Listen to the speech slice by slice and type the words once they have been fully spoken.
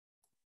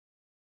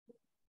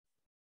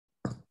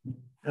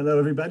Hello,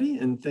 everybody,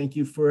 and thank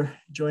you for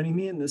joining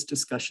me in this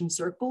discussion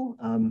circle.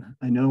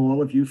 I know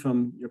all of you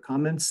from your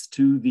comments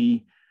to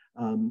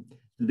um,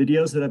 the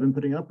videos that I've been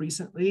putting up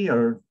recently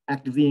are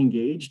actively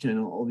engaged in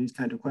all these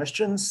kind of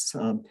questions.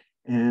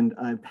 And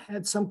I've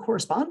had some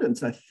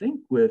correspondence, I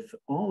think, with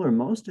all or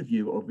most of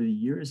you over the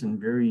years in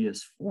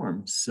various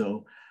forms.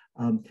 So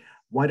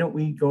why don't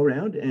we go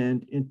around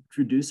and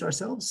introduce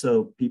ourselves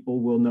so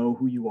people will know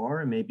who you are,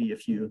 and maybe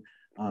if you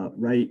you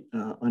write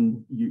out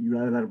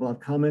a lot of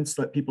comments,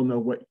 let people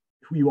know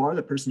who you are,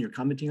 the person you're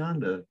commenting on,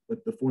 the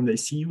form they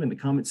see you in the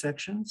comment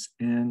sections,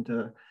 and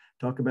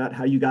talk about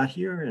how you got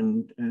here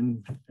and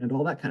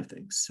all that kind of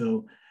thing.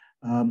 So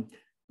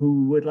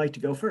who would like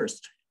to go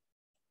first?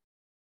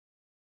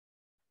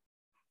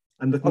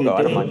 I'm looking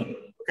at Dave.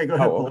 Okay, go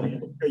ahead, Paul. Okay.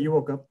 You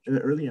woke up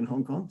early in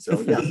Hong Kong, so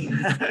yeah.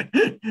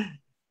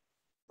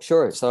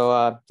 Sure.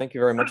 So thank you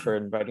very much for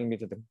inviting me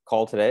to the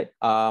call today.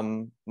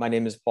 My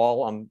name is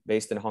Paul. I'm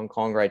based in Hong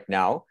Kong right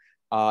now.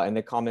 In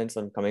the comments,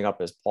 I'm coming up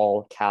as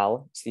Paul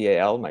Cal,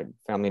 C-A-L. My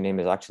family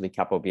name is actually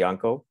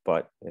Capobianco,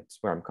 but it's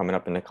where I'm coming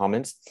up in the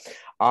comments.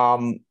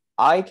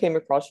 I came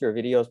across your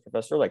videos,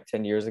 Professor, like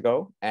 10 years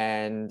ago,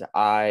 and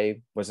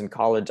I was in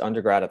college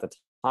undergrad at the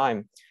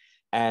time.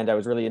 And I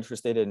was really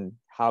interested in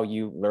how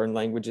you learn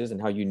languages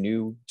and how you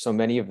knew so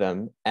many of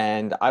them.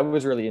 And I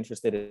was really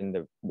interested in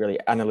the really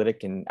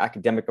analytic and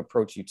academic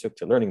approach you took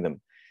to learning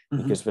them.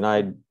 Because when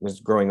I was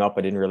growing up,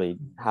 I didn't really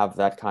have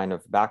that kind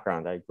of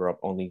background. I grew up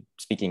only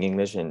speaking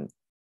English, and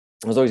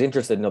I was always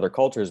interested in other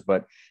cultures,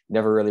 but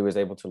never really was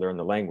able to learn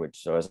the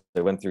language. So as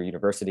I went through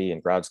university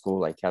and grad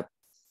school, I kept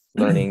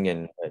learning,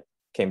 and I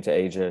came to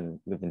Asia and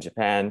lived in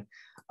Japan.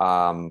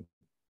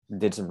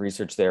 Did some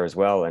research there as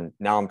well. And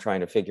now I'm trying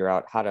to figure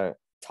out how to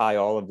tie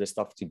all of this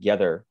stuff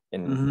together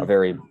in a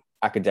very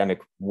academic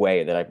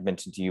way that I've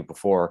mentioned to you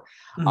before.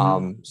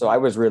 So I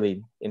was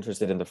really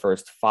interested in the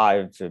first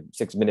 5 to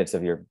 6 minutes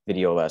of your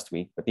video last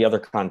week, but the other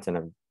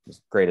content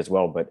was great as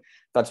well. But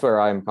that's where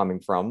I'm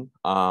coming from.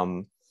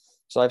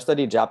 So I've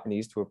studied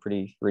Japanese to a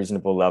pretty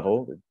reasonable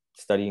level,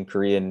 studying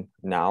Korean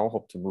now,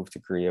 hope to move to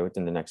Korea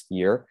within the next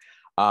year.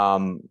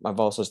 I've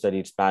also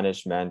studied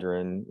Spanish,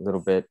 Mandarin a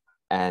little bit,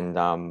 and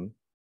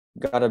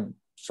got a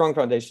strong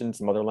foundation in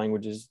some other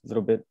languages, a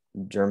little bit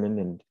German,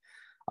 and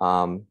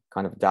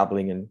kind of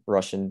dabbling in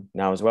Russian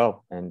now as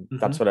well. And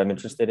that's what I'm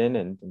interested in,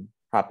 and I'm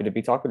happy to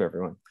be talking to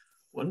everyone.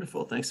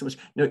 Wonderful. Thanks so much.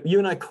 Now, you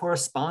and I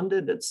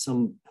corresponded at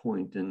some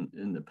point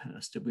in the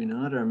past, did we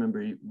not? I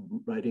remember you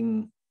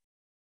writing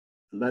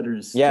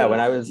letters. Yeah,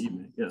 when I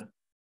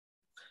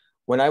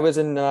was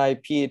in my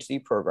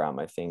PhD program,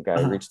 I think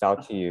I reached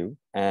out to you,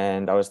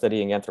 and I was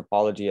studying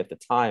anthropology at the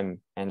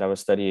time, and I was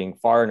studying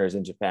foreigners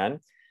in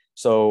Japan.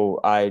 So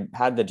I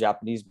had the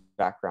Japanese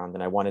background,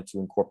 and I wanted to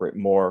incorporate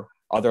more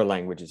other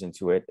languages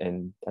into it.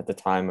 And at the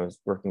time I was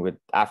working with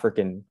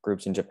African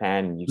groups in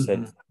Japan, and you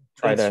said,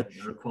 try to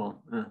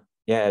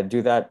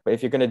do that. But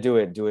if you're going to do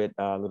it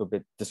a little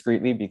bit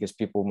discreetly, because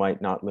people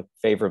might not look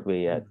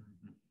favorably at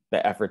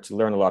the effort to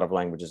learn a lot of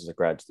languages as a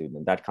grad student.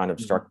 And that kind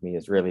of struck me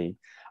as really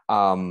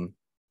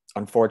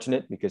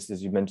unfortunate, because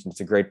as you mentioned,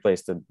 it's a great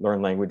place to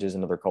learn languages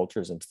and other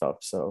cultures and stuff.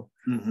 So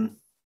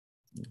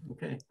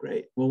okay,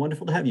 great. Well,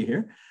 wonderful to have you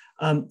here.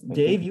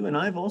 Dave, you and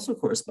I have also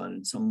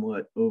corresponded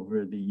somewhat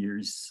over the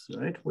years,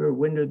 right?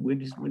 When did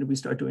we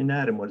start doing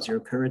that? And what's your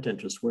current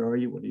interest? Where are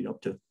you? What are you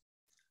up to?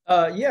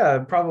 Yeah,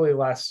 probably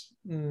last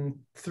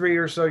 3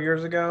 or so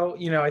years ago.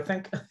 You know, I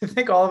think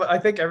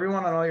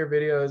everyone on all your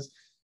videos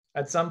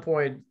at some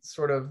point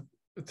sort of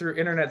through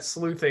internet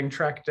sleuthing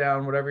tracked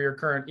down whatever your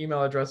current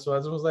email address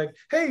was and was like,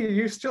 hey, are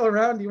you still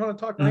around? Do you want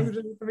to talk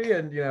languages with me?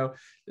 And, you know,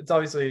 it's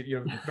obviously,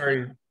 you know,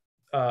 very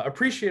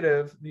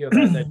appreciative, you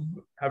know, that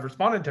you have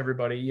responded to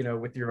everybody, you know,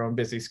 with your own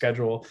busy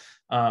schedule.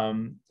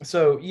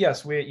 So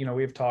yes,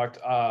 we've talked.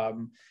 I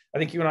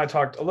think you and I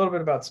talked a little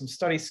bit about some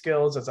study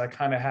skills, as I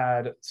kind of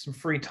had some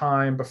free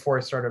time before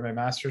I started my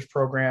master's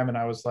program, and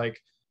I was like,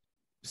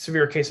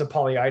 severe case of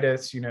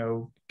polyitis, you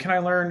know, can I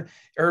learn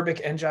Arabic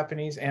and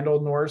Japanese and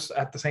Old Norse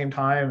at the same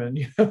time? And,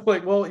 you know,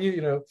 like, well,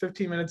 you know,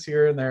 15 minutes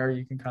here and there,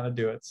 you can kind of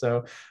do it.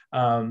 So,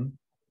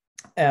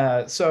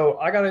 so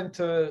I got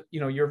into, you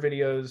know, your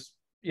videos,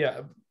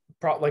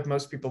 like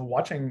most people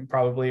watching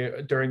probably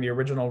during the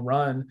original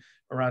run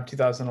around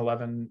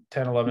 2011,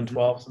 10, 11,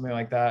 12, something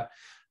like that.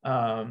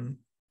 And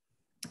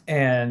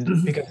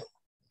because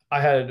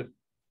I had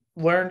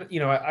learned,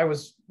 you know, I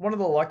was one of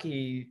the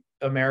lucky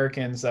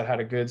Americans that had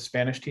a good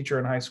Spanish teacher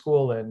in high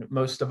school, and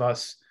most of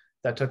us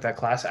that took that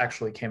class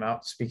actually came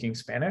out speaking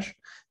Spanish.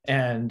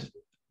 And,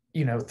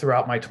 you know,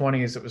 throughout my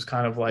 20s, it was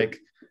kind of like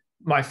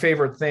my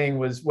favorite thing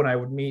was when I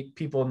would meet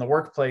people in the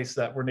workplace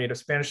that were native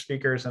Spanish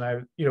speakers,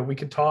 and we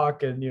could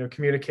talk and, you know,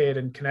 communicate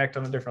and connect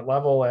on a different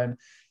level. And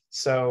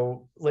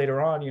so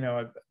later on, you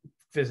know,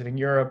 visiting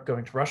Europe,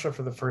 going to Russia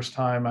for the first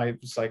time, I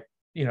was like,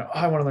 you know,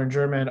 I want to learn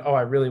German. Oh,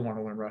 I really want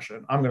to learn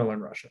Russian. I'm going to learn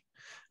Russian.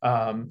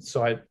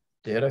 So I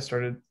did. I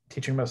started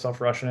teaching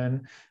myself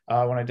Russian.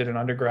 When I did an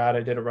undergrad,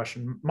 I did a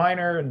Russian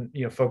minor and,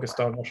 focused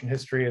on Russian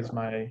history as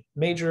my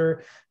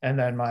major. And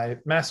then my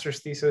master's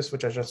thesis,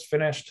 which I just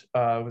finished,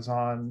 was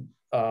on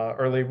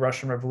early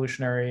Russian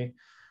revolutionary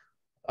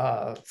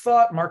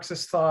thought,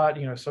 Marxist thought,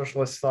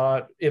 socialist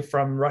thought, if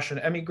from Russian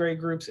emigre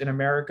groups in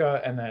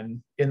America and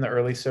then in the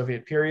early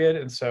Soviet period.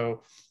 And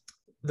so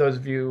those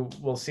of you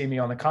will see me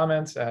on the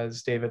comments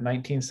as David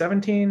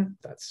 1917.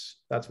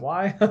 That's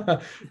why.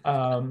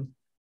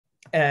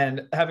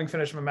 And having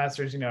finished my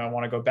master's, I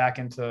want to go back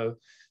into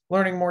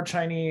learning more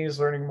Chinese,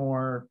 learning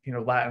more,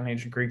 Latin,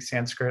 ancient Greek,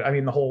 Sanskrit. I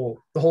mean, the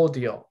whole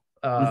deal.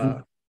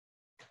 That's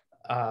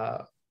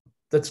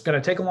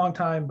going to take a long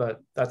time,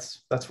 but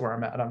that's where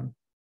I'm at.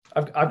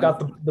 I've got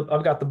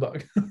the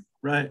bug.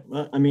 Right.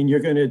 Well, I mean,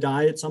 you're going to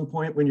die at some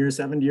point when you're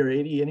 70 or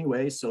 80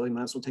 anyway, so you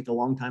might as well take a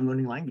long time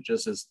learning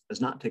languages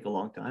as not take a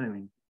long time. I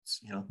mean,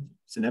 it's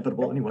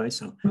inevitable anyway,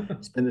 so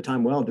spend the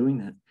time well doing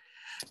that.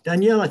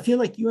 Danielle, I feel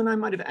like you and I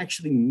might have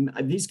actually,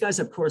 these guys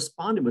have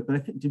corresponded with, but I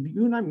think, did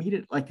you and I meet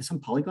at like some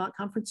polyglot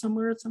conference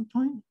somewhere at some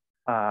point?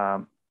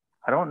 I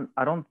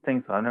don't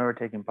think so. I've never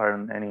taken part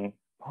in any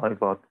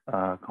polyglot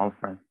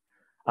conference.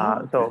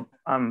 Okay. So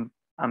I'm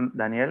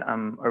Daniel.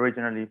 I'm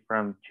originally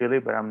from Chile,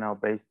 but I'm now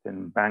based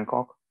in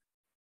Bangkok.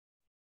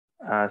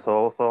 So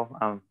also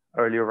I'm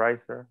early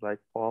riser like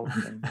Paul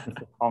in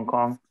Hong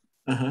Kong.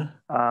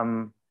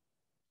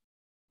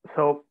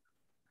 So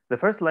the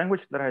first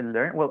language that I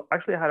learned, well,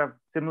 actually I had a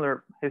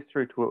similar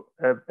history to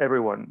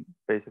everyone.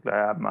 Basically,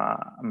 I'm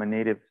a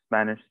native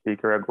Spanish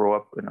speaker. I grew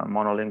up in a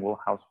monolingual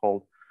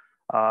household.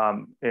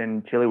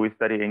 In Chile, we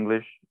study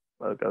English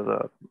like as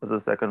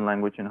a second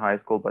language in high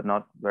school, but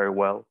not very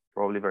well.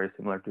 Probably very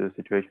similar to the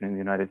situation in the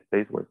United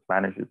States, where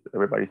Spanish is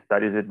everybody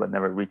studies it but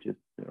never reaches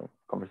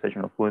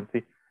conversational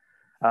fluency.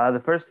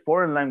 The first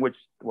foreign language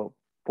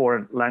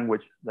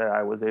that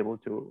I was able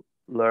to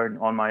learn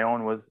on my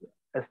own was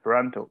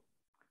Esperanto,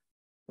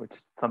 which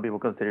some people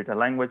consider it a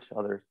language,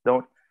 others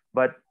don't.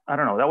 But I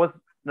don't know.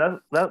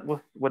 That was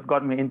what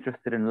got me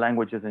interested in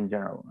languages in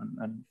general,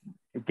 and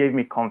it gave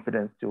me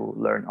confidence to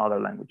learn other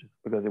languages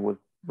because it was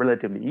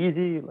relatively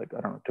easy. Like,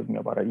 I don't know, it took me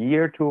about a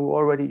year to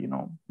already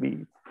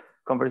be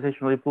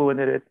conversationally fluent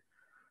in it.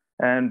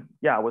 And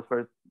yeah, I was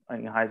first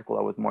in high school.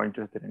 I was more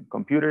interested in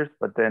computers,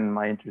 but then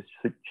my interest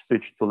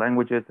switched to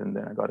languages, and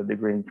then I got a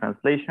degree in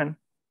translation.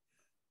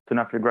 Soon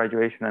after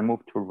graduation, I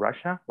moved to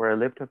Russia, where I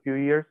lived a few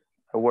years.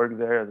 I worked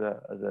there as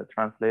a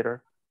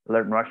translator. I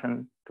learned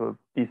Russian to a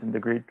decent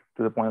degree,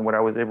 to the point where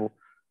I was able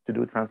to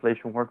do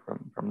translation work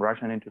from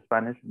Russian into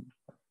Spanish and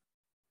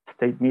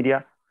state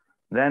media.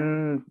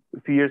 Then a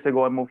few years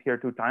ago, I moved here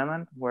to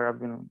Thailand, where I've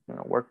been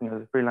working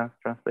as a freelance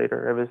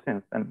translator ever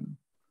since. And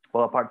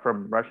well, apart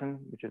from Russian,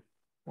 which is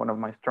one of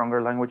my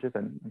stronger languages,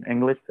 and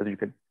English, as you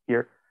can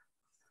hear,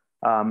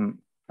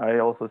 I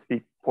also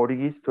speak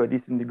Portuguese to a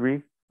decent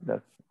degree.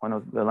 That's one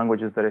of the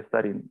languages that I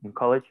studied in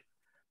college.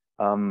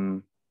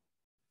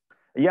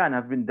 Yeah, and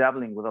I've been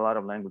dabbling with a lot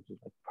of languages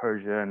like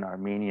Persian,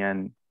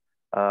 Armenian,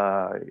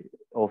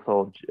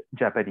 also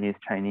Japanese,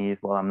 Chinese.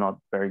 Well, I'm not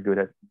very good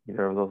at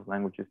either of those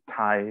languages.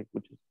 Thai,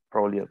 which is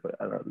probably a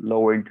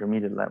lower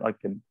intermediate level.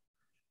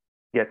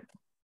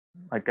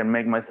 I can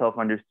make myself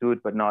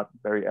understood, but not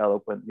very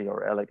eloquently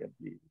or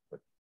elegantly.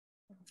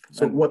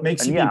 So what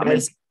makes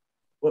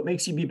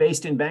you be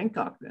based in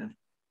Bangkok then?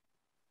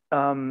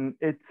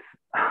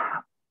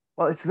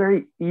 It's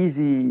very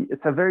easy.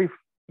 It's very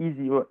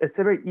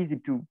easy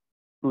to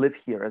live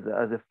here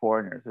as a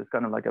foreigner. So it's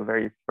kind of like a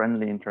very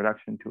friendly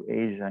introduction to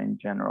Asia in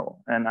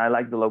general. And I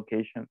like the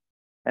location.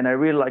 And I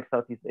really like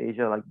Southeast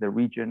Asia, like the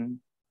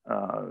region.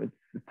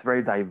 It's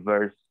very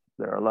diverse.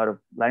 There are a lot of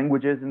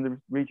languages in the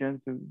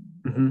region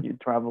you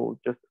travel,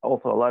 just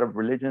also a lot of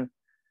religions.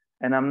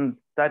 And I'm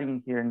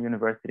studying here in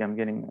university. I'm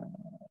getting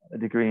a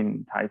degree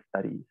in Thai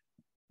studies.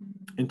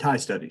 In Thai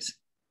studies?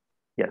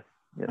 Yes.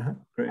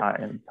 Great. Thai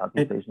and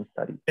Southeast Asian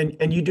studies.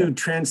 And you do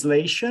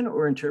translation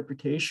or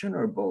interpretation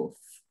or both?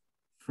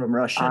 From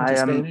Russian to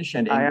Spanish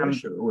and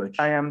English, or which?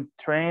 I am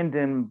trained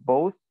in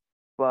both,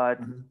 but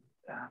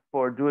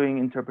for doing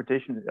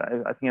interpretation,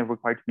 I think I'm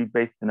required to be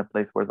based in a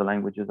place where the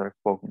languages are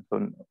spoken.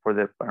 So for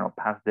the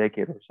past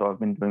decade or so,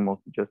 I've been doing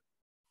mostly just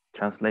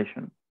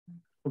translation.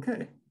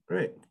 Okay,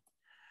 great.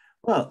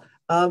 Well,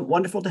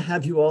 wonderful to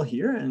have you all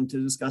here and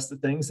to discuss the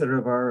things that are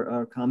of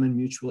our common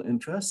mutual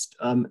interest.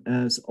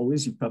 As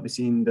always, you've probably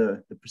seen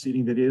the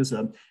preceding videos.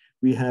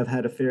 We have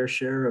had a fair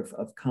share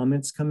of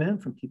comments come in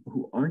from people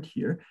who aren't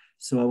here.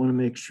 So I want to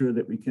make sure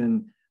that we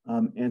can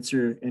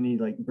answer any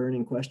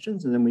burning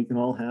questions, and then we can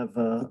all have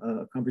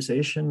a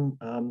conversation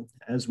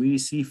as we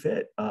see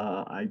fit.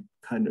 I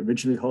kind of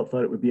originally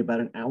thought it would be about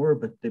an hour,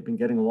 but they've been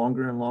getting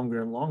longer and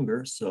longer and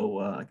longer. So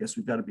I guess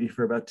we've got to be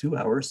for about 2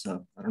 hours.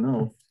 So I don't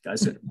know,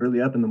 guys are early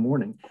up in the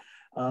morning.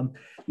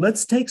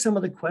 Let's take some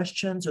of the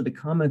questions or the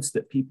comments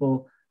that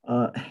people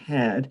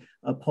had.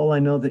 Paul, I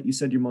know that you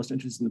said you're most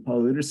interested in the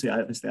polyliteracy.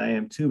 Obviously, I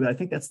am too, but I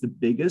think that's the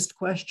biggest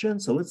question.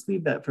 So let's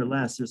leave that for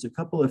last. There's a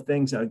couple of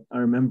things I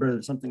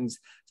remember. Somebody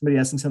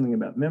asking something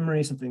about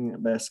memory, something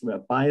asking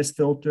about bias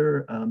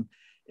filter.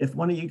 if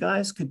one of you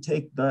guys could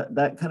take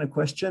that kind of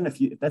question, if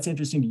that's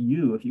interesting to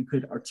you, if you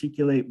could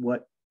articulate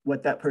what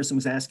that person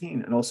was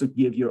asking and also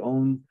give your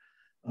own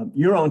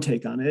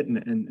take on it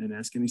and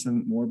ask me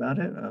some more about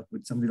it.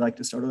 Would somebody like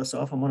to start us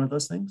off on one of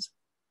those things?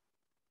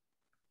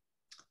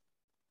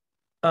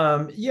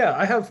 Yeah,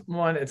 I have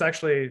one. It's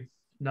actually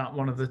not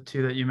one of the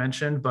two that you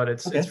mentioned, but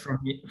it's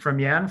from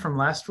Yan from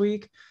last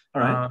week.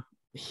 All right.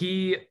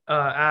 He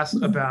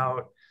asked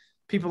about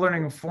people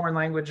learning foreign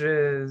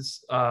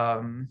languages,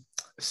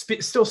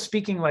 still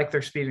speaking like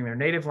they're speaking their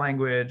native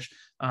language,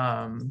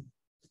 and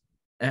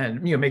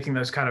making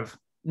those kind of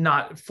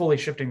not fully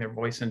shifting their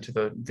voice into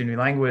the new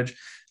language.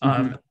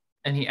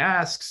 And he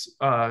asks,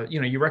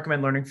 you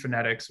recommend learning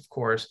phonetics, of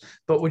course,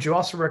 but would you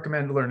also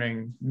recommend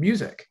learning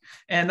music?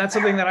 And that's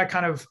something that I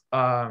kind of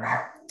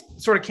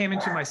sort of came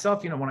into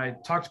myself. When I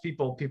talk to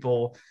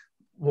people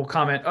will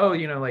comment, oh,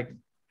 like,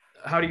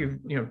 how do you,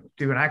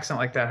 do an accent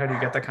like that? How do you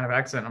get that kind of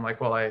accent? I'm like,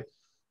 well, I've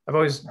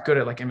always good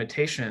at like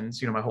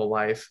imitations, my whole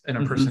life, and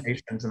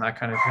impersonations and that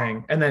kind of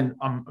thing. And then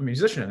I'm a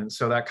musician, and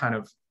so that kind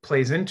of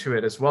plays into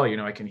it as well.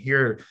 I can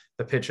hear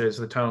the pitches,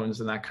 the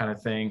tones, and that kind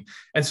of thing.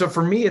 And so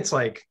for me, it's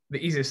like the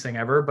easiest thing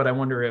ever. But I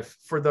wonder if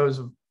for those,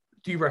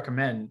 do you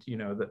recommend,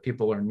 that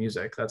people learn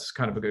music? That's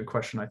kind of a good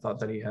question I thought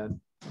that he had.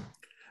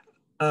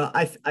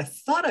 I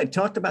thought I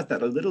talked about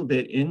that a little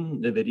bit in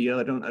the video.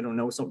 I don't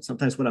know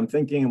sometimes what I'm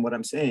thinking and what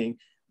I'm saying.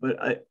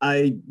 But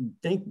I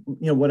think,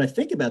 what I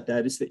think about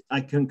that is that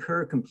I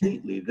concur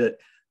completely that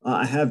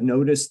I have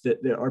noticed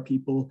that there are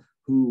people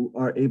who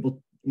are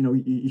able,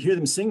 you hear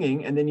them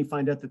singing and then you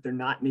find out that they're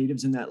not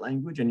natives in that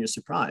language and you're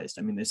surprised.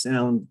 I mean, they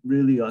sound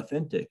really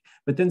authentic,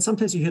 but then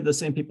sometimes you hear the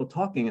same people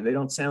talking and they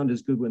don't sound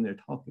as good when they're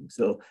talking.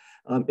 So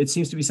it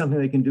seems to be something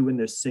they can do when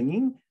they're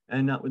singing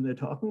and not when they're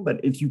talking.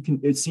 But if you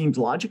can, it seems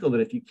logical that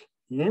if you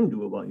can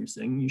do it while you're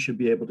singing, you should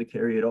be able to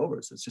carry it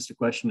over. So it's just a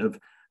question of,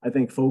 I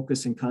think,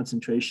 focus and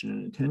concentration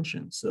and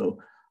attention. So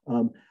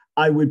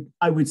I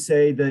would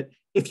say that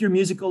if you're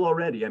musical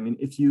already, I mean,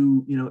 if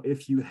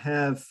you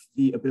have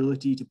the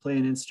ability to play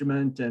an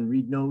instrument and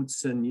read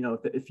notes, and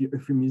if you're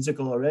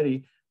musical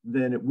already,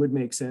 then it would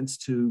make sense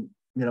to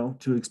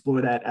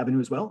explore that avenue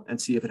as well and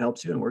see if it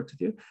helps you and works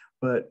with you.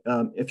 But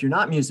if you're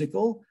not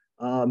musical,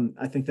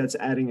 I think that's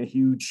adding a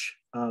huge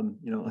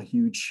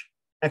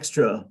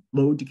extra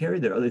load to carry.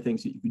 There are other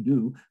things that you can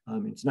do.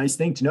 It's a nice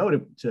thing to know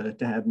to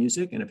have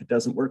music, and if it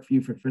doesn't work for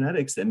you for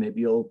phonetics, then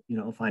maybe you'll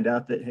find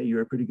out that, hey,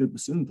 you're a pretty good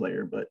bassoon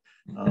player. But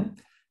I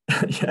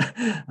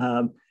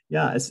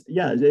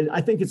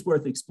think it's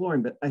worth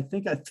exploring. But I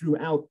think I threw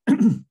out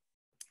in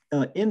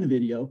the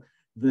video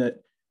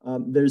that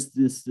there's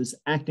this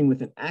acting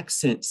with an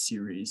accent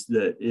series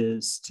that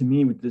is, to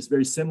me, this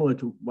very similar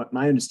to what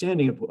my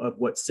understanding of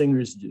what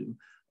singers do,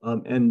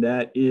 and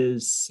that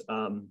is.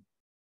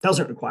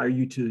 Doesn't require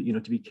you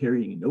to be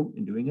carrying a note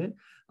and doing it.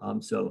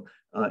 So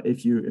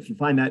if you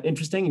find that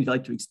interesting and you'd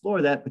like to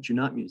explore that, but you're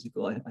not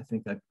musical, I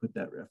think I put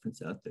that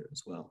reference out there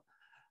as well.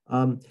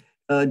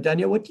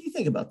 Daniel, what do you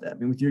think about that? I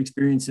mean, with your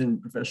experience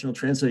in professional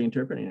translating,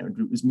 interpreting,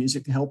 does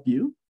music help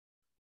you?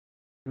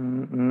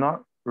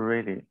 Not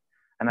really.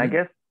 And I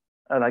guess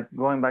like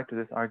going back to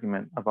this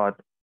argument about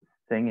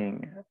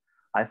singing,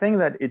 I think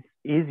that it's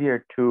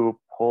easier to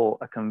pull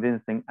a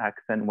convincing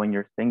accent when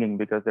you're singing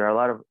because there are a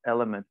lot of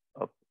elements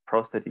of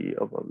prosody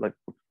of like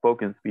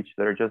spoken speech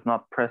that are just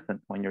not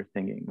present when you're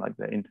singing, like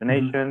the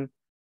intonation,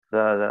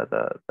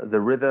 the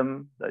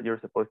rhythm that you're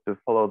supposed to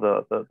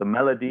follow the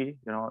melody,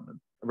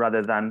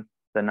 rather than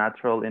the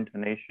natural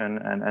intonation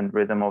and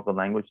rhythm of the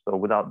language. So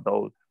without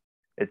those,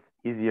 it's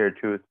easier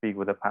to speak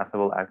with a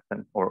passable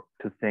accent or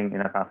to sing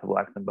in a passable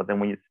accent. But then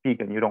when you speak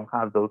and you don't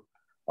have those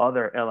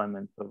other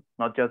elements of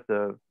not just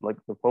the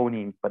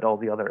phonemes, but all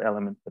the other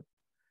elements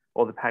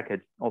all the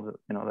package, all the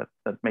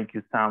that make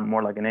you sound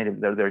more like a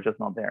native, they're just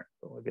not there.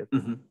 So I guess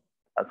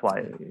that's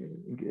why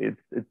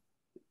it's.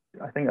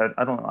 I think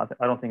I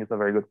don't think it's a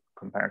very good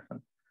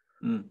comparison.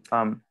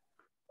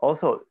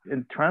 Also,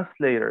 in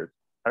translators,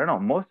 I don't know.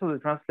 Most of the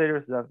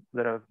translators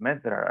that I've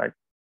met that I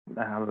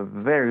have a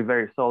very,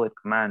 very solid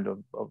command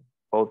of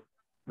both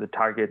the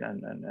target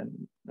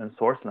and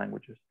source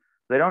languages.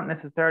 They don't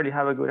necessarily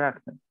have a good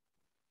accent.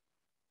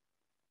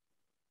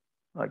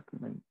 Like,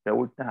 I mean, they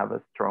would have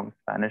a strong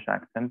Spanish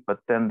accent, but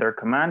then their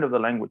command of the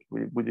language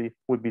would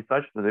be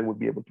such that they would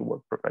be able to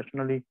work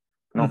professionally,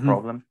 no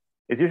problem.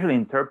 It's usually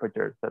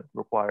interpreters that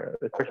require,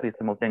 especially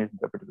simultaneous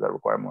interpreters that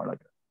require more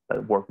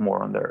that work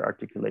more on their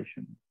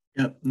articulation.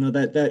 Yeah, no,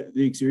 that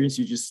the experience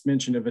you just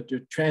mentioned of it,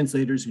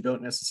 translators who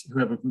don't necessarily, who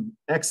have an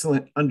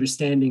excellent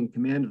understanding,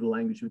 command of the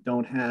language, who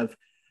don't have,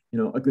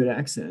 a good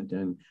accent.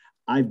 And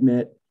I've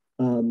met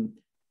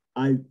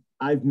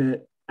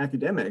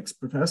academics,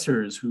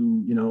 professors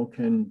who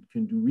can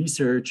do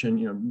research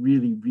and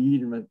really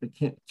read and but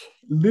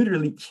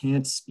literally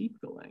can't speak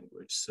the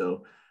language.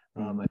 So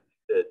I think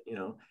that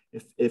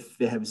if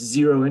they have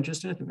zero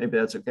interest in it, maybe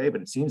that's okay.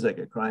 But it seems like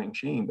a crying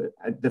shame.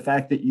 But the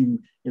fact that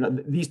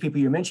these people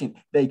you're mentioning,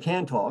 they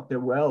can talk, they're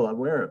well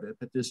aware of it.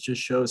 But this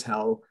just shows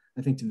how,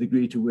 I think, to the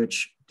degree to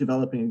which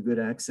developing a good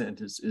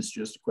accent is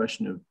just a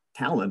question of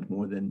talent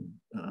more than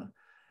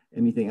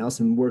anything else,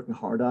 and working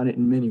hard on it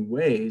in many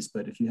ways.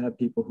 But if you have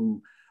people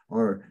who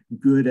are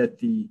good at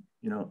the,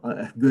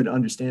 a good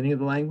understanding of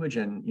the language,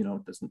 and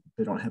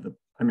they don't have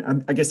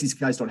I guess these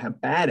guys don't have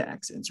bad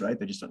accents, right?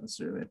 They just don't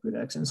necessarily have good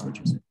accents, which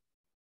is.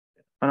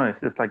 I don't know,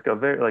 it's just like a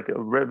very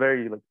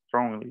like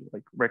strongly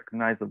like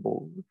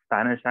recognizable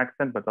Spanish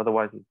accent, but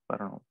otherwise it's, I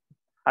don't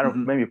know,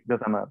 maybe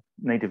because I'm a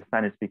native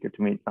Spanish speaker,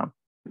 to me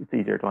it's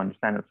easier to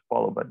understand and to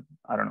follow, but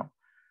I don't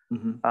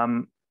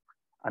know.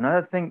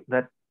 Another thing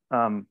that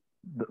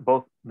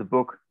both the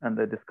book and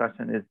the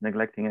discussion is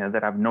neglecting, and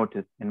that I've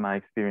noticed in my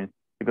experience,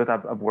 because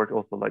I've worked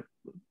also like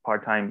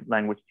part-time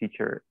language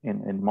teacher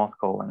in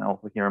Moscow and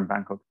also here in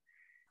Bangkok,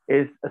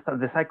 is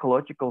the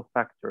psychological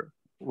factor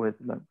with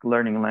like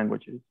learning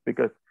languages.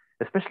 Because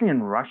especially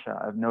in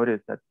Russia, I've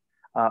noticed that,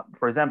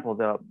 for example,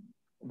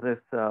 this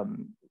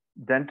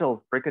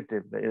dental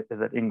fricative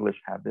that English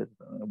have, this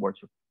words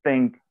of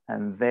think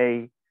and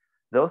they,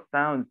 those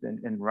sounds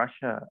in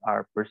Russia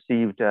are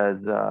perceived as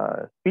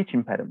speech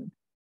impediment.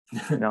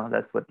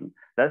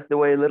 That's the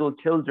way little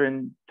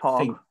children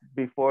talk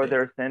before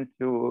they're sent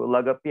to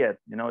logoped,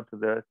 to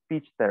the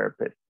speech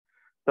therapist.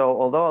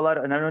 So although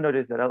and I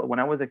noticed that when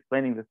I was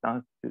explaining the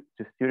sounds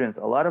to students,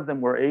 a lot of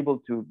them were able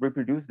to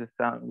reproduce the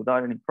sound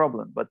without any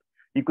problem, but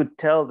you could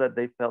tell that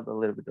they felt a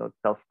little bit of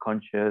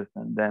self-conscious.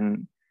 And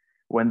then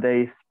when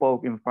they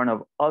spoke in front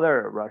of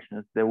other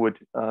Russians, they would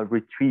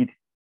retreat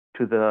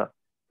to the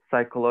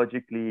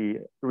psychologically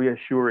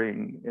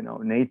reassuring,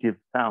 native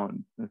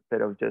sounds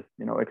instead of just,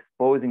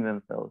 exposing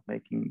themselves,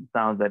 making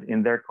sounds that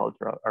in their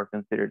culture are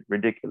considered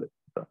ridiculous.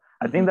 So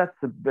I think that's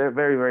a very,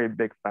 very, very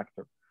big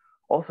factor.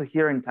 Also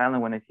here in Thailand,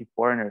 when I see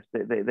foreigners,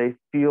 they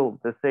feel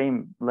the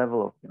same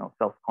level of,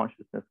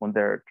 self-consciousness when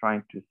they're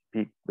trying to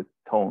speak with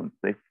tones.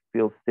 They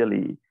feel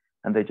silly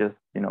and they just,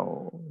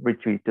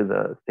 retreat to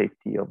the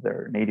safety of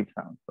their native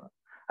sounds. So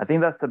I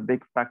think that's a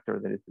big factor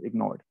that is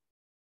ignored.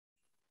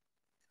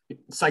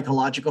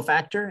 Psychological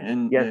factor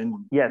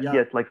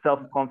yes, like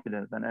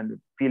self-confidence and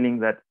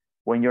feeling that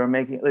when you're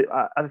making,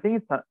 I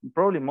think it's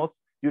probably most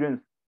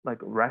students like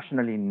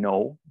rationally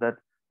know that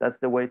that's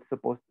the way it's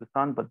supposed to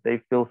sound, but they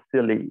feel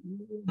silly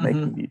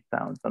making these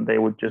sounds, and they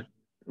would just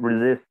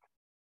resist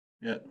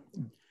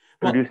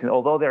producing,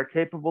 although they're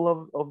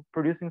capable of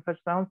producing such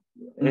sounds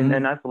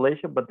in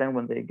isolation. But then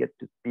when they get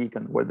to speak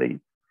and where they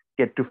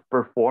get to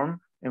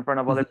perform in front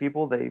of other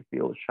people, they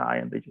feel shy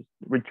and they just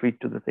retreat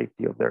to the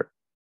safety of their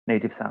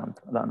native sounds.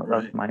 I don't know,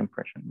 that's my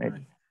impression. Maybe.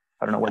 Right.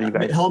 I don't know what you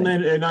guys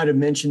Hellman and I'd have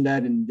mentioned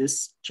that in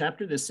this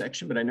chapter, this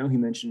section, but I know he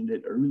mentioned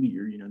it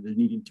earlier, the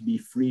needing to be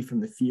free from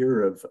the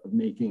fear of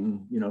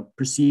making,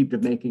 perceived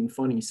of making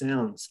funny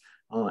sounds.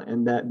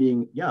 And that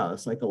being, a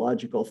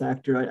psychological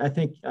factor. I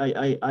think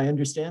I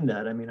understand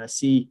that. I mean, I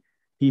see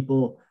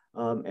people,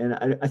 and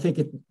I think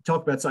it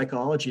talk about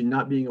psychology and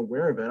not being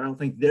aware of it. I don't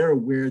think they're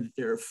aware that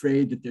they're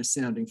afraid that they're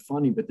sounding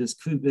funny, but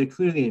they're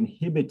clearly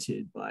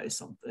inhibited by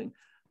something.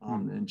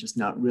 And just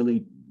not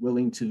really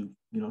willing to,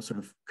 sort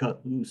of cut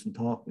loose and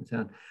talk and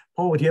sound.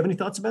 Paul, do you have any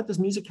thoughts about this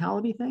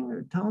musicality thing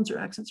or tones or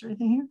accents or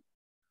anything here?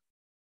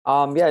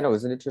 Yeah, no, it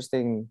was an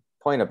interesting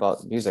point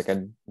about music.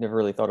 I never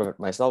really thought of it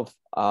myself.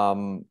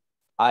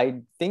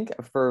 I think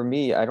for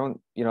me, I don't,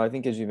 I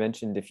think as you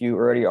mentioned, if you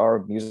already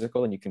are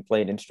musical and you can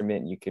play an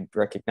instrument, you could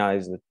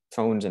recognize the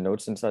tones and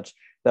notes and such,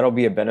 that'll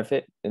be a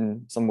benefit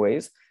in some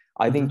ways.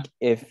 I think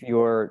if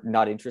you're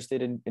not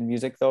interested in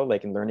music though,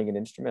 like in learning an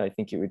instrument, I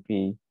think it would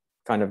be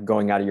kind of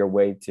going out of your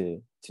way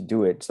to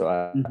do it. So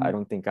I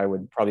don't think I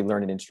would probably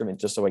learn an instrument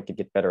just so I could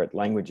get better at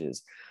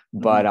languages.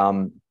 But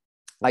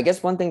I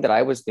guess one thing that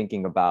I was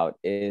thinking about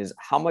is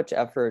how much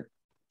effort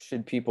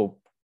should people,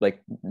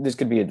 like this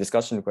could be a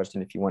discussion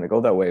question if you want to go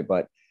that way,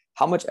 but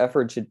how much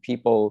effort should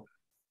people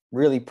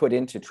really put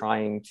into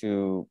trying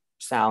to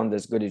sound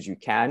as good as you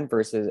can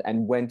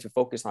and when to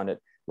focus on it,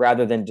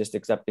 rather than just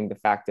accepting the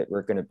fact that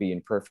we're going to be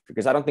imperfect?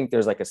 Because I don't think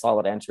there's like a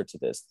solid answer to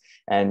this.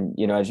 And,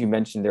 as you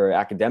mentioned, there are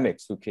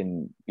academics who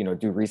can,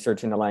 do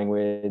research in the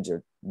language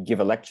or give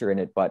a lecture in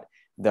it, but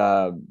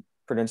the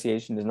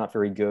pronunciation is not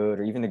very good,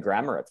 or even the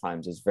grammar at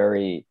times is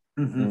very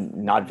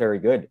not very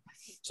good.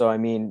 So, I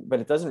mean, but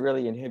it doesn't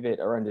really inhibit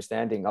our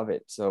understanding of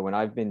it. So when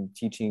I've been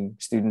teaching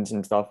students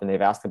and stuff, and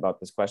they've asked about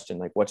this question,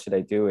 like, what should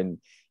I do? And,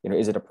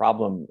 is it a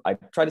problem? I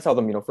try to tell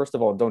them, first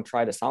of all, don't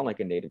try to sound like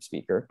a native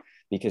speaker,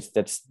 because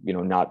that's,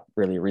 not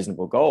really a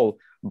reasonable goal.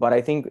 But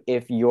I think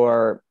if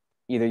either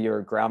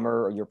your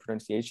grammar or your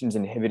pronunciation is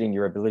inhibiting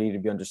your ability to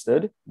be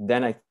understood,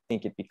 then I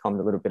think it becomes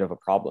a little bit of a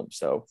problem.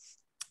 So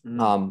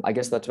I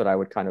guess that's what I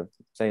would kind of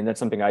say. And that's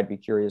something I'd be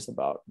curious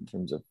about in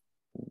terms of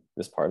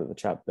this part of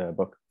the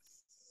book.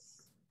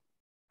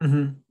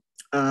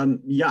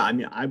 Yeah, I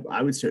mean,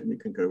 I would certainly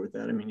concur with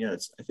that. I mean,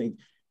 I think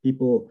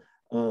people,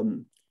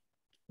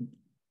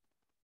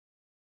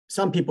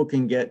 some people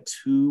can get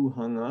too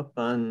hung up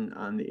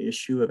on the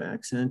issue of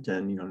accent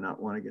and,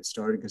 not want to get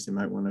started because they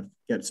might want to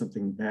get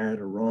something bad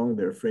or wrong.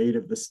 They're afraid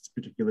of this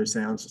particular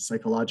sounds,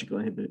 psychological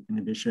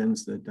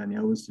inhibitions that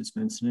Danielle was just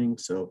mentioning.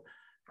 So,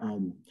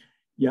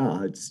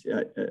 Yeah,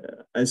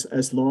 it's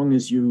as long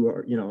as you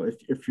are,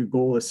 if your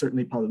goal is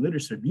certainly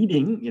polyliteracy,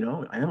 reading,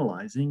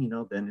 analyzing,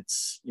 then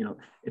it's,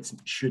 it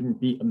shouldn't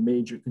be a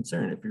major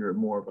concern. If you're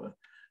more of a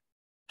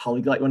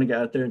polyglot, want to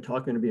get out there and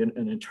talk, and be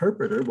an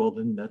interpreter, well,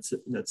 then that's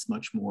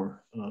much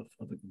more of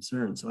a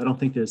concern. So I don't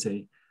think there's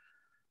a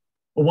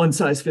one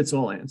size fits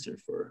all answer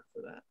for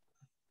that.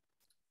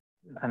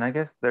 And I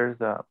guess there's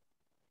a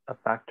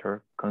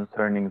factor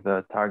concerning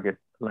the target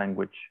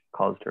language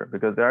culture,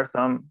 because there are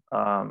some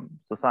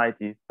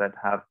societies that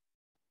have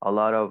a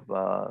lot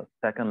of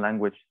second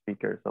language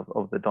speakers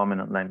of the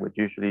dominant language,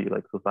 usually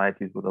like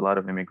societies with a lot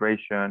of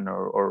immigration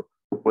or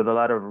with a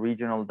lot of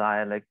regional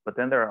dialects. But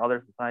then there are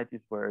other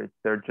societies where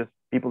they're just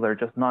people that are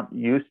just not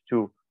used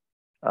to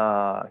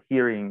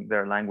hearing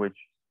their language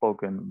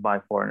spoken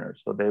by foreigners,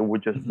 so they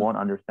would just won't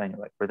understand you.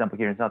 Like, for example,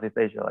 here in Southeast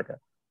Asia, like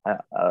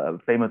a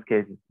famous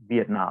case is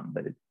Vietnam,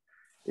 that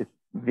it's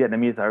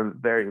Vietnamese are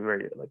very,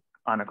 very like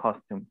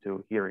unaccustomed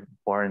to hearing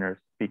foreigners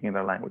speaking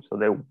their language, so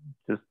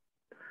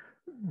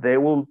they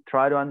will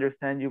try to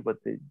understand you, but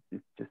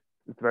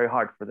it's very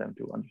hard for them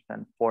to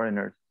understand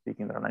foreigners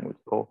speaking their language.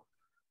 So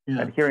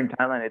and here in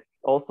Thailand, it's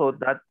also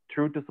that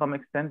true to some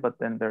extent, but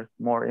then there's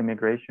more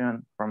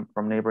immigration from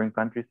neighboring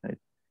countries, and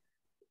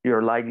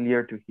you're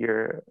likelier to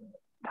hear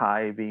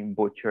Thai being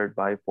butchered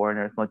by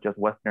foreigners, not just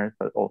Westerners,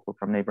 but also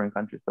from neighboring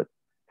countries. But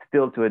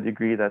still, to a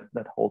degree, that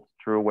holds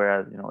true.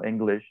 Whereas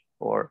English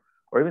or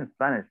even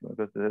Spanish,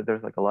 because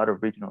there's like a lot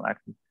of regional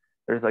accents,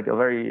 there's like a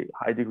very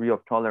high degree of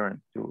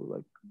tolerance to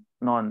like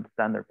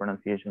non-standard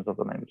pronunciations of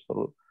the language.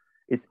 So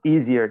it's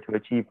easier to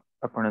achieve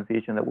a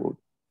pronunciation that will,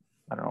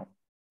 I don't know,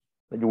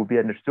 that you will be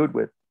understood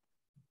with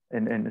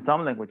in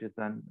some languages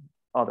than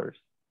others.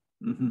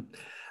 Mm-hmm.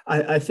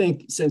 I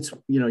think since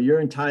you're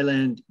in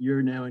Thailand,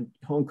 you're now in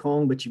Hong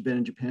Kong, but you've been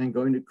in Japan,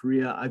 going to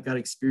Korea. I've got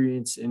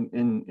experience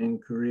in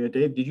Korea.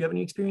 Dave, did you have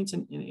any experience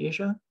in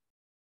Asia?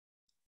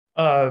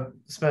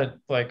 Spent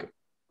like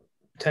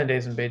 10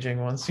 days in Beijing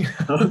once.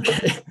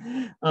 Okay.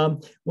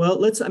 Well,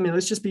 let's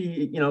just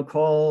be,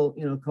 call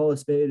a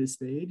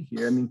spade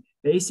here. I mean,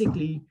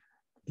 basically,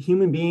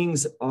 human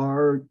beings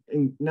are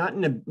not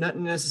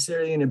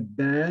necessarily in a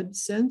bad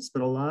sense,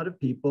 but a lot of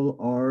people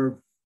are,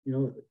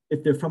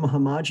 if they're from a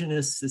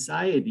homogenous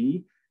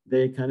society,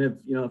 they kind of,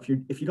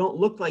 if you don't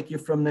look like you're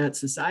from that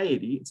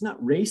society, it's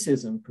not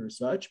racism per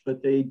such,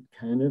 but they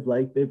kind of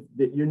like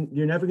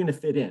you're never going to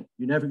fit in.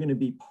 You're never going to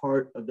be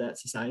part of that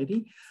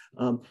society.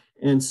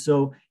 And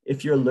so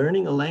if you're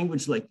learning a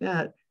language like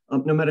that,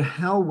 no matter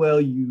how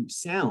well you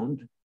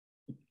sound,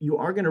 you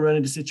are going to run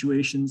into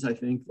situations, I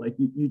think, like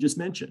you just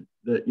mentioned,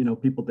 that,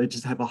 people, they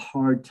just have a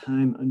hard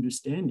time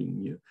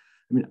understanding you.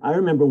 I mean, I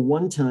remember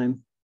one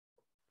time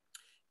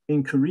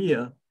in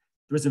Korea,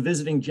 there was a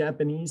visiting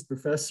Japanese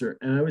professor,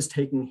 and I was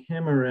taking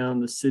him around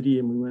the city,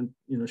 and we went,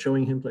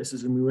 showing him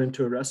places, and we went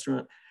to a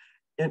restaurant,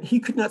 and he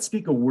could not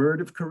speak a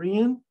word of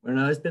Korean. And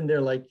I've been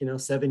there like,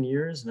 7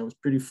 years, and I was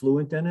pretty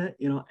fluent in it,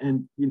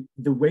 and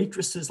the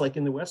waitresses, like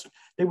in the West,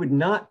 they would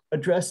not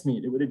address me.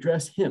 They would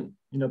address him,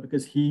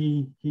 because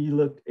he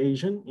looked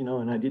Asian,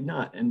 and I did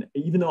not. And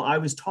even though I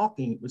was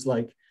talking, it was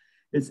like,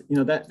 it's,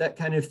 that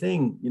kind of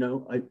thing,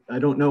 I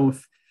don't know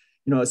if,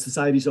 as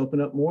societies open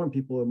up more and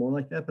people are more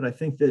like that, but I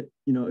think that,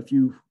 if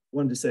you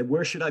wanted to say,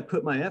 where should I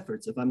put my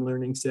efforts if I'm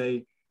learning,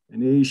 say,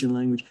 an Asian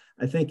language,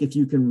 I think if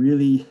you can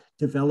really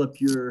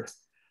develop your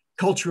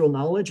cultural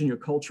knowledge and your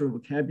cultural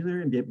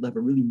vocabulary and be able to have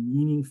a really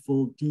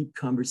meaningful, deep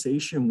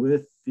conversation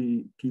with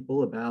the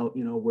people about,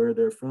 where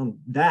they're from,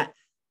 that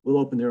will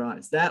open their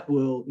eyes. That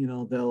will,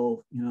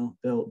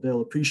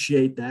 they'll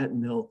appreciate that,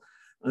 and they'll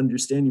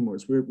understand you more.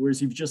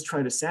 Whereas if you just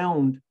try to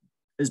sound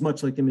as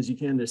much like them as you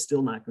can, they're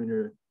still not going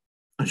to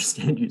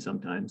understand you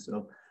sometimes.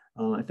 So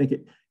I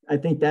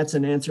think that's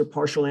an answer,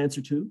 partial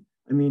answer too.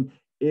 I mean,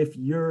 if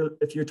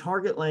your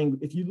target language,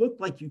 if you look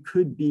like you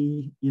could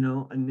be,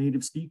 a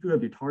native speaker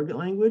of your target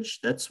language,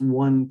 that's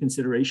one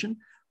consideration.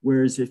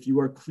 Whereas if you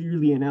are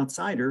clearly an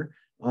outsider,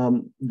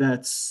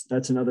 that's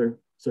another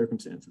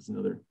circumstance, it's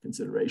another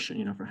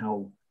consideration, for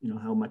how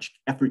much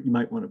effort you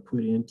might want to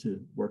put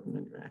into working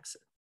on your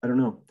accent. I don't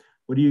know.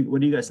 What do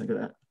you guys think of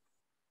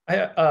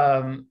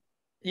that?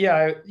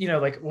 Yeah,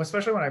 like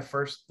especially when I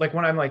first, like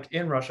when I'm like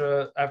in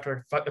Russia,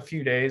 after a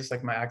few days,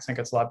 like my accent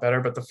gets a lot better.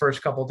 But the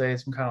first couple of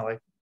days, I'm kind of like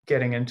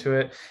getting into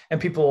it,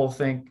 and people will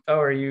think, "Oh,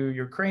 are you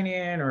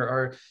Ukrainian,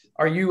 or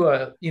are you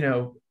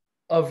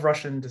of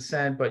Russian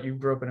descent, but you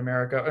grew up in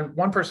America?" And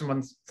one person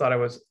once thought I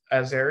was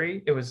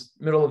Azeri. It was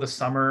middle of the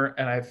summer,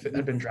 and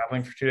had been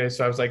traveling for 2 days,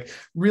 so I was like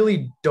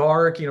really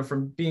dark,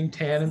 from being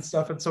tan and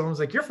stuff. And someone was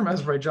like, "You're from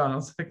Azerbaijan." I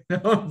was like, "No,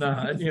 I'm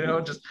not.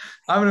 Just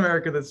I'm an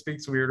American that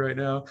speaks weird right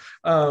now."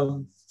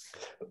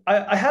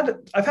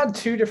 I've had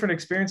two different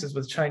experiences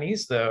with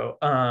Chinese though.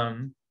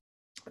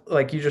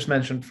 Like you just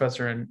mentioned,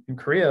 professor, in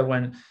Korea,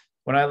 when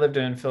I lived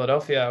in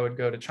Philadelphia, I would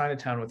go to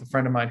Chinatown with a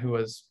friend of mine who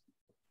was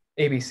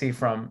ABC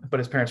but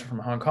his parents were from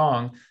Hong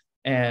Kong,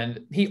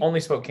 and he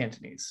only spoke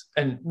Cantonese,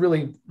 and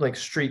really like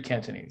street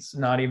Cantonese,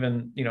 not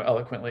even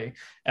eloquently.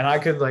 And I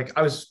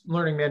was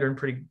learning Mandarin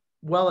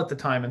well at the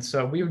time. And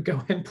so we would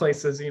go in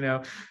places,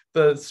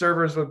 the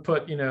servers would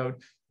put,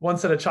 one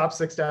set of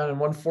chopsticks down and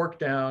one fork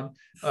down.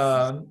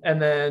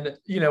 And then,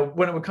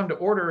 when it would come to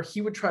order,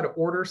 he would try to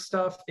order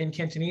stuff in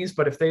Cantonese,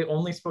 but if they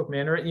only spoke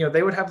Mandarin,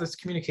 they would have this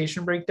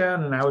communication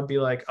breakdown, and I would be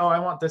like, oh, I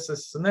want this,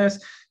 this, and this.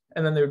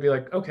 And then they would be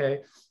like, okay.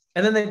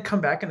 And then they'd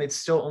come back and they'd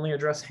still only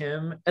address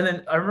him. And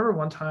then I remember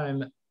one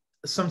time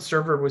some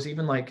server was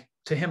even like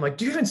to him, like,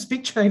 do you even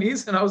speak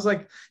Chinese? And I was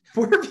like,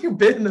 where have you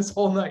been this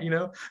whole night?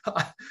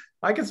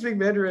 I can speak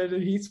Mandarin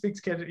and he speaks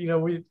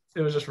Cantonese.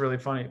 It was just really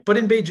funny. But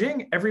in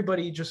Beijing,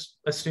 everybody just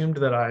assumed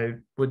that I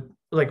would,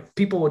 like,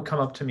 people would come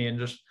up to me and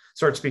just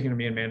start speaking to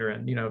me in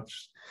Mandarin,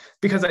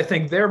 because I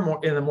think they're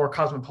more in a more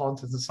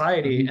cosmopolitan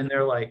society, and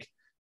they're like,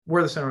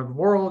 we're the center of the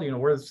world,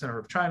 we're the center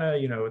of China,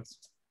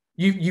 it's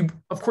you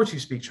of course you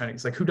speak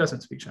Chinese, like who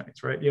doesn't speak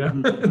Chinese, right?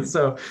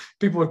 So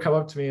people would come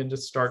up to me and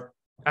just start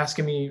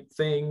asking me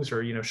things,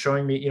 or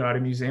showing me at a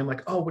museum,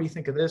 like, oh, what do you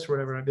think of this or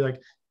whatever, and I'd be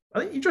like, I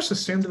think you just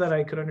assumed that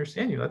I could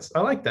understand you. I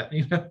like that.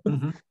 Yeah,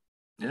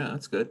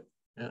 that's good.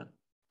 Yeah.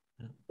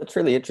 That's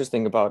really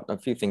interesting about a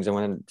few things I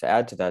wanted to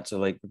add to that. So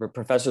like the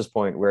professor's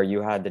point where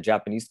you had the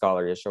Japanese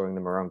scholar is showing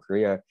them around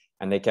Korea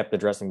and they kept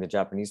addressing the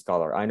Japanese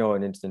scholar. I know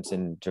an instance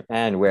in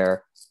Japan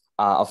where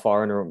a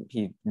foreigner,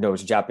 he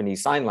knows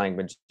Japanese sign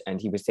language, and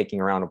he was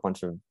taking around a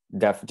bunch of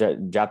deaf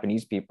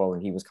Japanese people,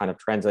 and he was kind of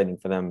translating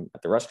for them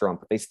at the restaurant,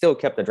 but they still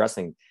kept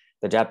addressing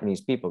the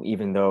Japanese people,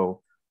 even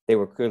though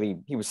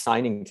he was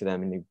signing to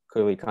them, and they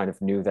clearly kind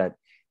of knew that,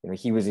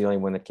 he was the only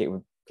one that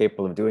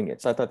capable of doing it.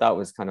 So I thought that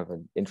was kind of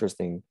an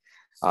interesting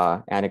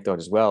anecdote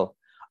as well.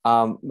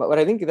 But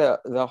I think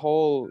the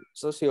whole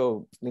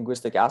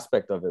socio-linguistic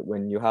aspect of it,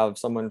 when you have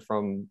someone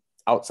from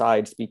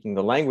outside speaking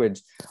the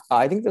language,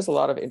 I think there's a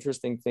lot of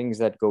interesting things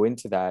that go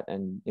into that,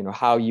 and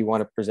how you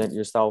want to present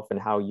yourself and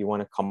how you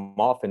want to come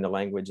off in the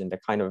language and the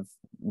kind of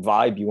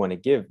vibe you want to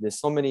give. There's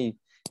so many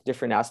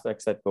different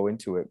aspects that go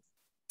into it,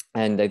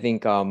 and I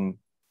think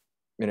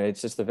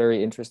it's just a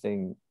very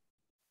interesting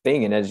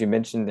thing. And as you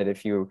mentioned, that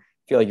if you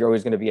feel like you're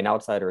always going to be an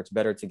outsider, it's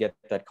better to get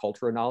that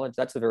cultural knowledge.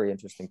 That's a very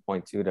interesting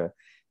point too, to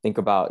think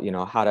about,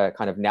 how to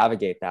kind of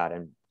navigate that,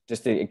 and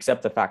just to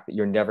accept the fact that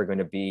you're never going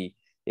to be,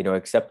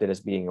 accepted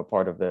as being a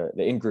part of the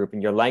in-group,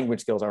 and your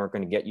language skills aren't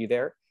going to get you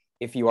there.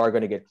 If you are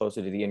going to get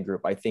closer to the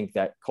in-group, I think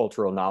that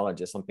cultural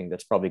knowledge is something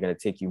that's probably going to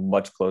take you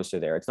much closer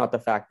there. It's not the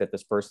fact that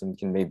this person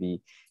can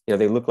maybe,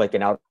 they look like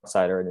an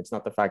outsider, and it's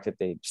not the fact that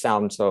they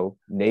sound so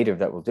native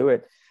that will do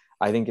it.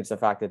 I think it's the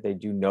fact that they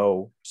do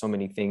know so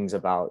many things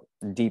about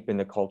deep in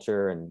the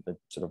culture and the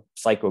sort of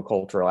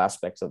psychocultural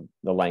aspects of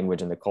the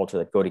language and the culture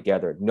that go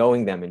together.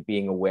 Knowing them and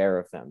being aware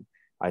of them,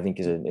 I think,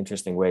 is an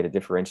interesting way to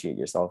differentiate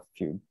yourself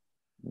if you're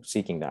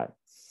seeking that.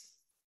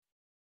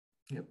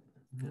 Yep.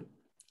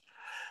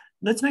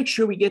 Let's make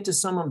sure we get to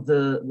some of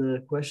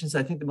the questions.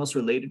 I think the most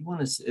related one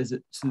is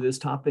to this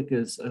topic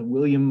is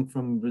William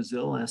from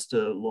Brazil asked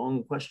a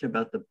long question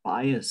about the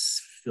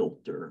bias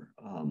filter.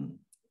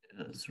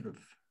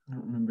 I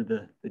don't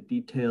remember the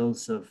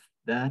details of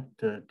that.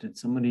 Did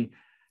somebody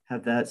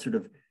have that sort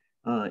of,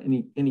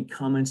 any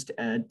comments to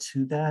add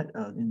to that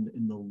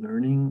in the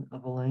learning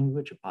of a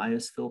language, a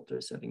bias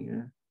filter, setting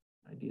your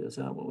ideas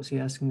out? What was he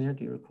asking there?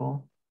 Do you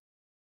recall?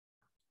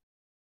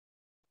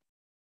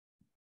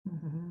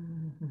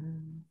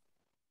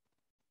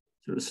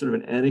 Sort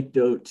of an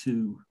anecdote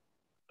to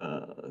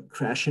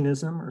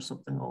Krashenism or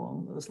something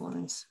along those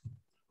lines.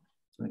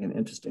 It's like an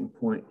interesting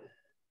point.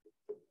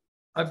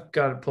 I've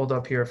got it pulled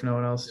up here if no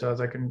one else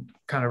does. I can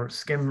kind of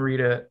skim read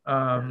it.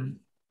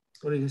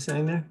 What are you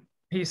saying there?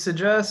 He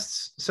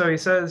suggests, so he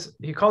says,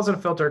 he calls it a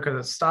filter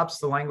because it stops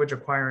the language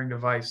acquiring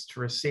device to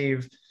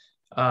receive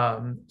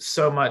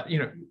so much,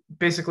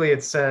 basically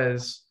it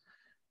says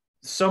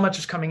so much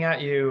is coming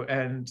at you,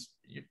 and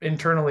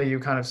internally you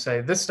kind of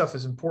say this stuff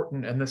is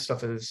important and this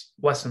stuff is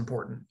less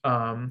important,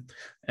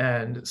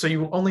 and so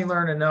you only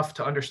learn enough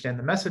to understand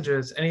the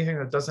messages. Anything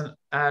that doesn't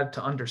add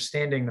to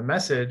understanding the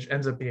message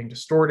ends up being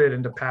distorted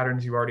into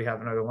patterns you already have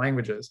in other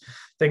languages,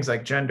 things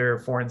like gender,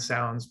 foreign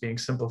sounds being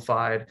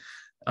simplified,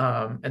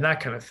 and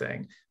that kind of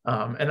thing.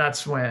 And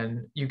that's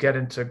when you get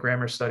into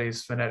grammar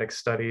studies, phonetic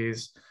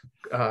studies.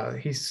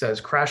 He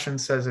says, Krashen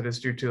says it is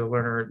due to the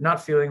learner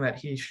not feeling that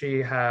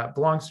she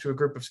belongs to a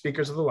group of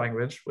speakers of the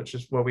language, which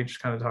is what we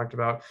just kind of talked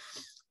about.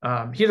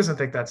 He doesn't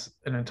think that's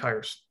the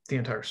entire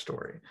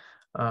story.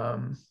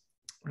 I'm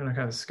going to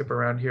kind of skip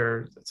around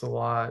here. It's a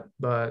lot,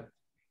 but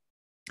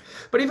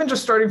even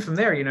just starting from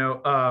there, you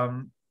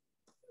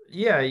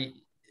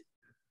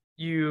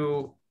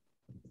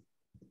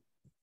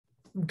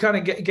kind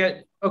of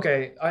get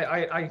okay,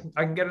 I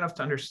can get enough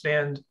to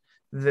understand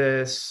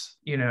this,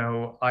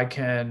 I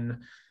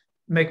can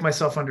make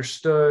myself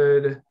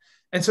understood.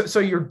 And so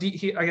I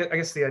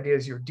guess the idea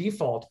is your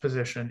default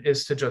position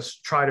is to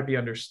just try to be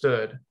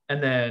understood,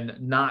 and then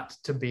not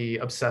to be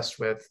obsessed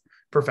with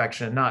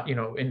perfection. Not,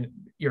 in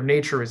your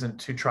nature isn't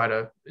to try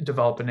to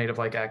develop a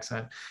native-like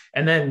accent.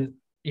 And then,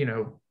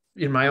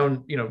 in my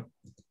own,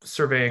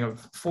 surveying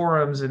of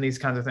forums and these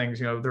kinds of things,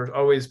 there's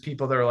always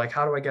people that are like,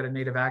 how do I get a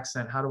native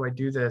accent? How do I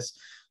do this?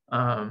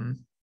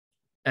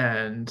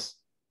 And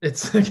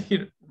it's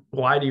like,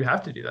 why do you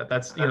have to do that?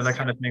 That's, that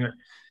kind of thing that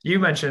you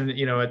mentioned,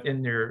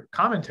 in your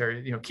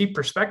commentary, keep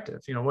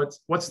perspective,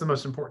 what's the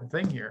most important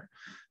thing here?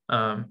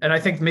 And I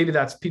think maybe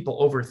that's people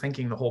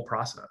overthinking the whole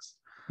process.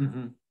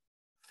 Mm-hmm.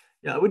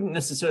 Yeah, I wouldn't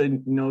necessarily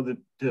know that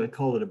to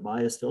call it a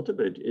bias filter,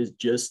 but it's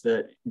just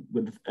that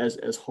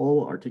as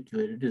Hall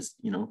articulated, is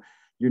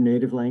your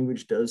native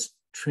language does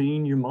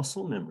train your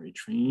muscle memory,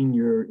 train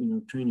your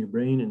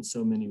brain in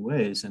so many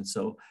ways. And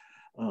so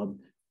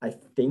I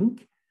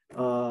think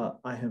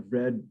I have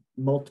read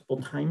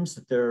multiple times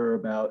that there are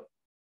about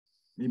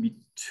maybe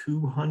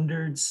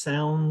 200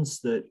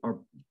 sounds that are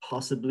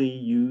possibly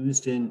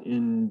used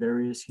in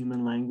various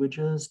human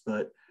languages,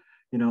 but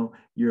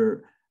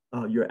your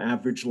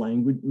average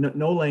language,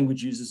 no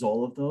language uses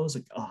all of those.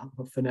 Like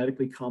a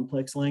phonetically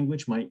complex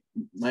language might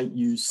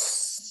use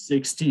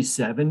 60,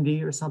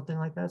 70 or something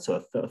like that.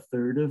 So a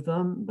third of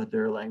them, but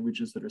there are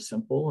languages that are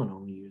simple and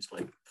only use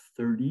like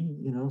 30,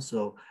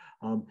 so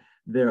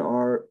there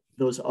are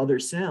those other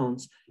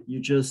sounds, you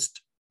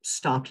just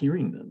stop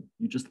hearing them.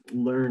 You just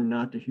learn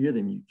not to hear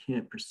them. You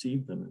can't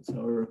perceive them. And so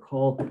I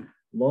recall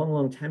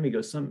long time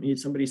ago,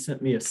 somebody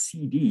sent me a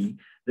CD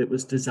that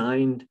was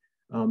designed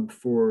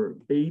for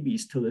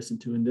babies to listen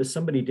to. And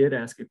somebody did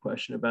ask a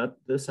question about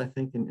this, I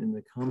think, in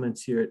the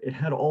comments here. It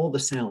had all the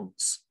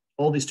sounds,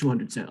 all these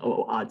 200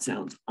 odd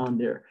sounds on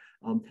there,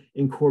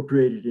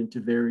 incorporated into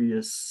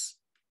various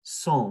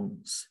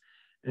songs.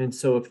 And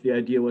so if the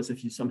idea was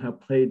if you somehow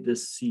played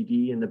this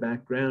CD in the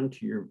background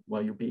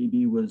while your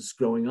baby was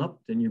growing up,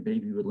 then your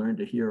baby would learn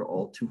to hear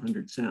all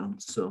 200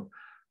 sounds. So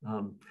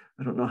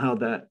I don't know how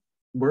that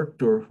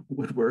worked or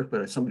would work,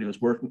 but somebody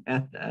was working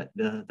at that.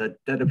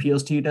 That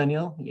appeals to you,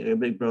 Danielle? You get a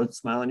big broad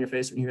smile on your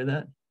face when you hear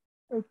that?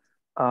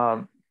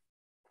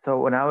 So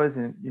when I was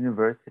in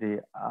university,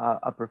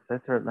 a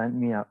professor lent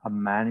me a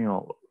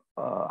manual.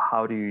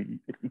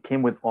 It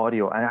came with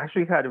audio, and I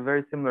actually had a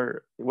very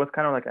similar, it was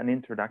kind of like an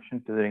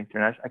introduction to the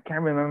international. I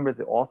can't remember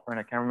the author and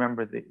I can't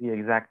remember the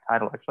exact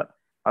title. Actually,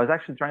 I was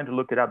actually trying to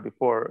look it up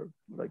before,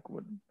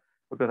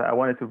 because I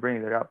wanted to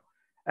bring it up.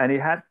 And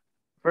it had,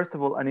 first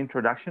of all, an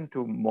introduction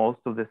to most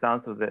of the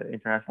sounds of the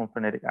International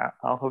Phonetic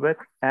Alphabet,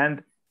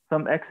 and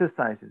some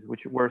exercises,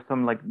 which were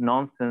some like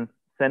nonsense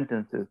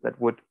sentences that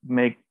would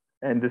make,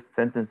 and these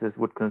sentences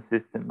would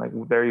consist in like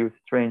very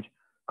strange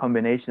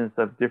combinations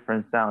of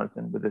different sounds,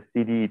 and with a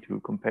CD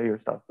to compare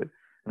yourself with.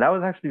 And that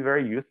was actually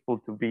very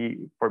useful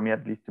for me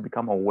at least, to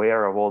become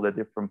aware of all the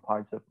different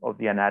parts of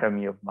the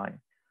anatomy of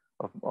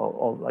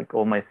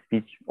all my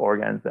speech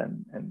organs,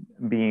 and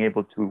being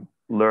able to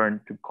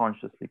learn to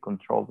consciously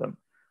control them.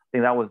 I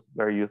think that was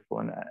very useful.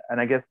 And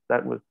I guess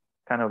that was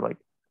kind of like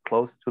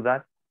close to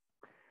that.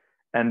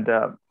 And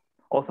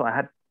also I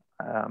had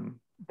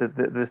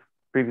this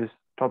previous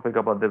topic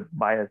about the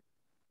bias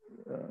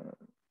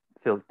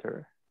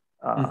filter.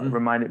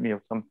 Reminded me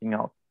of something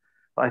else.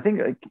 I think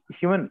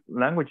human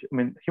language,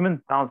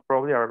 human sounds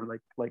probably are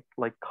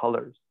like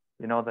colors,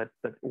 that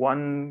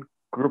one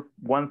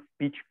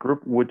speech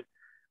group would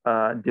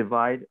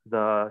divide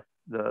the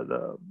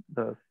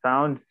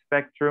sound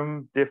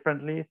spectrum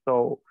differently.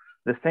 So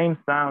the same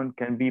sound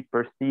can be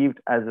perceived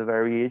as a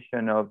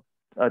variation of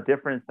a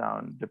different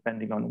sound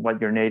depending on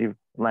what your native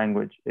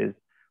language is,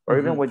 or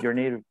even what your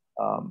native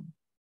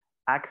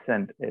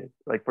accent is.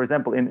 Like, for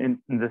example, in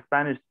the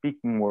Spanish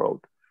speaking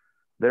world,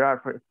 there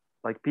are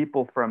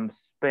people from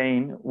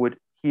Spain would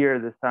hear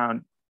the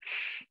sound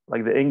sh,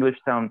 like the English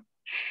sound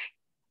sh,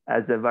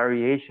 as a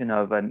variation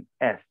of an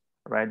S,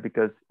 right?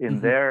 Because in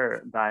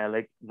their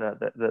dialect,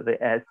 the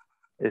S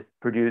is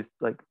produced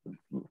like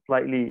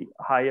slightly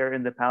higher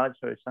in the palate,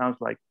 so it sounds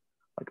like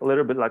a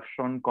little bit like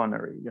Sean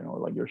Connery,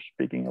 like you're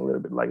speaking a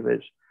little bit like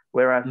this.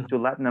 Whereas to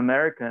Latin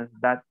Americans,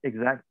 that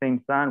exact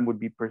same sound would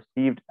be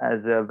perceived as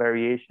a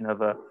variation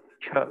of a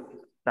ch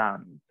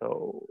sound.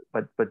 So,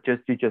 but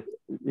you just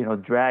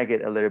drag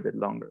it a little bit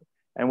longer.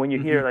 And when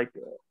you hear like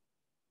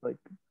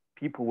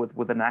people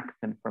with an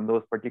accent from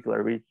those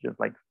particular regions,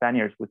 like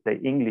Spaniards would say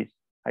English,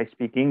 I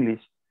speak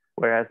English,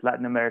 whereas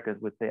Latin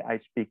Americans would say I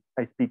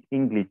speak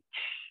English,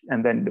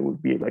 and then there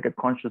would be like a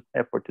conscious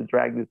effort to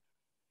drag this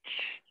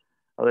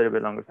a little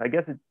bit longer. So I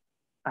guess it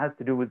has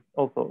to do with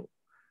also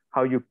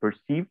how you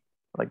perceive,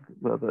 like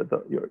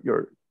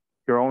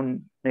your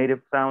own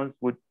native sounds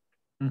would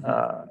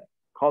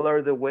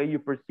color the way you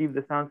perceive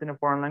the sounds in a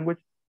foreign language,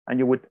 and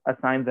you would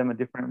assign them a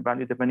different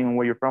value depending on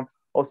where you're from.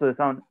 Also, the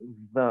sound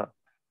the,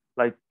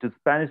 like to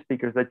Spanish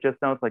speakers, that just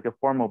sounds like a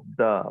form of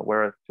the,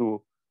 whereas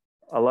to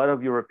a lot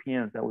of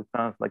Europeans, that would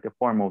sound like a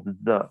form of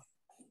the.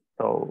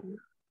 So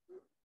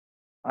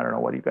I don't know,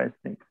 what do you guys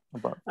think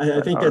about that?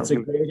 I think that's a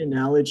great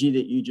analogy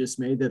that you just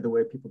made there, the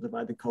way people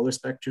divide the color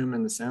spectrum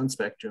and the sound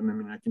spectrum. I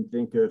mean, I can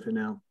think of, and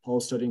now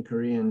Paul's studying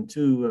Korean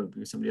too,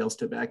 somebody else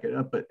to back it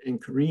up, but in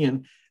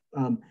Korean,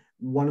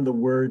 one of the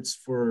words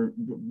for,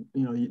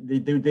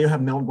 they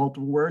have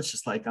multiple words,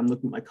 just like I'm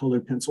looking at my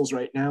colored pencils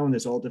right now, and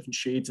there's all different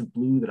shades of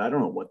blue that I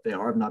don't know what they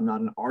are. I'm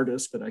not an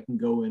artist, but I can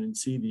go in and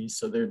see these.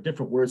 So there are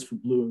different words for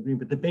blue and green,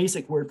 but the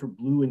basic word for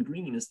blue and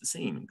green is the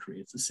same in Korea.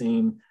 It's the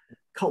same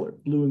color.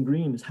 Blue and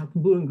green is, how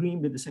can blue and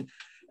green be the same?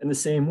 In the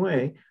same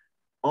way,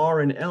 R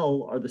and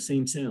L are the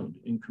same sound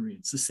in Korean.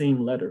 It's the same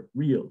letter,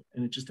 real.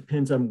 And it just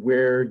depends on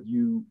where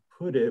you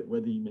put it,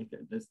 whether you make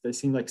it. They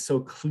seem like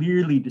so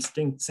clearly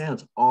distinct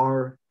sounds.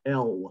 R,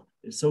 L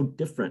is so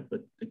different,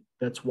 but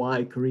that's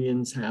why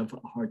Koreans have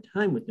a hard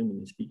time with them when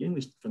they speak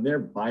English. From their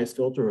bias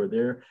filter or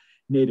their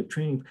native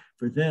training,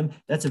 for them,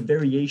 that's a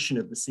variation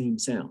of the same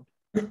sound.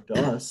 To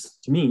us,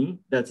 to me,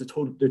 they're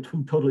two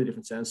totally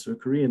different sounds. So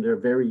Korean, they're a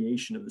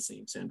variation of the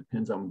same sound.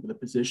 Depends on the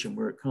position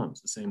where it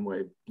comes. The same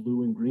way,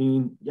 blue and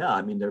green. Yeah,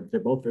 I mean they're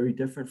both very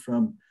different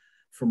from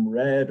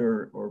red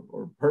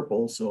or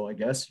purple. So I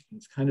guess you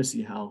can kind of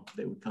see how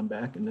they would come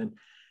back. And then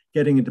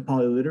getting into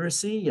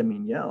polyliteracy, I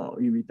mean, yeah,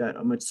 you read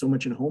that so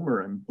much in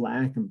Homer and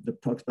Black, and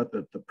that talks about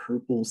the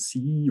purple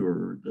sea,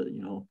 or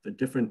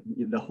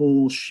the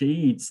whole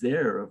shades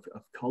there of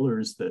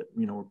colors that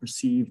were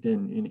perceived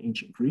in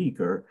ancient Greek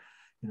are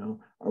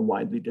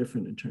widely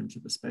different in terms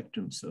of the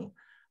spectrum. So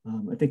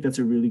I think that's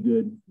a really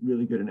good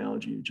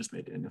analogy you just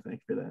made, Daniel.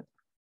 Thank you for that.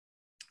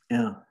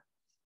 Yeah.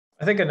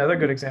 I think another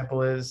good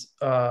example is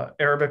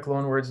Arabic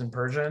loanwords in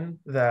Persian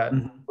that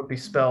would be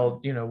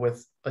spelled,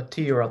 with a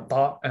T or a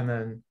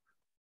tha,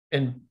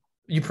 and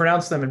you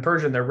pronounce them in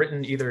Persian. They're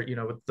written either,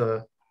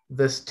 with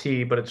this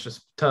T, but it's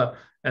just ta,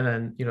 and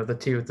then the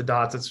T with the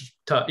dots, it's just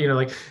ta.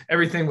 Like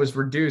everything was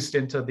reduced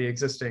into the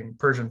existing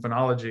Persian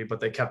phonology, but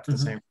they kept the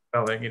same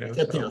spelling.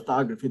 Except the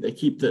orthography, they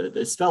keep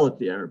they spell it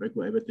the Arabic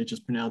way, but they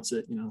just pronounce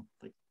it,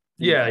 like.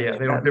 Yeah,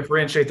 they don't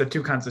differentiate the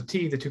two kinds of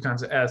T, the two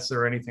kinds of S,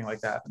 or anything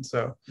like that. And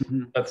so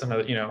that's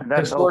another,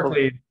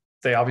 historically, also,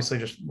 they obviously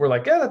just were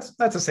like, yeah,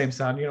 that's the same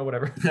sound,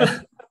 whatever.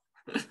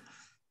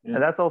 And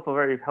that's also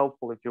very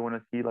helpful if you want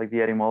to see like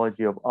the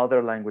etymology of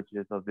other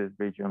languages of this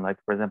region, like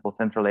for example,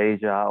 Central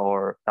Asia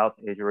or South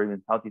Asia or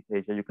even Southeast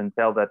Asia. You can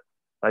tell that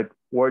like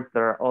words that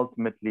are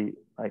ultimately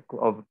like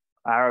of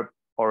Arab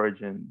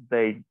origin,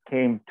 they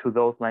came to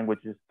those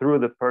languages through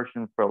the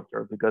Persian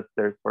filter, because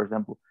there's, for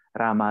example,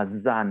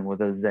 Ramazan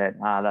with a Z.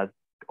 That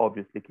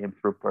obviously came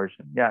through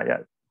Persian. Yeah.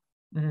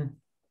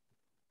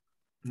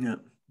 Yeah.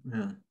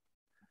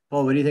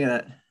 Paul, what do you think of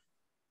that?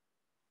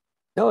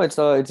 No, it's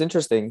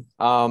interesting.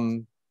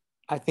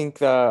 I think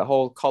the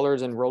whole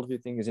colors and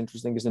worldview thing is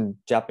interesting, because in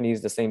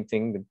Japanese, the same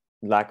thing, the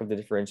lack of the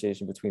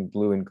differentiation between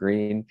blue and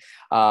green.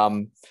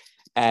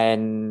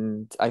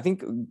 And I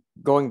think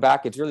going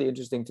back, it's really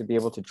interesting to be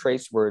able to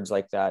trace words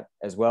like that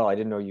as well. I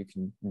didn't know you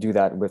can do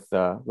that with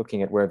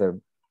looking at where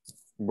the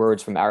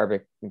words from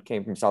Arabic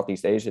came from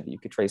Southeast Asia, that you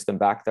could trace them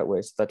back that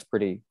way. So that's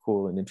pretty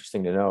cool and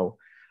interesting to know.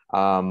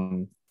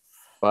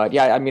 But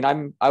yeah, I mean,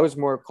 I was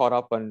more caught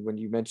up on when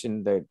you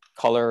mentioned the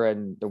color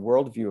and the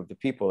worldview of the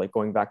people, like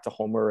going back to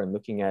Homer and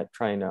looking at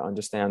trying to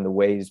understand the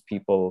ways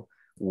people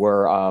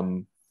were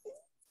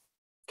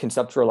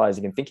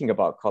conceptualizing and thinking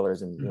about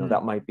colors, and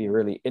that might be a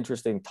really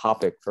interesting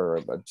topic for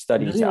a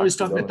study. You always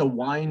talk about the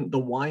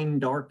wine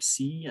dark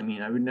sea. I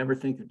mean, I would never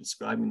think of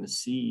describing the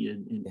sea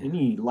in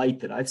any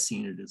light that I've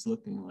seen it as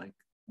looking like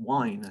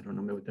wine. I don't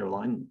know what their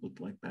wine looked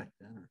like back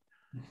then,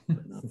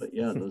 but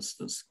yeah, those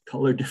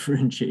color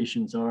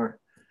differentiations are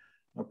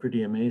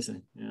pretty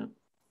amazing. Yeah.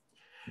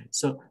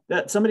 So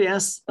that somebody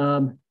asked,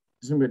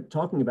 because we're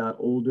talking about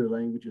older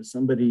languages,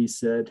 somebody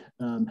said,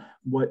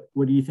 what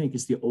do you think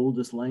is the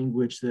oldest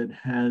language that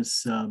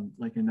has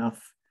like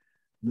enough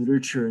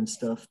literature and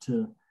stuff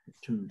to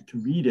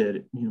read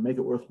it, make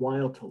it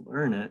worthwhile to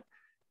learn it,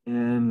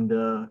 and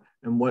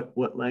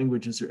what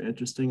languages are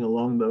interesting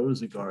along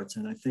those regards?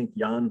 And I think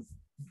Jan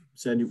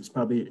said it was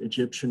probably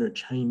Egyptian or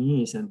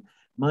Chinese. And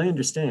my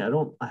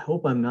understanding, I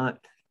hope I'm not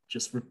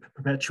just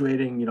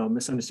perpetuating,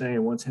 misunderstanding I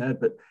once had,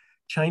 but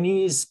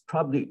Chinese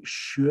probably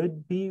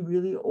should be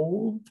really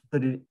old,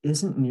 but it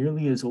isn't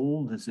nearly as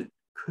old as it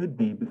could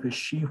be, because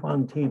Shi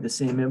Huangdi, the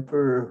same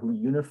emperor who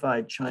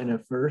unified China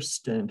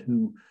first and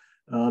who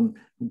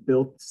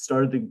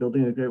started the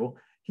building of the Great Wall,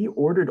 he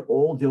ordered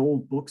all the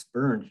old books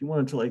burned. He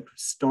wanted to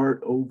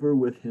start over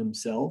with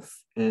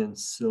himself. And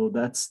so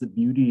that's the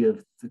beauty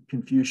of the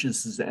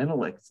Confucius's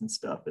Analects and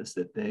stuff, is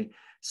that they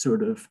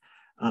sort of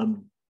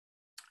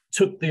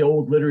took the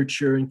old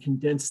literature and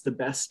condensed the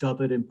best of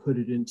it and put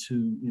it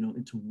into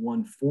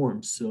one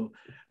form. So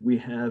we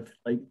have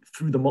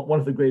through one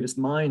of the greatest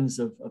minds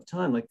of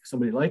time, like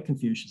somebody like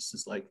Confucius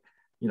is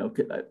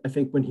I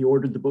think when he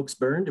ordered the books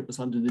burned, it was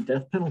under the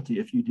death penalty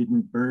if you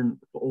didn't burn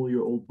all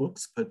your old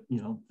books. But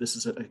this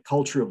is a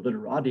culture of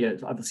literati.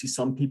 Obviously,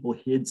 some people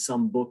hid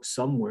some books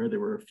somewhere. There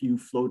were a few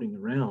floating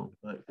around,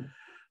 but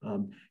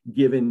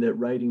given that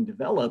writing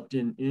developed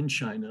in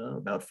China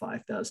about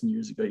 5,000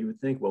 years ago, you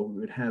would think, well, we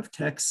would have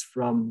texts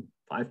from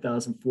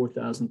 5,000,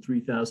 4,000,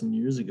 3,000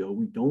 years ago.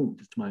 We don't,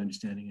 to my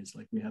understanding, is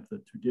we have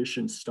the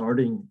tradition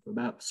starting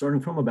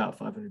from about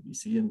 500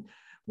 BC, and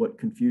what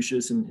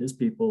Confucius and his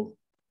people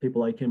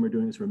people like him are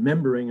doing is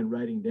remembering and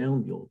writing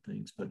down the old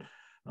things, but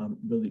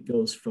really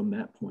goes from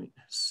that point.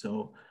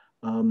 So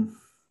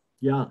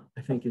yeah,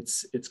 I think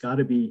it's got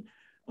to be,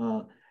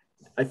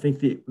 I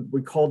think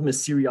we call them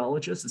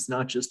Assyriologists. It's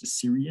not just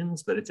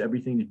Assyrians, but it's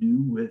everything to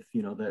do with,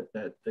 you know,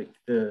 the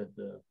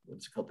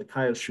what's it called, the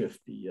Kyle Schrift,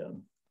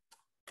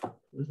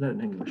 what is that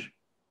in English?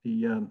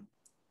 The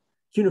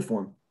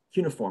cuneiform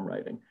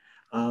writing.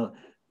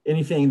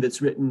 Anything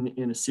that's written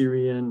in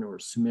Assyrian or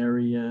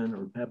Sumerian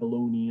or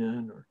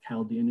Babylonian or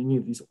Chaldean, any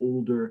of these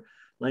older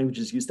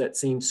languages use that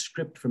same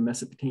script from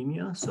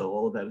Mesopotamia. So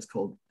all of that is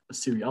called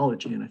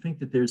Assyriology. And I think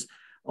that there's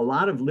a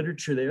lot of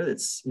literature there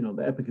that's, you know,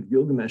 the Epic of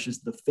Gilgamesh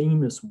is the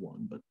famous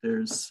one, but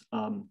there's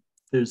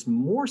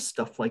more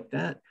stuff like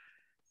that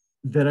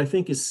that I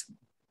think is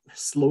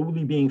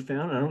slowly being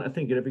found. I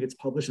think it ever gets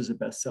published as a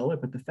bestseller,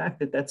 but the fact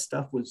that that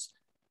stuff was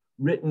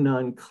written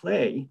on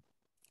clay,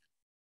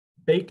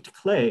 baked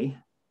clay,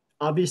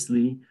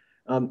 obviously,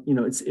 you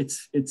know,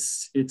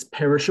 it's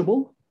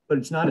perishable, but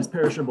it's not as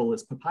perishable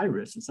as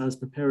papyrus. It's not as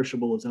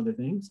perishable as other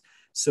things.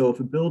 So if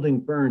a building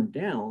burned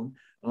down,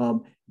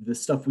 the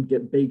stuff would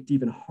get baked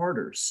even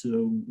harder. So,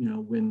 you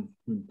know, when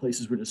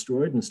places were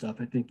destroyed and stuff,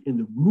 I think in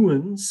the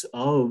ruins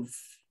of,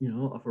 you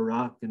know, of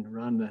Iraq and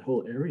around that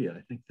whole area,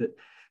 I think that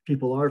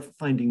people are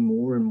finding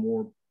more and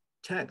more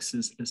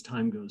texts as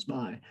time goes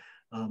by.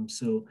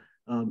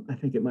 I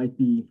think it might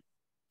be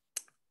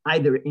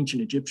either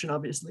ancient Egyptian,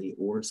 obviously,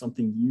 or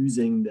something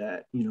using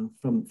that, you know,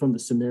 from the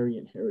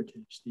Sumerian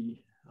heritage,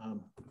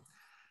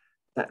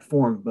 that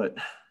form. But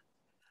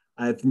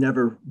I've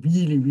never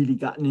really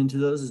gotten into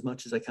those as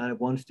much as I kind of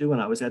wanted to do.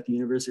 When I was at the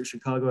University of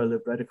Chicago, I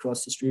lived right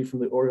across the street from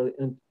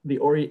the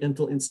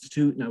Oriental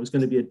Institute, and I was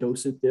going to be a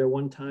docent there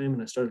one time,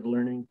 and I started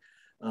learning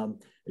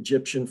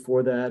Egyptian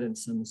for that and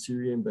some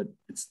Syrian, but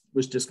it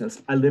was just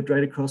because I lived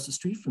right across the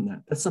street from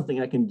that. That's something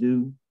I can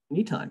do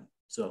anytime.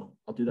 So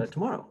I'll do that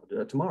tomorrow. I'll do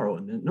that tomorrow.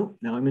 And then, no,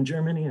 now I'm in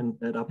Germany and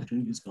that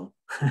opportunity is gone.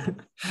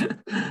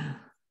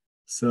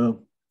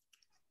 So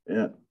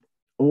yeah,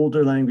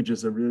 older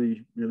languages are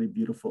really, really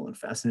beautiful and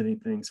fascinating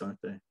things,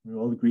 aren't they? We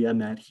all agree on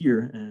that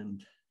here.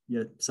 And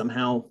yet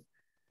somehow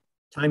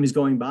time is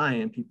going by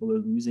and people are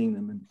losing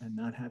them and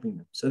not having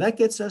them. So that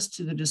gets us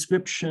to the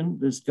discussion,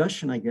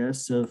 I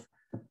guess, of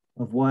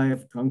why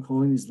I'm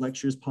calling these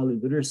lectures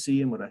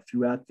polyliteracy and what I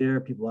threw out there.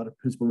 A lot of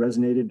people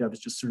resonated. I was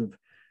just sort of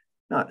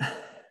not,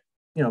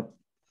 you know,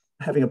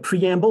 having a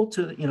preamble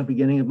to the, you know,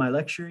 beginning of my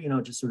lecture, you know,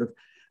 just sort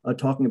of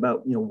talking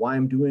about, you know, why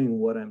I'm doing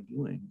what I'm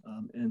doing.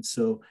 And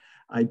so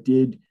I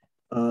did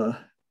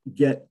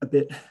get a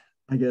bit,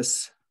 I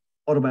guess,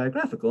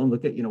 autobiographical and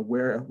look at, you know,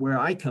 where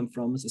I come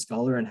from as a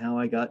scholar and how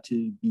I got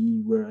to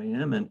be where I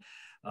am. And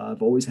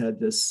I've always had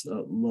this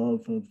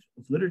love of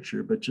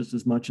literature, but just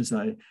as much as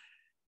I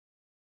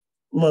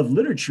love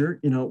literature,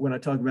 you know, when I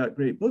talk about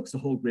great books, the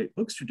whole great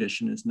books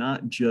tradition is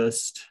not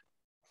just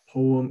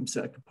poems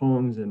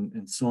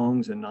and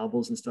songs and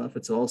novels and stuff.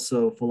 It's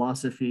also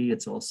philosophy.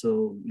 It's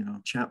also, you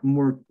know,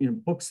 more, you know,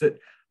 books that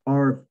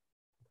are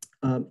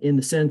in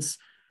the sense,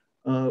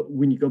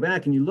 when you go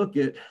back and you look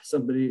at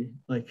somebody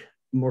like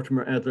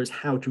Mortimer Adler's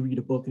How to Read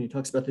a Book, and he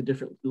talks about the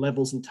different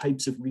levels and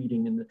types of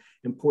reading and the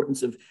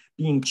importance of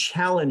being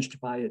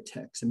challenged by a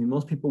text. I mean,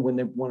 most people, when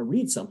they want to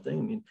read something,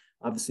 I mean,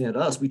 obviously not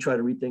us, we try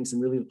to read things in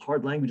really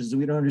hard languages that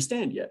we don't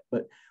understand yet.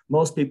 But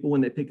most people,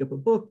 when they pick up a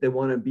book, they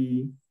want to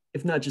be,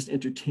 if not just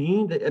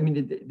entertained. I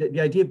mean, the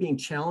idea of being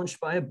challenged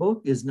by a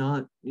book is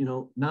not, you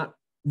know, not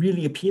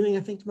really appealing,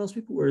 I think, to most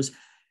people. Whereas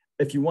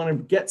if you want to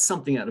get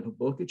something out of a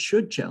book, it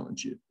should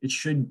challenge you. It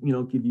should, you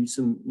know, give you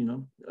some, you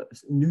know,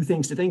 new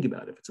things to think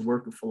about. If it's a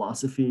work of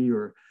philosophy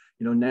or,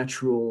 you know,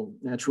 natural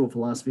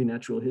philosophy,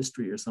 natural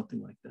history, or something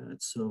like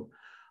that. So,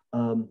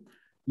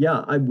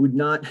 yeah, I would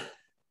not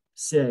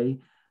say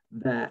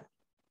that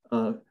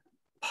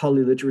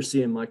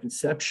polyliteracy and my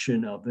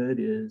conception of it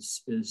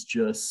is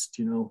just,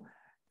 you know,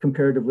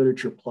 comparative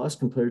literature plus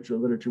comparative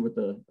literature with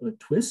a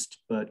twist.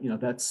 But, you know,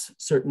 that's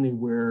certainly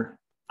where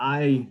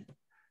I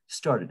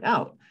started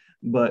out.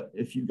 But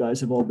if you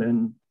guys have all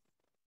been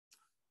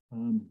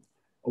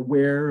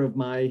aware of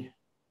my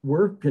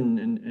work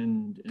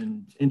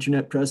and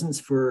internet presence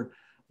for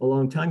a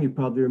long time, you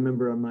probably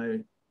remember on my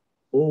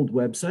old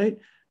website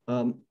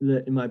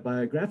that in my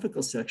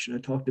biographical section, I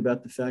talked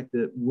about the fact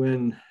that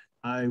when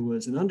I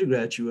was an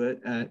undergraduate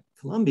at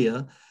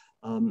Columbia,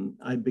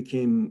 I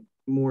became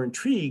more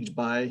intrigued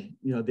by,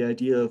 you know, the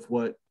idea of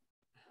what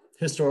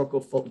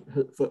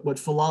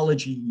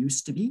philology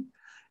used to be.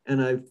 And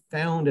I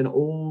found an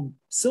old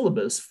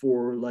syllabus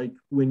for like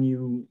when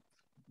you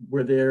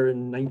were there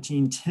in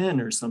 1910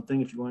 or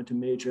something, if you wanted to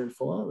major in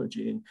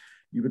philology, and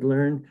you would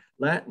learn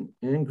Latin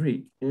and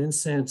Greek and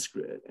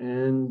Sanskrit,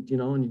 and, you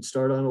know, and you'd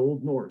start on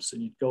Old Norse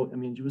and you'd go, I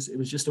mean, it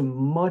was just a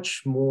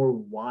much more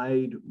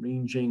wide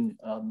ranging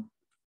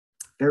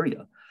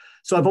area.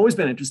 So I've always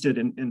been interested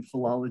in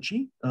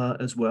philology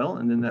as well.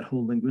 And then that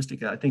whole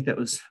linguistic, I think that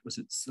was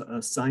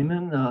it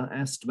Simon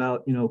asked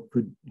about, you know,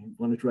 he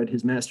wanted to write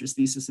his master's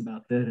thesis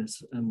about that,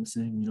 as I was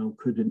saying, you know,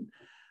 could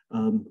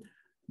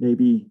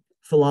maybe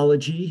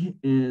philology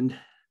and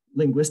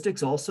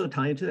linguistics also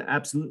tie into that?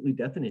 Absolutely,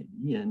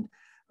 definitely. And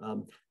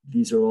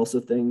these are also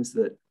things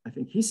that I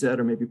think he said,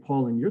 or maybe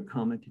Paul, in your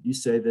comment, did you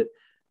say that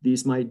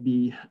these might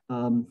be,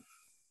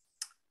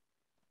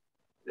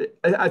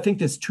 I think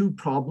there's two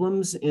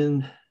problems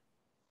in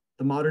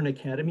the modern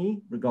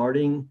academy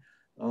regarding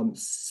an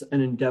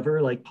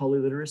endeavor like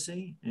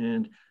polyliteracy.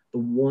 And the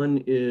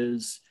one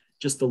is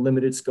just the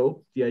limited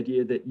scope, the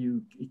idea that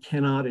you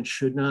cannot and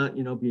should not,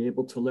 be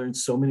able to learn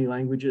so many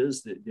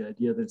languages, the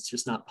idea that it's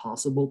just not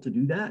possible to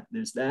do that.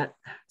 There's that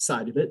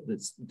side of it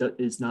that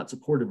is not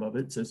supportive of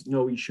it. It says,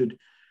 no, you should,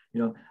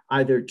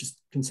 either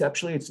just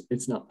conceptually,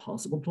 it's not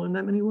possible to learn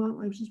that many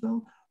languages as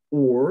well,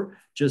 or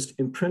just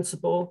in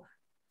principle,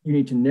 you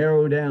need to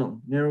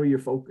narrow your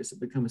focus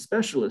and become a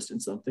specialist in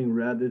something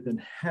rather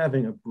than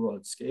having a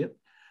broad scale.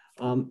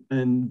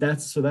 And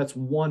that's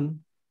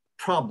one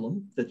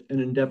problem that an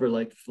endeavor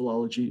like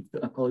philology,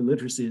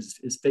 polyliteracy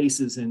is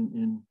faces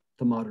in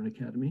the modern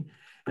academy.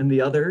 And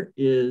the other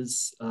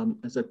is,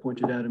 as I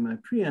pointed out in my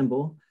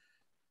preamble,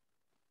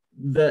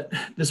 that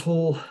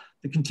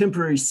the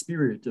contemporary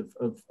spirit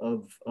of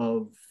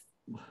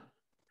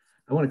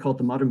I want to call it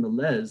the modern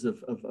malaise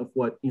of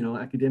what,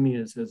 academia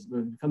has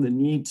become the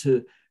need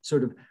to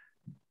sort of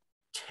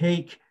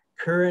take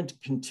current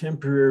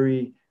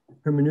contemporary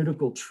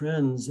hermeneutical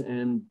trends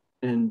and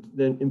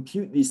then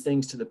impute these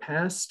things to the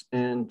past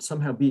and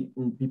somehow be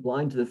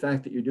blind to the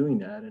fact that you're doing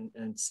that.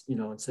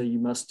 And say you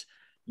must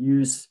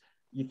use,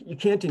 you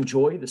can't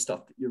enjoy the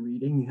stuff that you're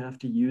reading. You have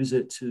to use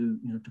it to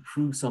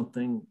prove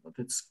something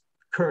that's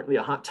currently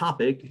a hot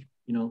topic,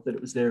 that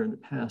it was there in the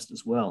past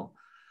as well.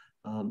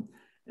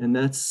 And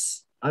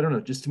that's, I don't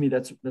know, just to me,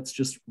 that's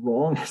just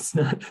wrong.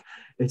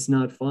 It's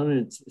not fun.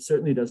 And it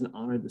certainly doesn't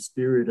honor the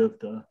spirit of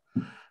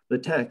the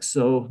text.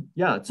 So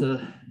yeah,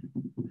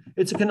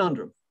 it's a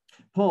conundrum.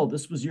 Paul,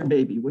 this was your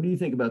baby. What do you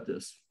think about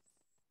this?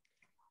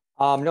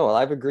 No, well,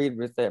 I've agreed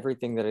with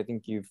everything that I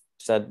think you've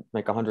said,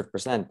 like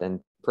 100%. And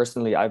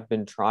personally, I've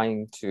been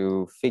trying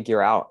to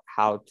figure out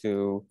how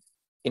to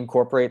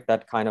incorporate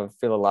that kind of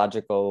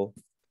philological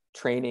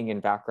training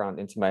and background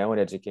into my own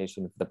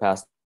education for the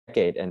past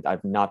decade. And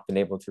I've not been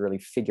able to really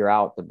figure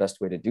out the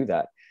best way to do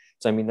that.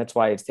 So, I mean, that's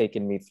why it's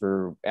taken me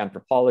through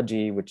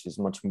anthropology, which is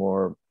much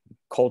more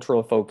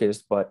cultural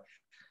focused, but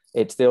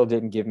it still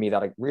didn't give me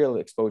that real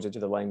exposure to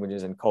the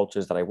languages and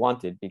cultures that I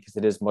wanted, because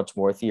it is much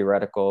more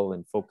theoretical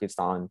and focused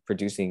on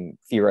producing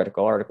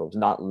theoretical articles,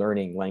 not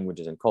learning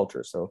languages and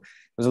culture. So it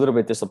was a little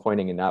bit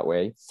disappointing in that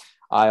way.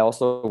 I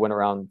also went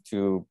around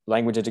to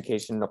language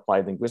education,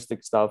 applied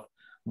linguistic stuff,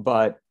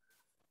 but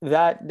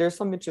there's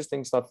some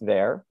interesting stuff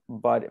there.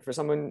 But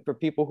for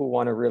people who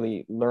want to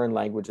really learn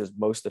languages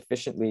most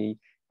efficiently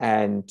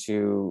and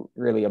to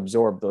really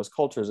absorb those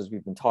cultures, as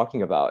we've been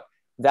talking about,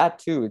 that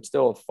too, it's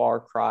still a far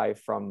cry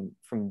from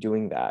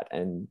doing that.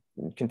 And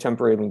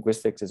contemporary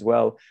linguistics as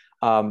well,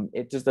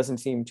 it just doesn't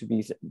seem to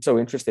be so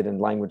interested in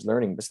language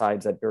learning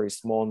besides that very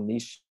small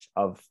niche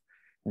of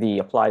the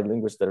applied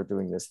linguists that are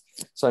doing this.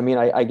 So, I mean,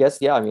 I guess,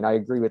 yeah, I mean, I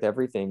agree with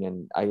everything.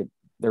 And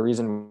the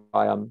reason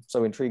why I'm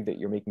so intrigued that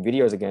you're making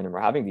videos again and we're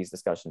having these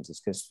discussions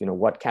is because,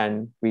 what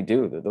can we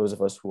do? Those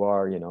of us who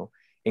are,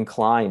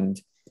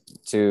 inclined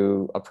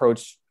to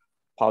approach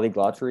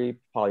polyglotry,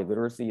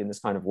 polyliteracy in this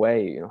kind of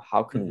way,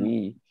 how can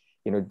we,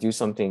 do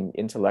something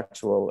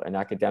intellectual and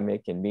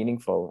academic and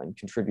meaningful and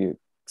contribute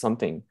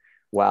something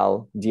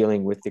while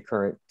dealing with the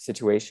current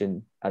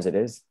situation as it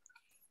is?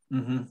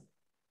 Mm-hmm.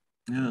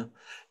 Yeah.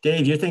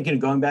 Dave, you're thinking of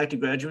going back to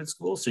graduate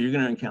school, so you're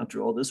going to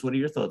encounter all this. What are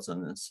your thoughts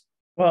on this?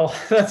 Well,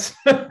 that's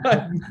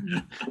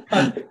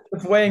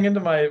it's weighing into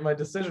my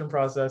decision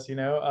process.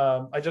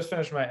 I just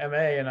finished my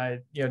MA and I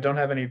don't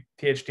have any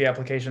PhD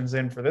applications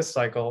in for this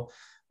cycle.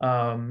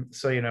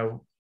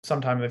 So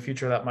sometime in the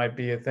future that might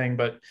be a thing.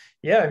 But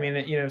yeah, I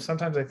mean,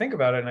 sometimes I think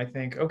about it and I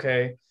think,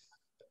 okay,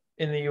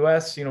 in the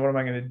US, what am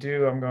I going to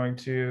do? I'm going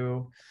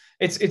to.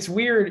 It's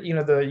weird.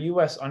 The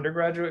US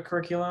undergraduate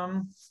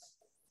curriculum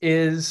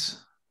is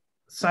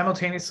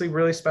simultaneously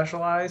really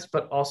specialized,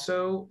 but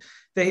also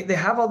they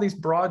have all these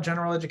broad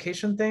general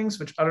education things,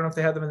 which I don't know if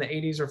they had them in the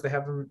 80s or if they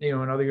have them,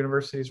 in other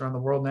universities around the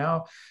world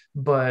now.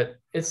 But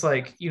it's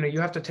like, you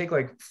have to take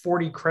like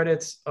 40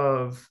 credits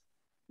of,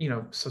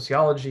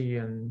 sociology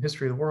and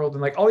history of the world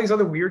and like all these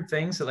other weird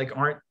things that like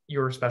aren't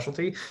your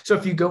specialty. So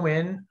if you go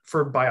in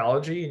for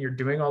biology and you're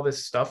doing all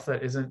this stuff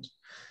that isn't,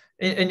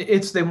 and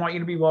they want you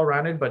to be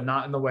well-rounded, but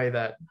not in the way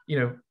that,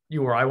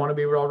 you or I want to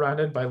be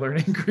well-rounded by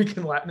learning Greek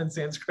and Latin and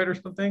Sanskrit or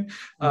something.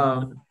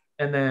 And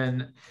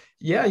then,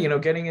 yeah,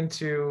 getting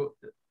into,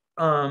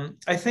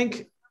 I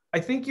think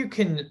you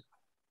can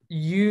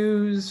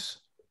use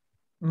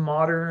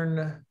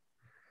modern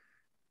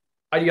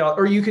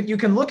ideology, or you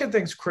can look at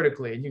things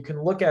critically and you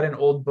can look at an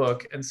old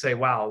book and say,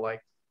 wow,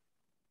 like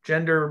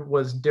gender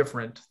was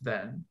different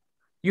then.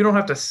 You don't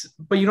have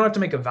to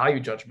make a value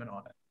judgment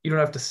on it. You don't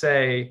have to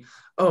say,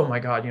 oh my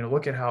God,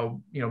 look at how,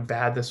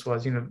 bad this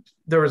was.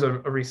 There was a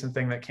recent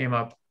thing that came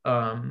up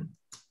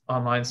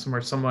online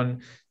somewhere.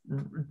 Someone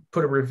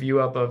put a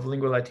review up of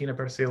Lingua Latina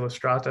per se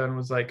illustrata and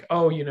was like,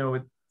 oh,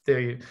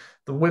 the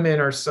women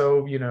are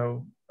so,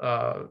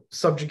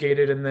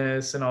 subjugated in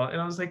this and all. And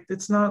I was like,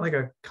 it's not like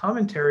a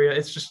commentary.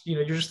 It's just,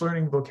 you're just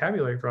learning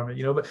vocabulary from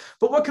it,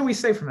 but what can we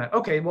say from that?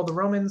 Okay, well, the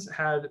Romans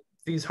had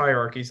these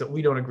hierarchies that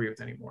we don't agree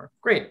with anymore.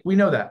 Great, we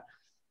know that.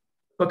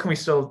 But can we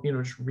still,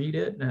 just read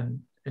it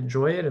and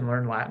enjoy it and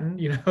learn Latin?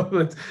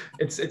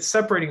 It's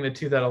separating the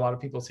two that a lot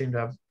of people seem to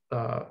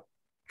have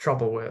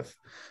trouble with.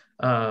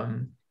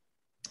 And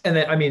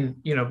then, I mean,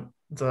 in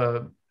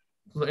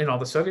all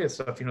the Soviet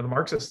stuff, the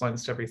Marxist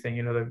lens to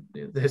everything,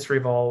 the history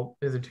of all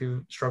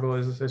hitherto struggle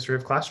is a history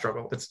of class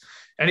struggle.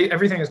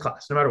 Everything is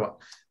class, no matter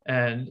what.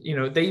 And,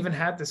 they even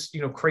had this,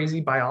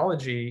 crazy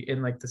biology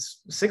in like the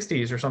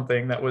 60s or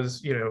something that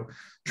was,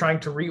 trying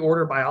to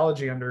reorder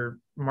biology under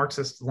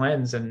Marxist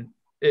lens. And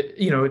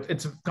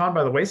it's gone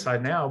by the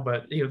wayside now,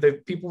 but,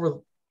 people were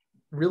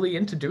really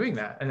into doing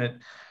that.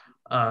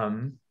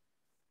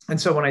 And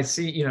so when I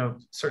see,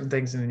 certain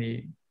things in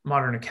the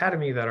modern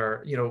academy that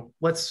are,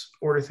 let's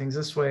order things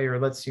this way, or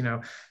let's,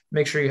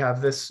 make sure you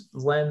have this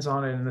lens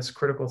on it and this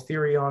critical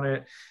theory on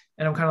it.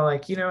 And I'm kind of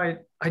like,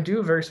 I do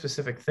a very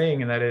specific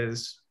thing, and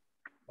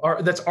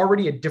that's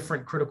already a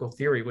different critical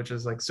theory, which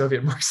is like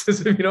Soviet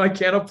Marxism. I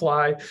can't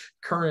apply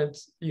current,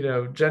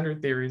 gender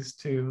theories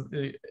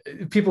to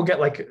people get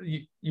like,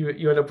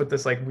 you end up with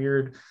this like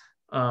weird,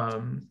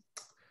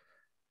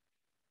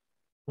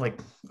 like,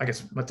 I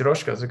guess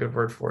matryoshka is a good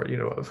word for it,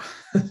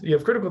 you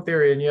have critical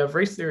theory and you have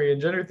race theory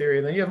and gender theory,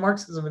 and then you have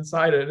Marxism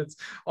inside it. It's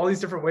all these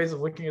different ways of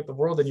looking at the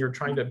world, and you're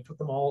trying to put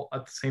them all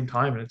at the same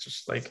time. And it's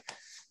just like,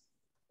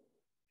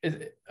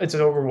 it's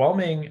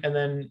overwhelming. And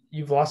then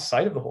you've lost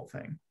sight of the whole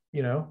thing.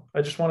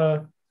 I just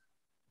want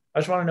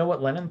to know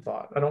what Lenin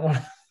thought. I don't want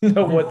to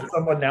know what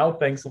someone now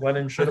thinks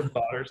Lenin should have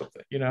thought or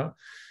something,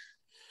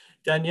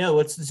 Danielle,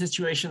 what's the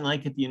situation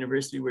like at the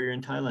university where you're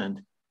in Thailand?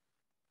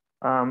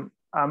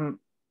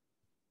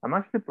 I'm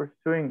actually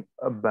pursuing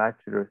a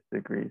bachelor's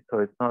degree, so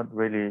it's not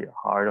really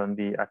hard on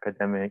the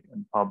academic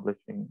and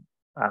publishing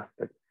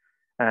aspect.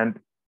 And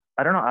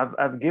I don't know,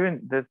 I've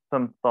given this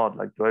some thought,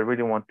 like, do I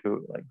really want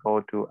to like go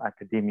to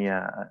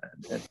academia?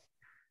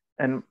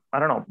 And I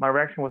don't know, my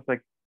reaction was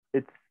like,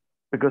 it's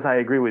because I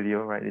agree with you,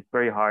 right? It's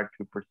very hard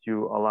to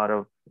pursue a lot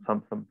of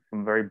some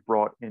very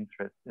broad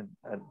interests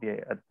at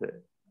the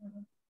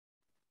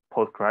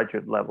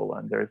postgraduate level,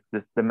 and there's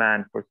this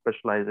demand for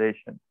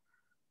specialization.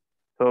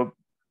 So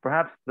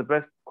perhaps the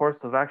best course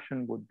of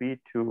action would be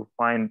to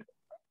find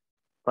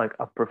like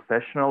a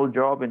professional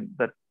job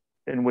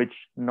in which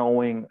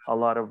knowing a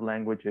lot of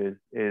languages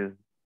is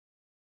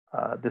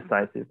a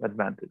decisive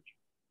advantage.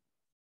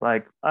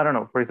 Like, I don't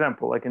know, for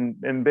example, like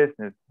in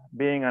business,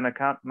 being an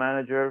account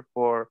manager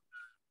for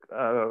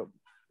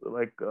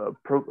like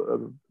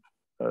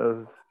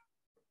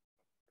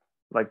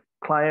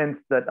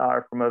clients that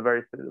are from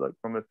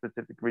a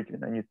specific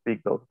region, and you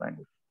speak those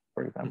languages,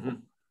 for example.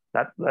 Mm-hmm.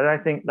 That I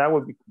think that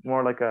would be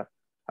more like a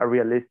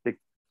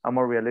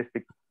more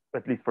realistic,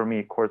 at least for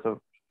me, course of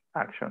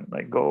action.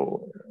 Like,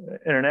 go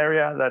in an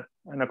area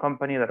in a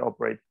company that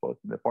operates both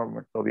in the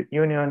former Soviet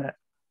Union,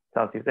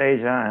 Southeast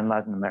Asia, and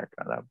Latin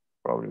America. That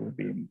probably would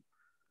be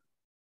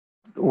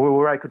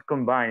where I could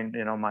combine,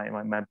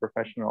 my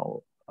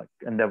professional like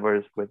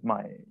endeavors with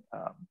my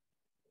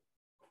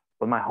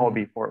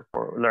hobby for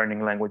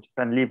learning languages,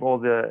 and leave all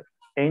the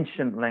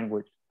ancient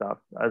language stuff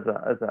as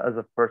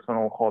a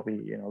personal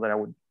hobby, that I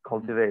would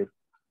cultivate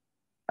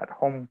at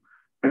home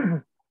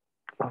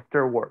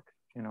after work,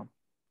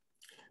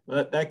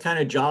 Well, that kind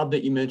of job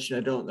that you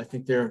mentioned, I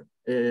think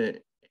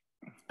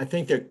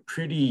they're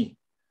pretty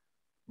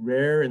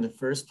rare in the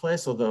first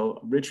place. Although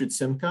Richard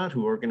Simcott,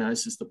 who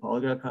organizes the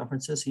Polyglot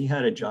conferences, he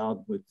had a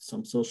job with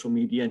some social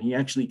media, and he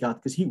actually got,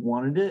 because he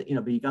wanted it,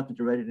 but he got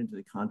to write it into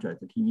the contract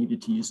that he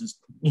needed to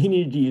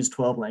use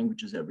 12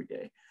 languages every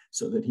day,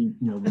 so that he,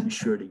 would be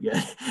sure to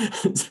get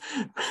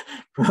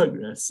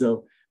progress.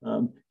 So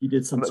he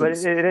did some. But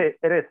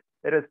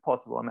it is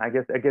possible. I mean, I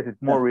guess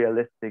it's more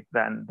realistic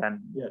than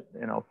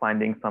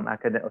finding some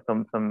academic,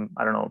 some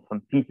I don't know,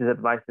 some teachers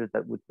advisors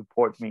that would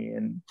support me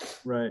in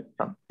right.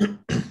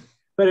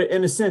 But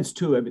in a sense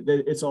too,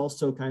 it's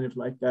also kind of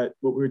like that,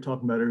 what we were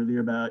talking about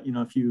earlier about,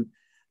 if you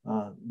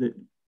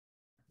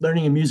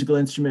learning a musical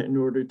instrument in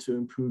order to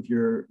improve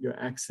your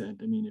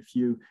accent. I mean,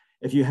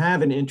 if you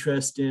have an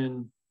interest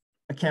in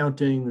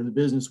accounting or the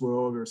business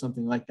world or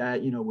something like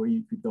that, where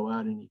you could go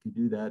out and you can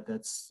do that,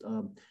 that's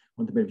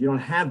one thing. But if you don't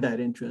have that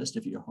interest,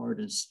 if your heart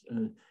is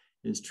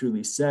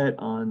truly set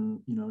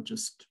on,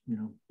 just,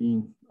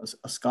 being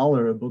a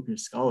scholar, a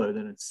bookish scholar,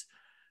 then it's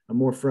a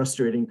more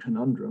frustrating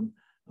conundrum,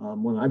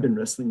 one I've been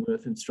wrestling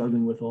with and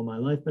struggling with all my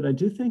life. But I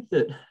do think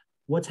that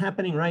what's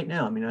happening right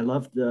now, I mean, I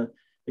loved the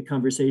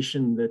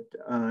conversation that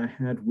I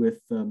had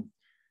with, I think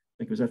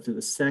it was after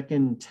the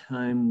second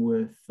time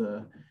with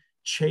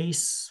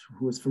Chase,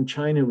 who was from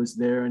China, was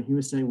there, and he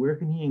was saying, where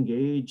can he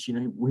engage? He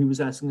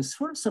was asking a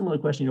sort of similar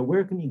question,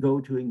 where can he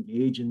go to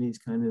engage in these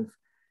kind of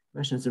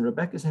questions? And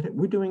Rebecca said,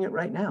 we're doing it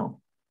right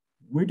now.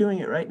 We're doing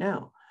it right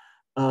now.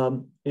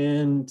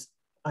 And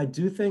I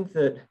do think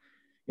that,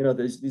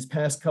 these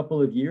past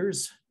couple of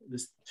years,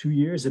 this 2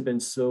 years have been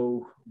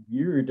so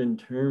weird in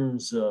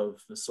terms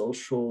of the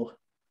social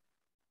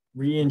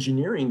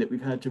re-engineering that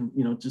we've had to,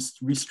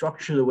 just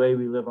restructure the way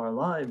we live our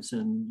lives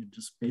and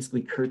just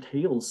basically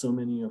curtail so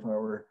many of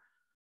our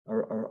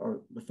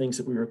the things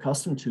that we were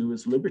accustomed to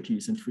as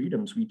liberties and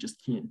freedoms. We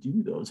just can't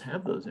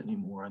have those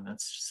anymore. And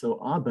that's so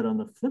odd. But on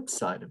the flip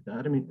side of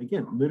that, I mean,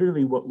 again,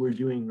 literally what we're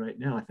doing right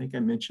now, I think I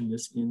mentioned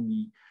this in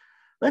the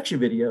lecture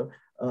video,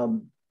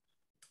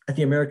 at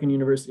the American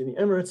University in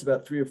the Emirates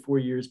about 3 or 4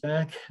 years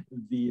back,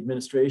 the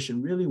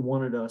administration really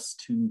wanted us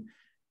to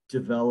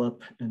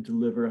develop and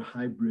deliver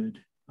hybrid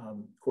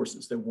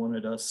courses. They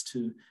wanted us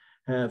to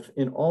have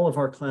in all of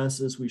our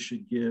classes, we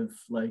should give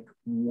like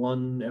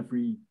one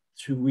every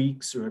 2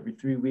 weeks or every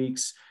 3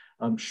 weeks,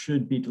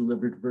 should be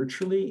delivered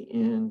virtually.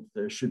 And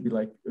there should be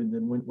and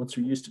then once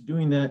we're used to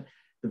doing that,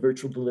 the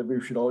virtual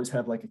delivery should always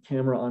have like a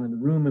camera on in the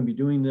room and be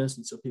doing this.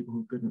 And so people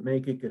who couldn't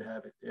make it could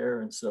have it there.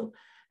 And so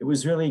it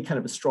was really kind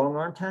of a strong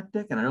arm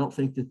tactic. And I don't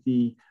think that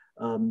the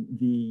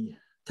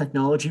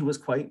technology was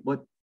quite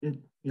what it,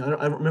 I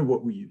don't remember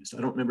what we used.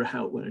 I don't remember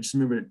how it went. I just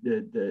remember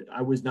that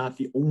I was not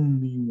the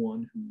only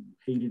one who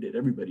hated it.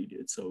 Everybody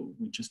did. So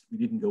we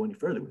didn't go any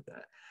further with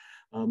that.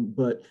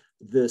 But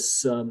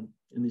this, in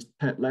this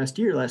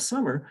last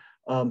summer,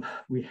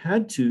 we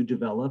had to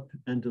develop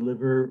and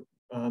deliver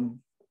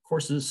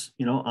courses,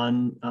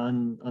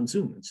 on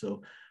Zoom. And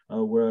so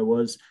where I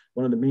was,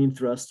 one of the main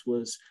thrusts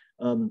was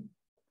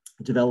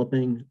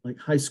developing like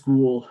high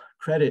school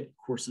credit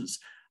courses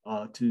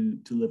to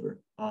deliver.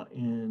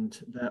 And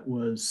that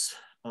was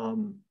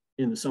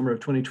in the summer of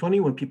 2020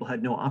 when people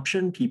had no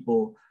option,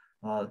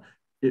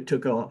 it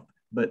took off.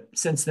 But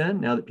since then,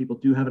 now that people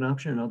do have an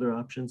option and other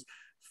options,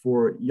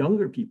 for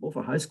younger people,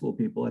 for high school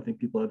people, I think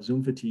people have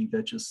Zoom fatigue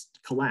that just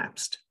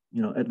collapsed.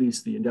 At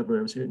least the endeavor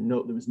I was here,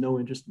 there was no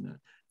interest in that.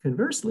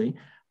 Conversely,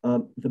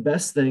 the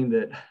best thing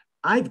that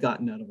I've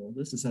gotten out of all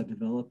this is I've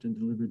developed and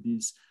delivered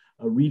these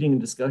reading and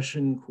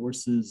discussion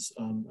courses.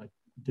 I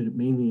did it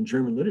mainly in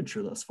German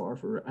literature thus far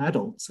for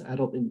adult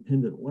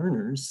independent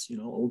learners,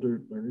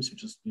 older learners who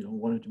just,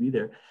 wanted to be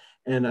there.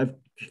 And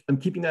I'm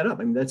keeping that up.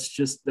 I mean,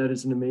 that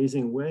is an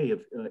amazing way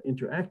of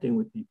interacting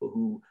with people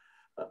who,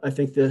 I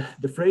think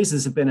the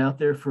phrases have been out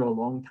there for a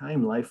long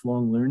time: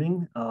 lifelong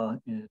learning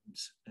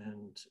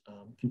and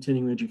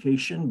continuing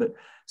education. But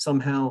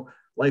somehow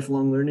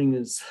lifelong learning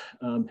is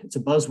it's a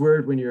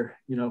buzzword when you're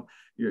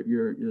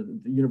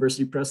the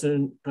university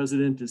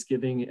president is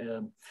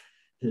giving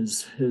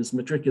his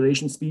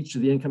matriculation speech to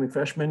the incoming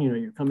freshmen.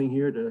 You're coming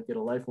here to get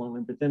a lifelong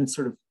learning, but then it's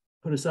sort of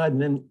put aside,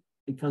 and then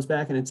it comes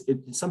back, and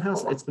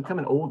it's become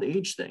an old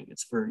age thing.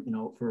 It's for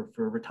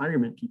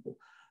retirement people.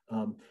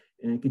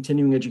 And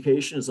continuing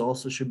education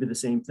should be the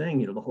same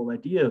thing. The whole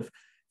idea of,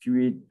 if you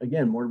read,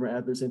 again, Mortimer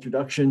Adler's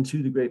introduction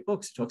to the great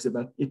books, he talks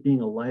about it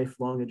being a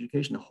lifelong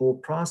education, the whole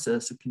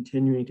process of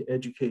continuing to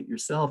educate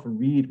yourself and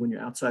read when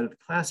you're outside of the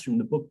classroom.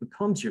 The book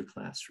becomes your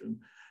classroom.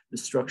 The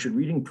structured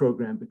reading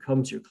program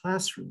becomes your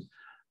classroom.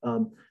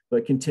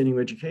 But continuing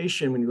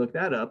education, when you look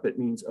that up, it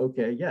means, and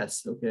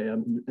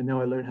now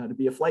I learn how to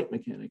be a flight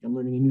mechanic. I'm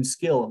learning a new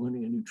skill. I'm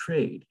learning a new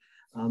trade.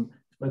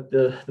 But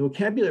the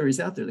vocabulary is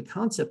out there. The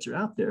concepts are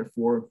out there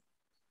for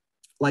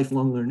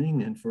lifelong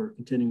learning and for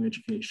continuing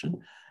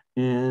education.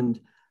 And,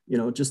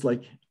 just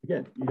like,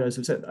 again, you guys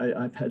have said,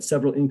 I've had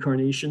several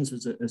incarnations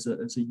as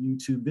a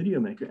YouTube video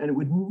maker, and it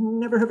would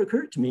never have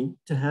occurred to me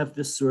to have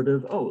this sort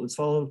of, let's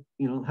follow,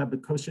 have the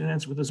question and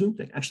answer with a Zoom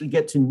thing, actually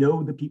get to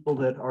know the people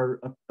that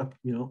are,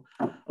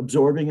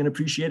 absorbing and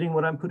appreciating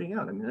what I'm putting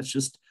out. I mean,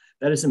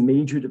 that is a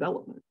major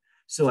development.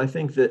 So I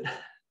think that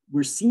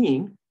we're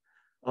seeing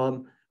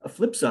a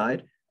flip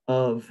side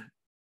of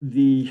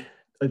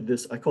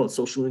this, I call it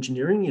social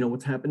engineering,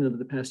 what's happened over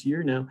the past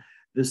year now,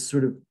 this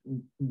sort of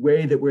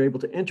way that we're able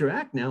to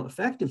interact now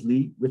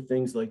effectively with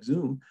things like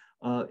Zoom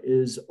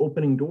is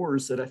opening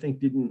doors that I think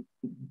they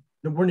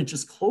weren't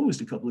just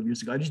closed a couple of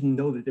years ago. I just didn't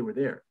know that they were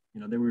there.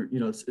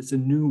 It's a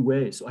new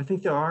way. So I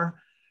think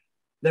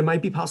there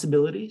might be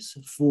possibilities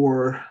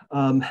for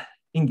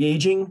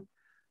engaging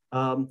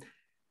the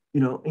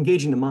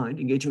mind,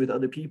 engaging with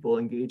other people,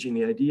 engaging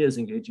the ideas,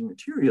 engaging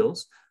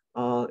materials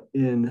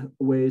in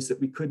ways that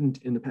we couldn't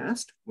in the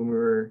past when we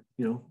were,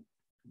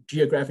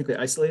 geographically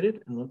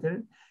isolated and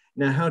located.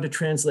 Now, how to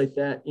translate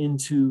that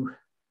into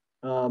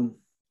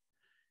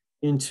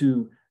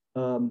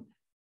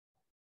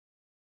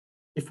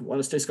if we want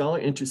to stay scholar,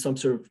 into some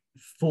sort of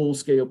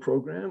full-scale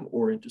program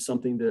or into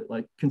something that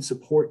can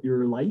support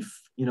your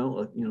life,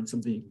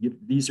 something.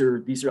 These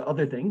are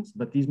other things,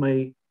 but these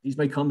may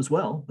come as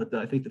well. But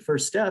I think the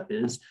first step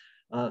is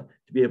to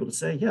be able to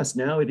say, yes,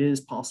 now it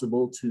is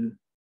possible to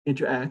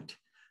interact,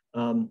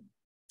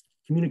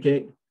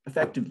 communicate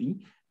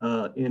effectively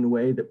in a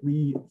way that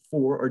we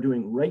four are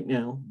doing right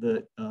now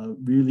that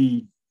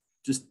really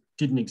just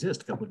didn't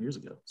exist a couple of years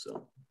ago.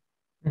 So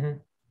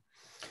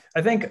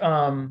I think,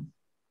 I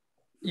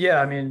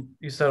mean,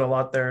 you said a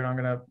lot there, and I'm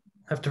going to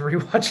have to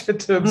rewatch it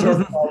to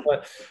absorb it all.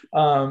 But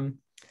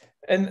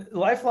and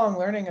lifelong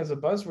learning is a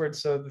buzzword.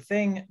 So the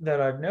thing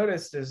that I've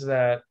noticed is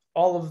that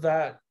all of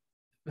that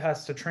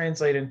has to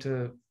translate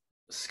into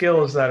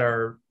skills that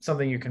are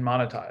something you can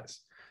monetize.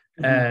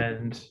 Mm-hmm.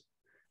 And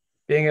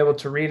being able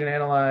to read and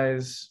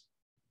analyze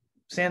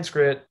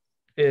Sanskrit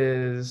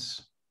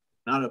is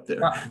not up there.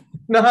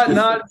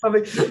 Not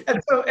something.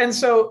 And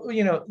so,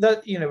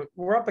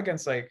 we're up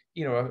against like,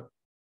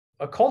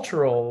 a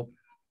cultural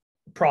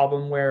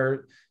problem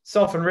where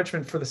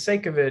self-enrichment for the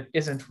sake of it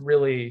isn't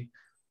really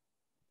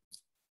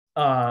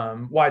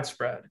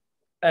widespread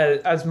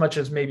as much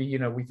as maybe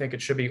we think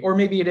it should be, or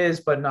maybe it is,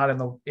 but not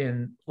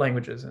in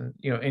languages and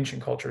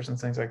ancient cultures and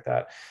things like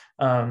that.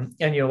 And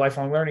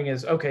lifelong learning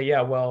is okay.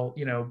 Yeah, well,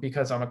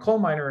 because I'm a coal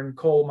miner and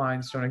coal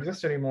mines don't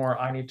exist anymore,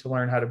 I need to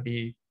learn how to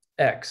be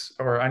X,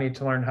 or I need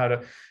to learn how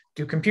to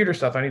do computer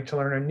stuff. I need to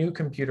learn a new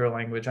computer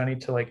language. I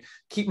need to like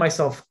keep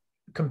myself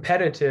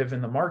competitive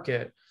in the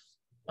market.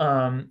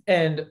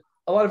 And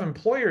a lot of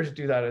employers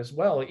do that as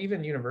well,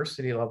 even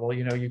university level.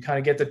 You kind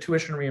of get the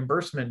tuition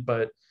reimbursement,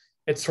 but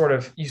it's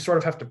you sort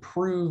of have to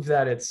prove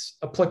that it's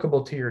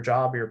applicable to your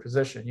job or your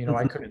position.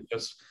 I couldn't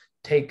just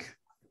take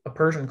a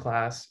Persian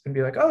class and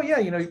be like, oh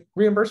yeah,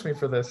 reimburse me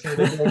for this.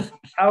 Like,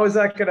 how is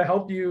that going to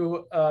help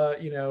you,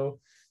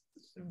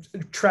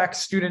 track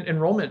student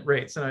enrollment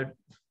rates? And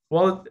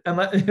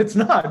it's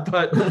not,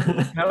 but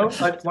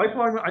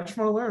lifelong, I just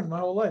want to learn my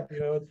whole life,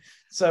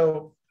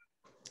 So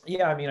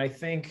yeah, I mean, I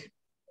think,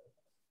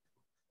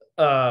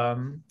 I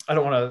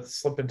don't want to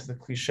slip into the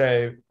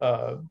cliche,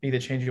 be the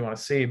change you want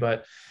to see,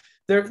 but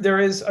there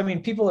is, I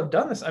mean, people have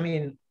done this. I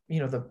mean,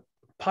 the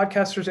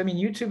podcasters, I mean,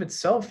 YouTube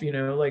itself,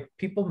 like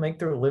people make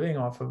their living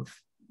off of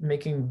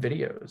making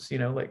videos,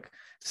 like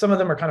some of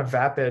them are kind of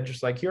vapid,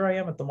 just like here I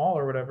am at the mall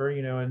or whatever,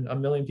 and a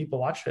million people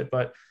watch it.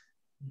 But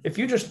if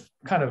you just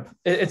kind of,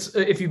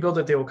 if you build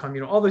it, they will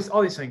come, all these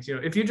things,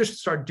 if you just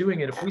start doing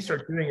it, if we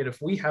start doing it,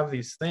 if we have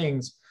these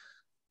things,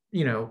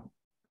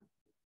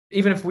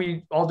 even if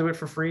we all do it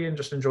for free and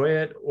just enjoy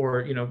it,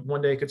 or,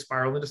 one day it could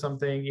spiral into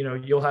something,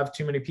 you'll have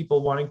too many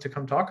people wanting to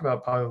come talk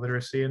about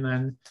polyliteracy. And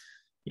then,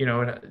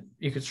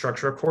 you could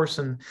structure a course,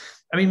 and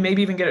I mean,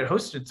 maybe even get it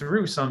hosted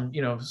through some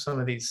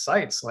of these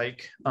sites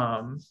like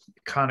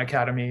Khan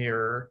Academy,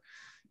 or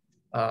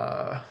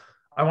I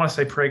want to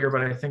say Prager,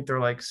 but I think they're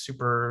like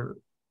super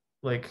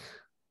like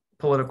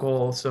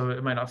political, so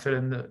it might not fit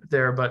in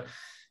there. But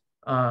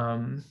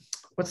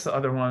what's the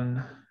other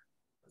one?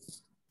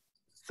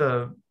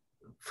 The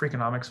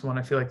Freakonomics one.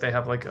 I feel like they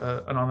have like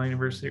an online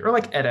university, or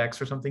like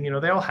edX or something.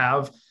 They all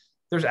have,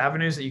 there's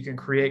avenues that you can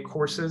create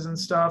courses and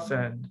stuff.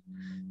 And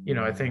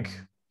I think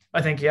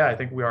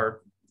we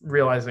are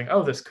realizing,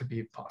 oh, this could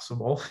be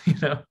possible.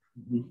 Yeah,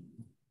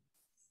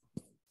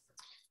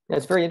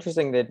 it's very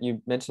interesting that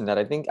you mentioned that.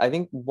 I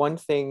think one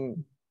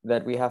thing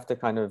that we have to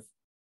kind of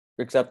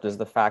accept is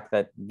the fact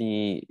that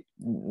the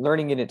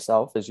learning in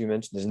itself, as you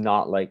mentioned, is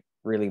not like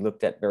really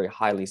looked at very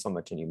highly so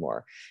much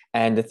anymore.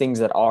 And the things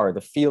that are,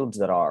 the fields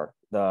that are,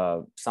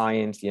 the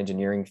science, the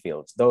engineering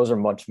fields, those are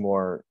much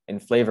more in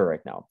flavor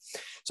right now.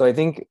 So I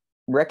think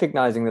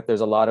recognizing that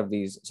there's a lot of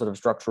these sort of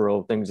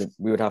structural things that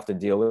we would have to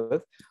deal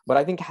with, but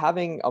I think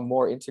having a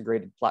more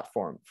integrated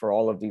platform for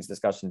all of these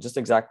discussions, just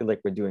exactly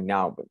like we're doing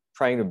now, but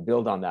trying to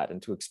build on that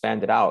and to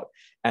expand it out,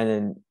 and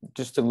then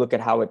just to look at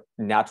how it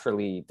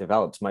naturally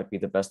develops might be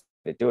the best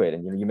way to do it.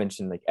 And you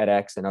mentioned like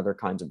edX and other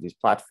kinds of these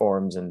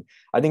platforms, and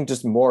I think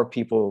just more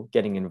people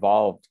getting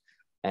involved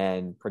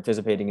and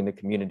participating in the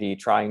community,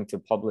 trying to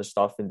publish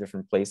stuff in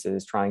different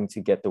places, trying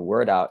to get the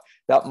word out,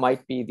 that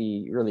might be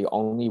the really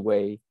only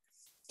way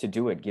to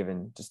do it,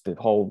 given just the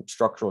whole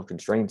structural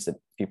constraints that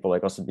people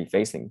like us would be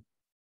facing.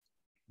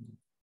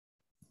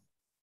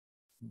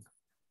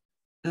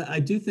 I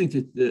do think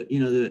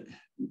that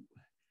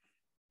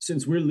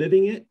since we're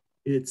living it,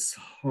 it's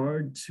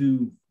hard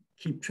to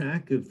keep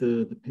track of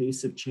the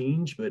pace of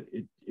change, but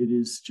it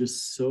is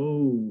just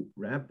so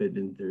rapid,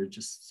 and there are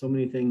just so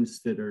many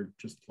things that are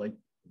just like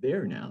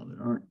there now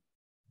that aren't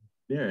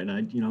there. And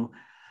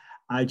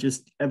I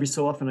just every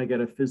so often I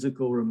get a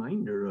physical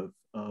reminder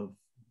of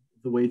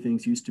the way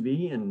things used to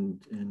be,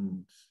 and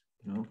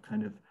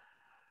kind of,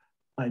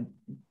 I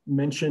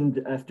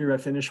mentioned after I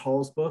finish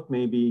Hall's book,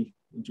 maybe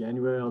in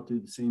January I'll do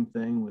the same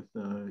thing with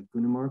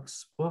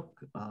Gunnemark's book,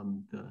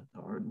 the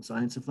Art and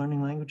Science of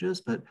Learning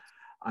Languages. But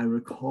I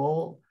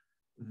recall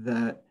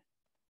that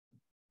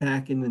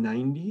back in the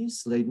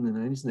 90s, late in the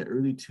 90s, in the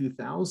early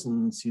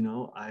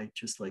 2000s, I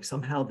just like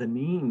somehow the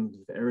name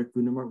of Eric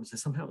Gunnemark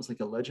it was like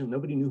a legend.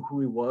 Nobody knew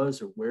who he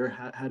was or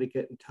how to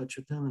get in touch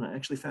with him. And I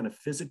actually found a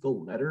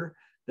physical letter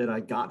that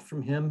I got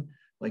from him,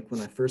 like when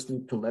I first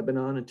moved to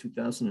Lebanon in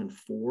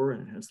 2004,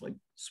 and it has like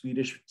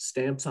Swedish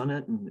stamps on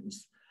it, and it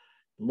was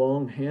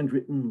long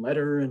handwritten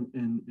letter,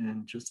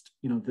 and just,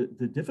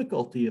 the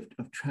difficulty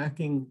of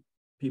tracking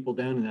people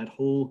down in that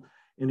whole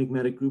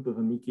enigmatic group of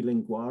Amici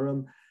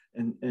Linguarum,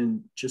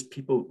 and just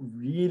people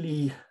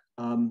really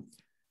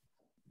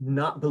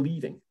not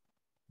believing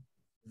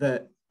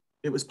that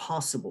it was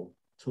possible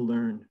to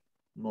learn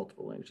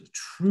multiple languages,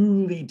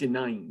 truly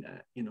denying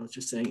that, it's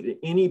just saying that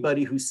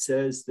anybody who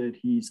says that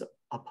he's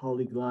a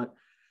polyglot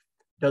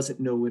doesn't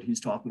know what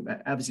he's talking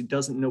about, obviously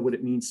doesn't know what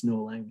it means to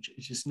know a language.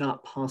 It's just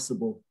not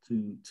possible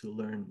to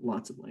learn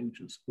lots of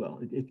languages well.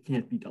 It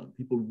can't be done.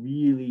 People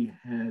really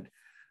had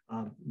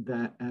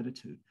that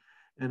attitude.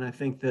 And I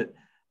think that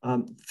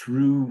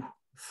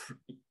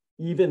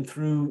even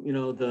through,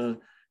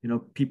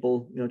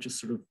 people, just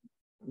sort of,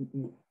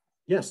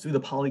 yes, through the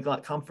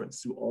Polyglot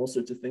Conference, through all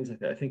sorts of things like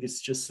that, I think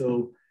it's just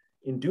so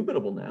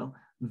indubitable now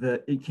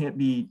that it can't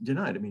be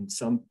denied. I mean,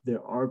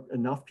 there are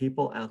enough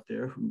people out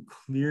there who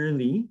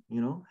clearly,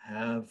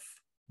 have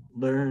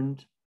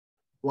learned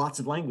lots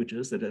of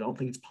languages that I don't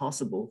think it's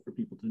possible for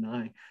people to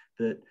deny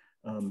that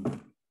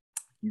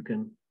you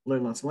can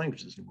learn lots of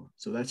languages anymore.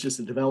 So that's just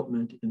a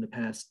development in the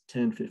past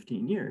 10,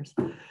 15 years.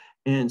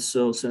 And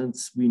so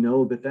since we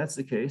know that that's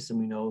the case, and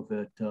we know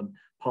that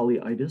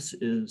polyitis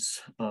is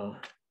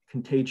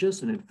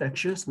contagious and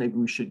infectious, maybe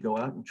we should go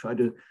out and try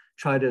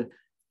to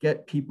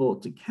get people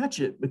to catch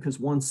it, because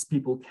once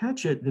people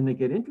catch it, then they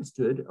get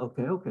interested.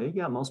 Okay,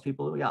 yeah, most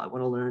people, I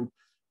want to learn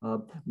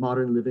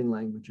modern living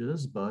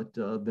languages, but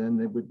then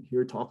they would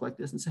hear talk like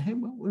this and say, hey,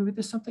 well, maybe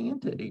there's something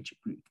into ancient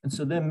Greek. And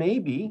so then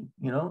maybe,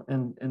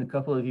 in a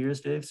couple of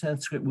years, Dave,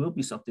 Sanskrit will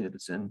be something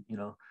that's in,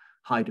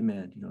 high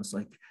demand. It's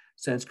like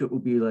Sanskrit will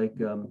be like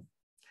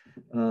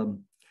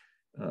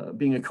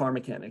being a car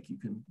mechanic. You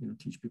can,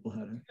 teach people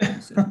how to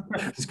use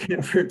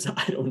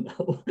I don't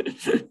know.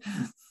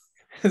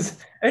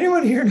 Does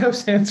anyone here know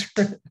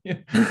Sanskrit?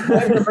 I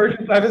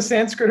have a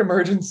Sanskrit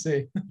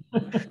emergency.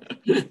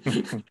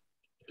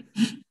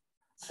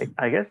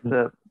 I guess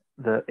the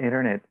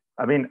internet,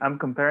 I mean, I'm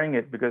comparing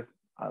it because,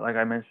 like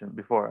I mentioned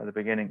before at the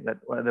beginning, that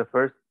the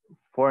first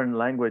foreign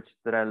language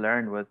that I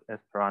learned was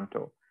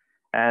Esperanto.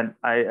 And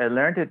I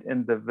learned it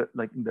in the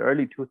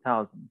early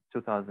 2000s,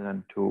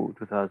 2002,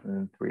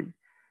 2003.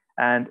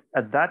 And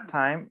at that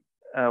time,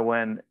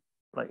 when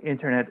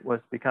internet was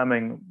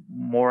becoming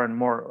more and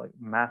more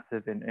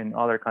massive in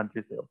other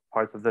countries,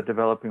 parts of the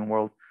developing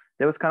world,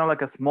 there was kind of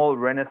like a small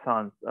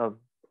renaissance of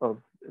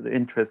the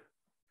interest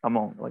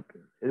among,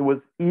 it was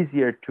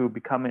easier to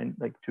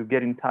to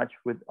get in touch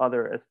with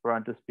other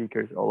Esperanto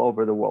speakers all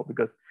over the world,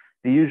 because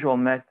the usual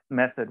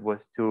method was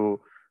to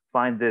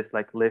find this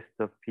list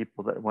of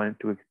people that wanted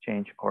to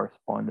exchange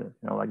correspondence,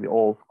 like the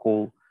old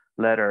school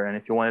letter. And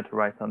if you wanted to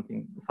write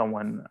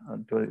someone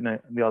to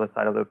the other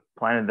side of the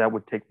planet, that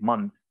would take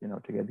months,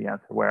 to get the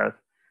answer. Whereas,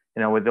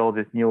 with all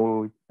these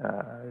new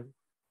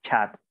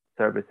chat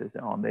services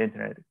on the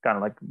internet, it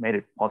kind of made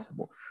it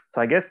possible.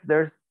 So I guess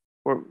there's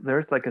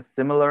a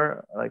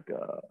similar,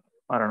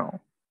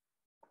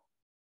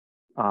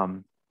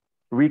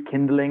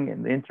 rekindling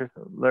in the interest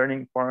of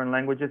learning foreign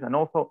languages, and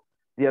also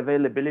the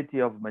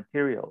availability of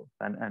materials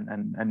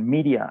and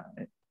media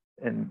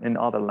in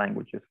other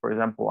languages. For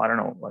example, I don't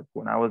know,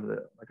 when I was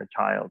a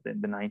child in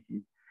the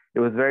 90s, it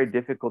was very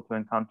difficult to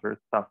encounter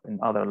stuff in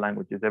other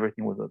languages.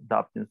 Everything was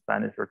dubbed in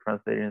Spanish or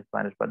translated in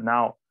Spanish. But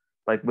now,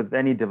 with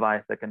any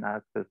device, I can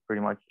access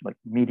pretty much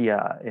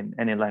media in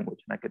any language,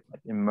 and I could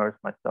immerse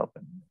myself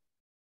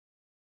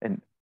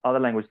in other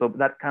languages. So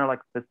that kind of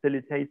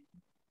facilitates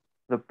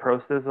the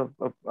process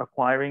of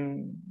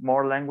acquiring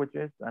more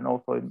languages, and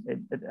also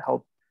it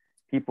helps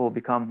people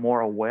become more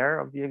aware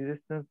of the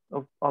existence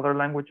of other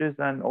languages,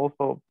 and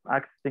also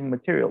accessing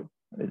materials.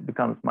 It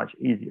becomes much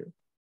easier.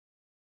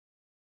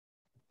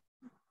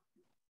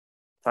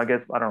 So I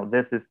guess, I don't know,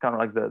 this is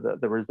kind of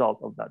the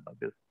result of that,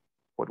 this,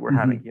 what we're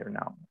having here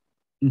now.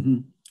 Mm-hmm.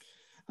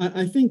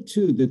 I think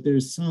too, that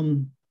there's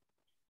some,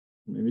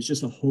 maybe it's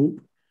just a hope,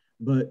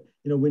 but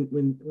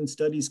when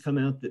studies come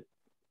out that,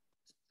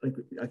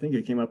 I think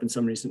it came up in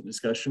some recent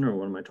discussion or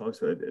one of my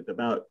talks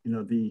about,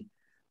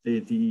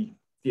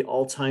 the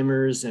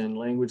Alzheimer's and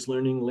language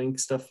learning link,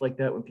 stuff like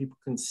that, when people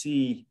can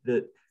see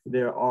that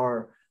there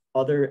are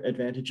other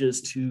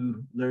advantages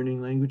to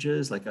learning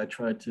languages. Like I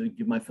tried to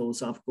give my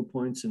philosophical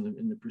points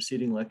in the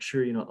preceding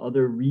lecture,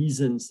 other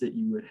reasons that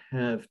you would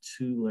have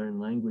to learn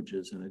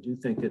languages. And I do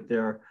think that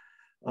there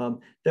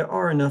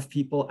are enough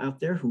people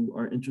out there who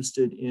are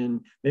interested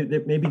in,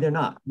 maybe they're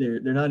not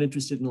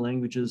interested in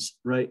languages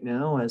right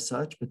now as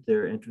such, but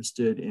they're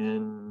interested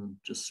in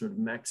just sort of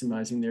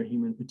maximizing their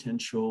human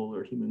potential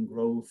or human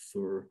growth,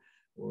 or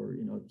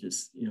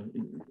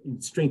in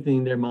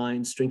strengthening their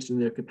minds, strengthening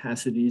their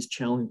capacities,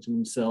 challenging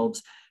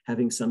themselves,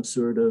 having some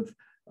sort of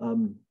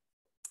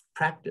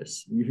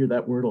practice. You hear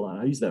that word a lot.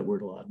 I use that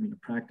word a lot.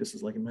 Practice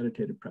is like a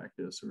meditative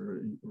practice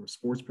or a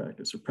sports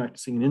practice, or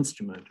practicing an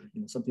instrument, or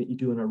something that you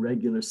do on a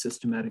regular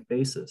systematic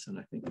basis. And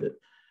I think that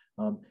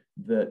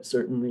that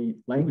certainly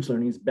language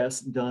learning is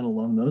best done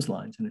along those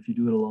lines. And if you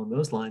do it along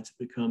those lines,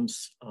 it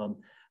becomes a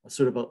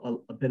sort of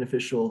a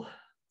beneficial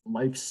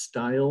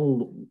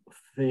lifestyle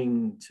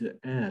thing to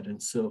add.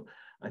 And so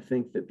I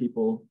think that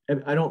people,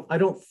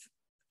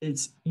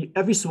 it's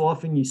every so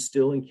often you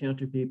still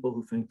encounter people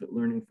who think that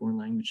learning foreign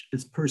language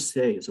is per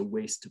se is a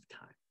waste of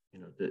time,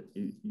 that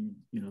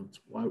it's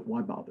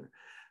why bother?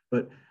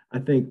 But I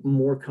think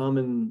more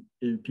common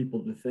is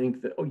people to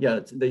think that, oh yeah,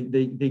 they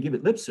give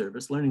it lip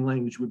service. Learning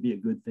language would be a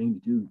good thing to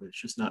do, but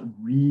it's just not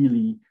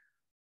really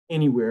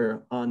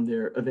anywhere on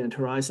their event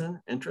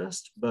horizon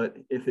interest, but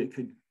if it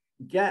could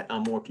get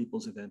on more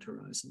people's event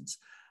horizons,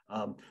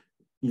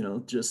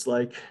 just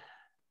like,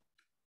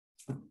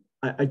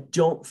 I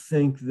don't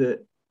think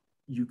that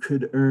you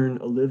could earn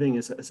a living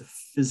as a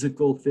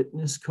physical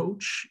fitness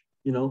coach,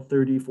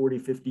 30, 40,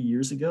 50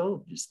 years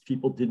ago. Just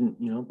people didn't,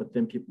 but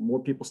then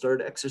more people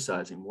started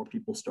exercising, more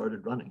people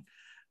started running.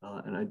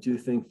 And I do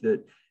think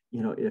that,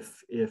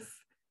 if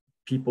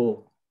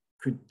people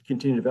could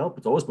continue to develop,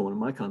 it's always been one of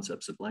my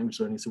concepts of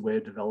language learning is a way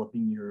of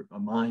developing your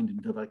mind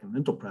and developing a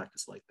mental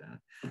practice like that.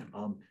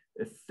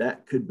 If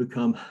that could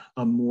become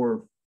a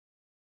more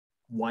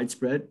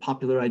widespread,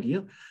 popular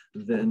idea,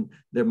 then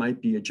there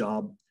might be a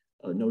job,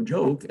 no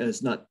joke,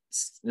 as not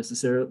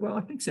necessarily, well,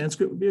 I think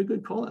Sanskrit would be a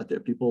good call out there.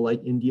 People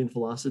like Indian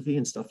philosophy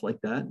and stuff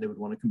like that. They would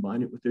want to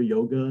combine it with their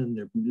yoga and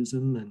their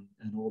Buddhism and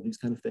all these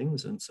kind of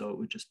things. And so it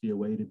would just be a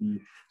way to be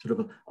sort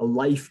of a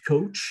life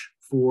coach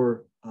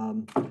for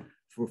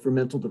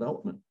mental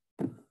development.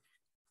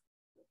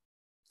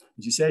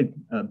 As you say,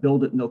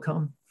 build it and they'll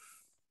come.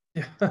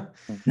 Yeah. I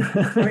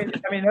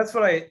mean, that's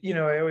what I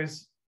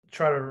always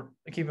try to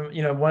keep them,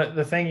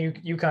 the thing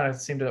you kind of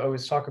seem to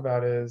always talk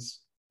about is,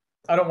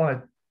 I don't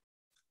want to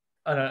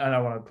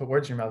put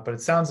words in your mouth, but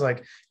it sounds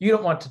like you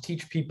don't want to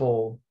teach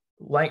people,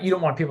 like, you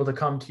don't want people to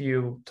come to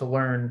you to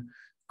learn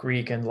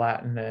Greek and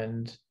Latin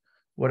and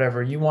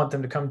whatever. You want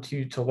them to come to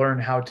you to learn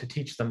how to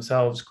teach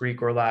themselves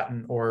Greek or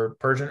Latin or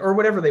Persian or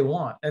whatever they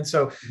want. And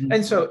so,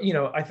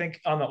 I think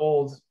on the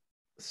old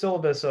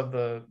syllabus of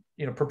the,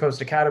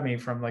 proposed academy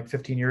from like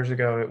 15 years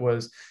ago, it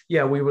was,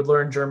 we would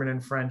learn German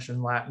and French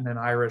and Latin and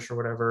Irish or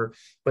whatever,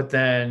 but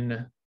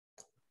then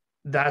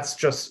that's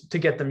just to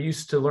get them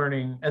used to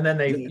learning. And then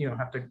they,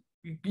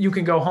 you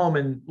can go home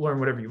and learn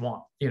whatever you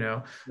want,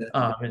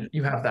 and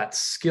you have that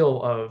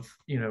skill of,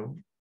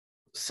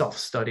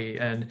 self-study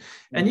and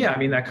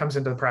that comes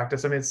into the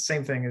practice. I mean, it's the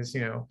same thing as,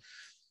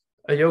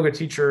 a yoga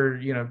teacher,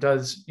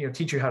 does,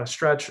 teach you how to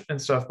stretch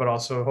and stuff, but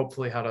also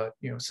hopefully how to,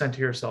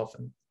 center yourself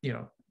and,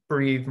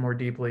 breathe more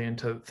deeply and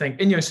to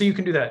think. And, so you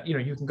can do that,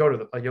 you can go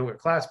to a yoga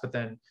class, but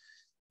then,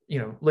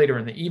 later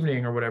in the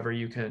evening or whatever,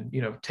 you can,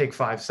 take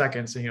 5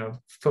 seconds and,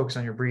 focus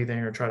on your breathing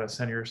or try to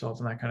center yourself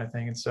and that kind of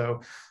thing. And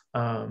so,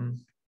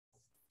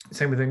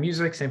 same with the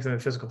music, same thing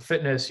with physical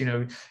fitness,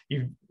 you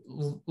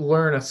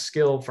learn a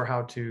skill for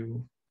how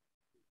to,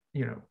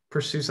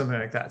 pursue something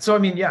like that. So, I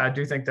mean, I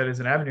do think that is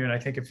an avenue. And I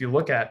think if you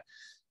look at,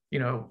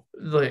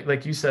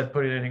 like you said,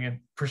 putting it in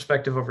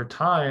perspective over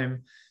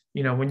time,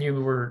 when you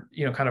were,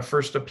 kind of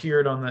first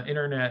appeared on the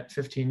internet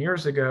 15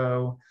 years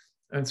ago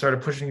and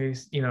started pushing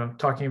these,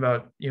 talking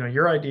about,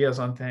 your ideas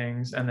on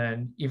things. And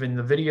then even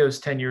the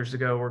videos 10 years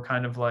ago were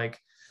kind of like,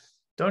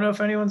 don't know if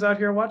anyone's out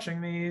here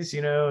watching these,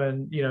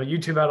 and,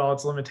 YouTube had all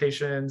its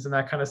limitations and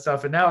that kind of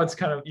stuff. And now it's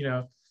kind of,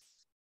 you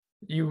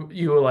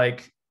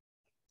like,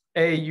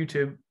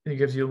 YouTube, it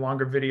gives you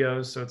longer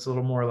videos. So it's a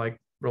little more like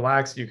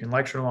relaxed. You can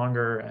lecture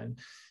longer and,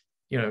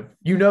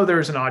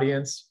 there's an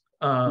audience.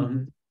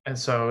 And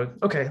so,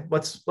 okay,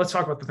 let's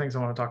talk about the things I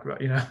want to talk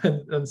about,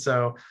 and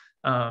so,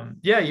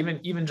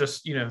 even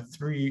just,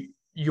 through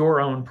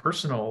your own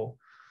personal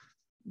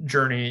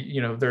journey,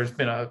 there's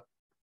been a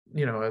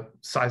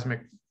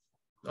seismic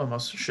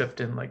almost shift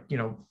in like,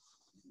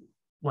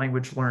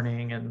 language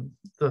learning and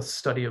the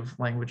study of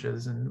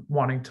languages and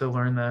wanting to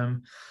learn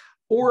them,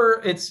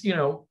 or it's,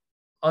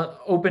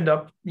 opened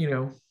up,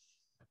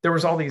 there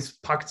was all these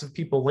pockets of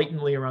people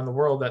latently around the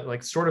world that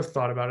like sort of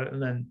thought about it.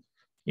 And then,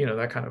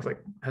 that kind of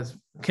like has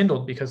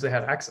kindled because they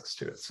had access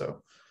to it.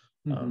 So,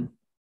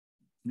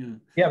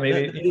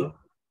 maybe.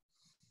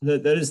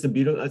 That is the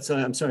beautiful.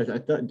 I'm sorry. I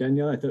thought,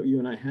 Danielle, I thought you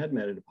and I had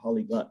met at a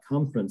polyglot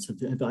conference.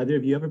 Have either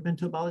of you ever been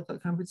to a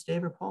polyglot conference,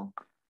 Dave or Paul?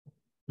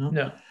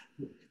 No.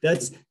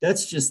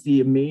 That's just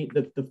the amazing.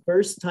 The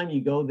first time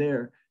you go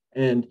there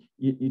and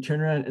you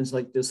turn around and it's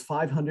like there's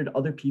 500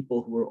 other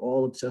people who are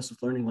all obsessed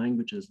with learning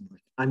languages. And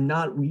like, I'm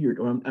not weird,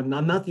 or I'm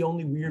not the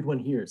only weird one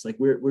here. It's like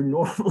we're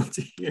normal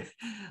to here.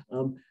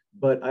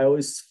 But I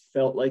always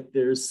felt like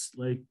there's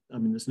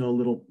no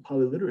little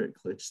polyliterate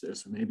glitch there.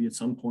 So maybe at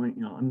some point,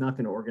 I'm not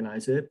going to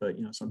organize it, but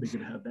somebody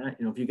could have that.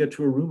 If you get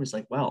to a room, it's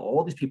like, wow,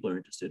 all these people are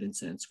interested in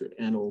Sanskrit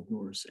and Old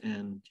Norse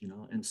and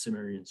and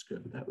Sumerian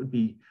script. That would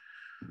be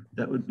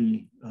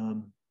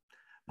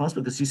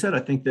possible, because you said, I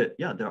think that,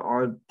 there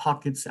are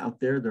pockets out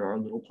there, there are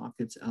little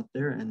pockets out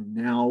there. And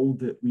now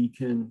that we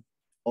can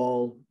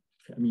all,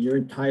 you're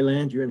in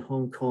Thailand, you're in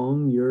Hong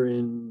Kong,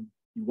 you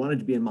wanted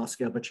to be in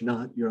Moscow, but you're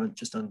not, you're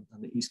just on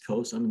the East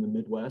Coast. I'm in the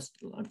Midwest.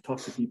 I've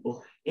talked to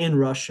people in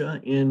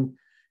Russia, in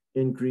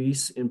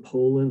Greece, in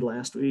Poland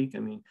last week.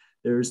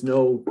 There's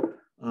no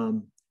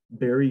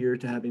barrier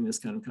to having this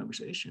kind of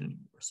conversation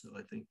anymore. So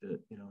I think that,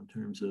 in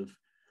terms of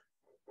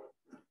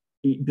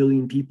 8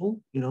 billion people,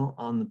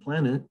 on the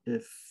planet,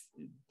 if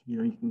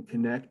you can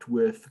connect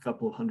with a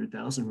couple of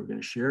 100,000 who are going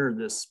to share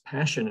this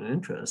passion and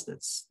interest,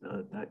 that's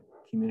that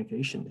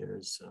communication there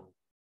is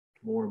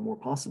more and more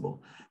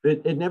possible.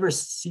 But it never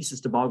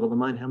ceases to boggle the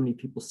mind how many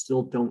people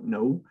still don't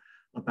know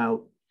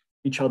about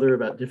each other,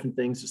 about different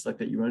things, just like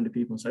that. You run into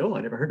people and say, oh,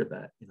 I never heard of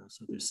that.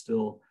 So there's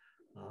still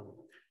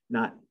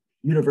not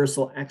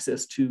universal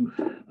access to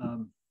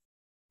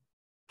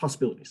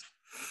possibilities.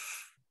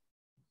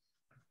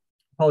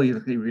 Paul, you were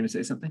going to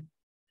say something?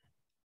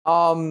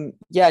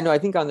 Yeah, no, I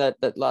think on that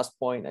last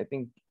point, I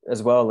think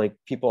as well, like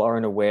people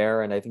aren't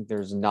aware, and I think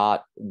there's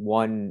not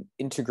one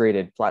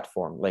integrated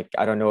platform. Like,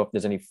 I don't know if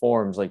there's any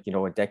forums, like, you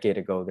know, a decade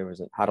ago, there was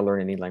a how to learn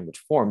any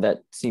language forum that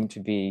seemed to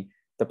be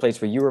the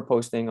place where you were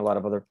posting. A lot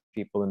of other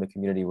people in the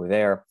community were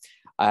there.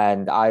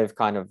 And I've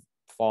kind of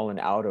fallen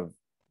out of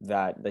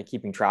that, like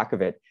keeping track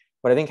of it.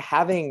 But I think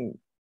having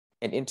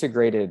an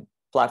integrated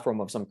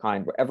platform of some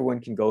kind where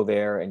everyone can go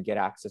there and get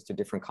access to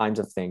different kinds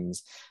of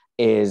things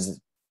is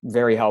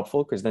very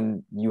helpful, because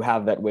then you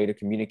have that way to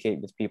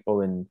communicate with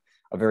people in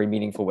a very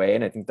meaningful way.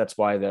 And I think that's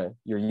why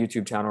your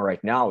YouTube channel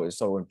right now is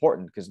so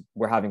important, because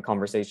we're having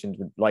conversations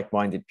with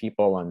like-minded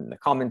people on the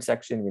comment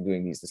section. We're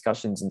doing these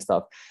discussions and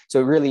stuff. So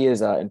it really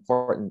is an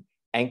important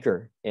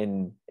anchor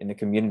in the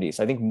community.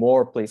 So I think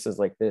more places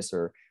like this,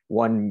 or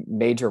one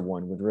major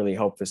one, would really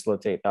help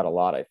facilitate that a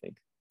lot, I think.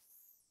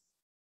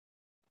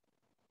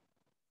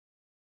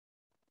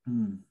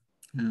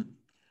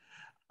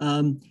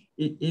 Yeah.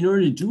 In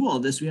order to do all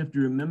this, we have to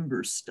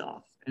remember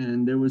stuff.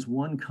 And there was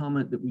one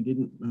comment that we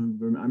didn't,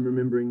 I'm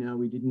remembering now,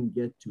 we didn't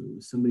get to. It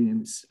was somebody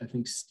named, I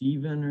think,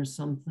 Stephen or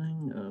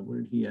something. What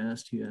did he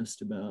ask? He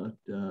asked about,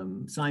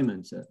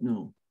 Simon said,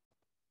 no,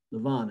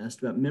 Levon asked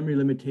about memory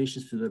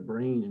limitations for the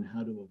brain and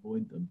how to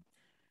avoid them.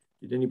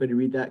 Did anybody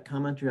read that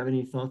comment or have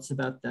any thoughts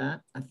about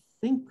that? I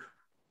think,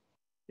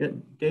 yeah,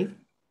 Dave?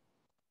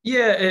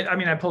 Yeah, I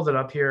mean, I pulled it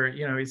up here.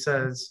 You know, he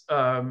says,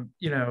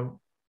 you know,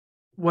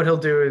 what he'll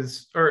do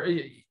is,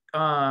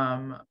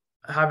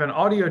 have an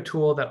audio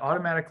tool that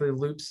automatically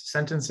loops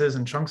sentences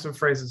and chunks of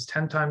phrases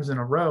 10 times in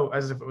a row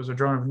as if it was a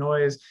drone of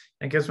noise,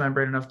 and gives my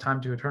brain enough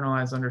time to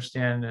internalize,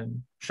 understand, and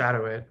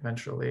shadow it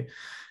eventually.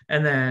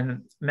 And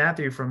then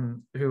Matthew,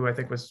 from who I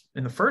think was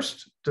in the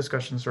first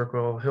discussion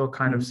circle, he'll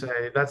kind of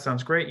say, that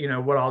sounds great. You know,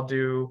 what I'll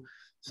do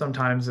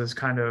sometimes is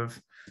kind of,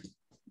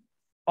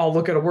 I'll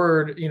look at a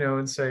word, you know,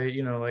 and say,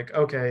 you know, like,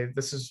 okay,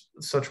 this is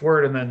such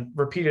word, and then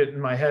repeat it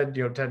in my head,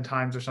 you know, 10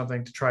 times or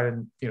something to try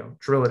to, you know,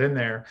 drill it in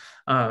there.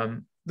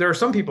 There are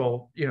some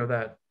people, you know,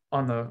 that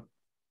on the,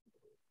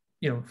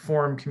 you know,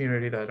 forum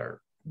community that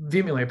are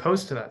vehemently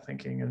opposed to that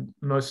thinking. And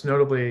most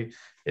notably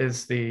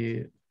is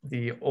the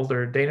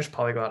older Danish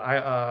polyglot,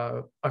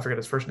 I forget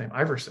his first name,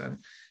 Iverson.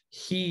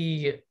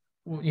 He,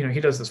 you know,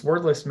 he does this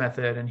wordless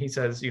method, and he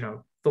says, you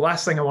know, the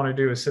last thing I want to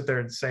do is sit there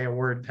and say a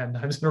word 10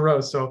 times in a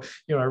row. So,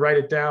 you know, I write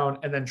it down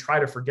and then try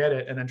to forget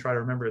it and then try to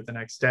remember it the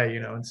next day, you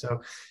know. And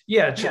so,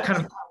 yeah,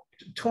 kind of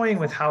toying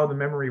with how the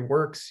memory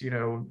works, you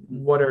know,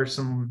 what are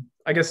some,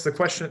 I guess the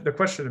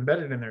question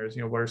embedded in there is,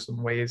 you know, what are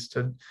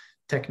some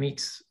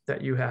techniques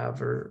that you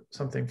have or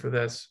something for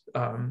this,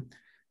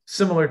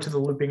 similar to the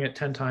looping it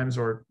 10 times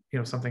or, you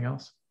know, something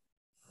else?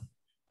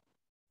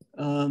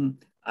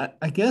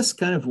 I guess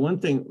kind of one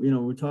thing, you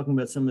know, we're talking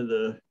about some of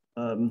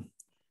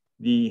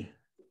the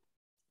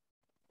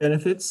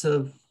benefits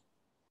of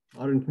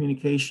modern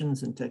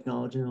communications and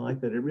technology and the like,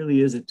 that it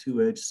really is a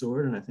two-edged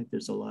sword. And I think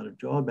there's a lot of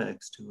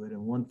drawbacks to it.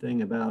 And one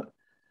thing about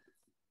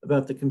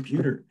the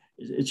computer,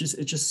 it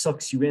just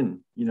sucks you in,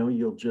 you know.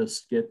 You'll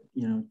just get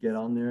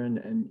on there,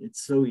 and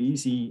it's so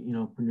easy, you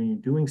know, when you're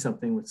doing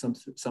something with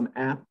some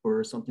app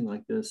or something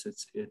like this,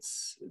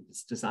 it's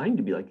designed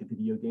to be like a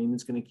video game.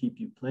 It's going to keep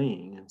you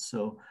playing. And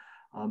so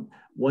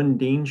one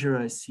danger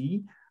I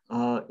see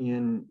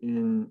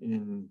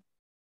in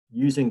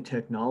using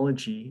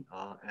technology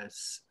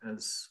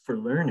as for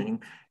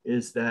learning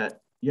is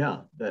that, yeah,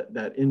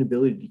 that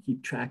inability to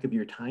keep track of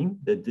your time,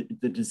 the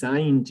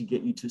design to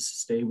get you to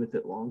stay with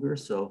it longer.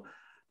 So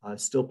I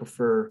still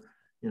prefer,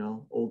 you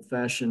know,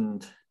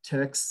 old-fashioned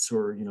texts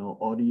or, you know,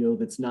 audio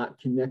that's not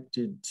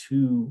connected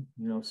to,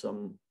 you know,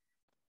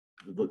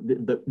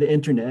 the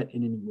internet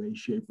in any way,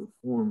 shape, or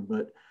form.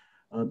 But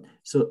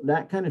so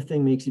that kind of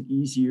thing makes it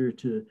easier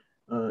to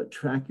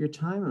track your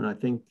time. And I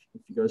think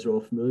if you guys are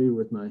all familiar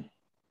with my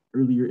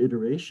earlier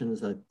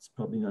iterations, it's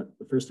probably not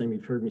the first time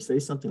you've heard me say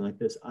something like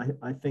this.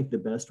 I think the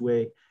best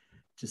way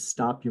to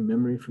stop your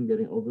memory from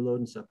getting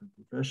overloaded and stop it from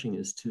refreshing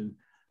is to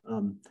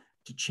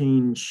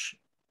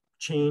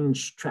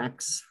change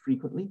tracks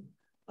frequently.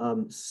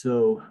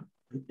 So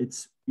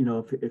it's, you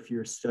know, if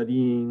you're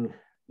studying,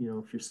 you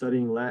know, if you're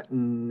studying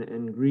Latin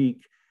and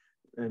Greek,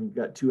 and you've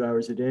got 2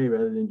 hours a day,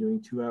 rather than doing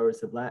 2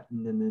 hours of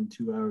Latin and then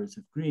 2 hours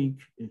of Greek,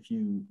 if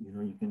you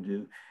can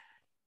do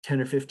 10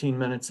 or 15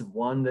 minutes of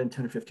one, then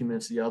 10 or 15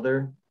 minutes of the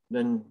other,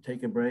 then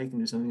take a break and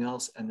do something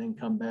else, and then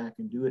come back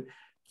and do it.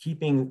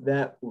 Keeping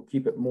that will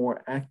keep it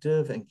more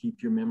active and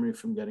keep your memory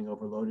from getting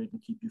overloaded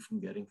and keep you from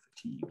getting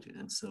fatigued.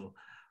 And so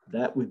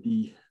that would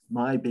be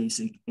my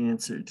basic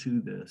answer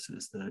to this,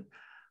 is that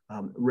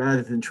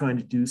rather than trying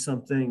to do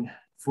something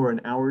for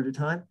an hour at a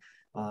time,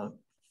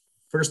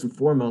 first and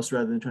foremost,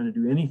 rather than trying to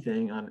do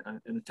anything on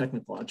a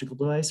technological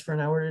device for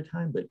an hour at a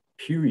time, but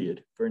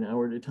period, for an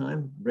hour at a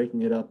time,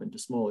 breaking it up into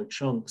smaller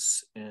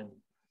chunks and,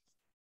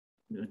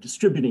 you know,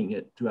 distributing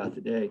it throughout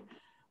the day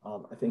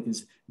I think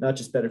is not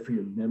just better for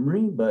your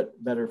memory,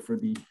 but better for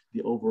the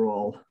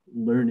overall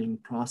learning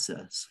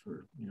process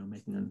for,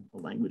 making a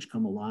language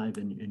come alive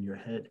in your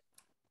head.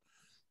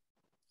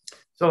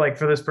 So like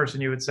for this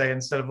person, you would say,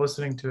 instead of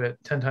listening to it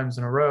 10 times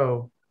in a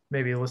row,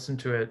 maybe listen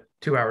to it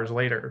 2 hours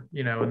later,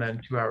 and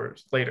then 2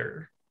 hours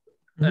later.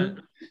 Mm-hmm.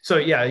 So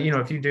yeah,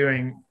 if you're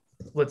doing,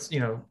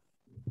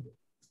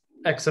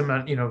 X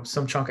amount,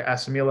 some chunk of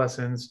ASME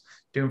lessons,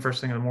 do them first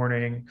thing in the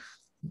morning,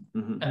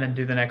 and then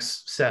do the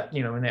next set,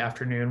 in the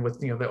afternoon with,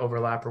 the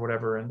overlap or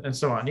whatever, and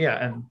so on.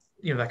 Yeah. And,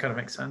 that kind of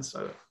makes sense.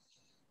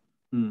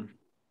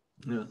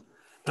 Yeah.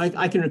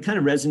 I can kind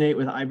of resonate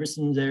with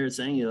Iverson there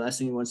saying, the last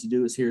thing he wants to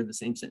do is hear the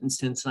same sentence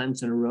 10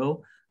 times in a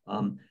row.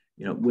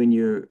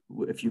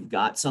 If you've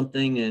got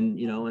something and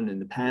in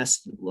the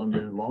past,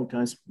 long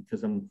times,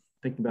 because I'm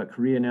thinking about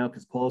Korea now,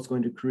 because Paul's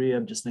going to Korea,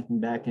 I'm just thinking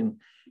back in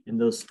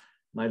those,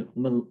 my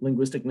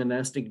linguistic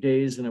monastic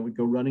days, and I would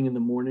go running in the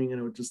morning and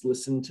I would just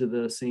listen to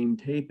the same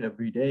tape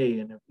every day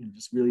and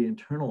just really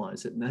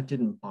internalize it. And that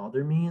didn't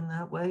bother me in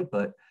that way,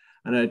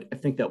 and I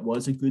think that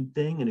was a good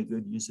thing and a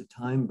good use of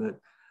time. But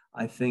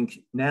I think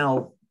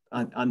now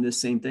on this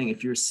same thing,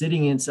 if you're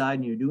sitting inside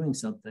and you're doing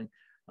something,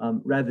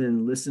 rather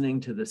than listening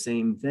to the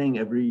same thing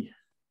every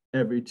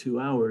 2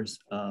 hours,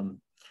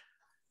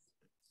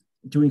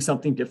 doing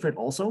something different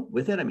also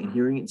with it. I mean,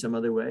 hearing it in some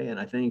other way. And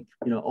I think,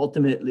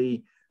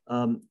 ultimately,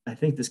 I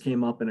think this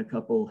came up in a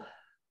couple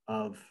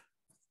of,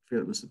 I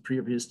forget it was the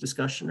previous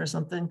discussion or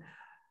something,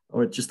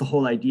 or just the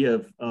whole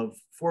idea of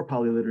for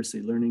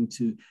polyliteracy, learning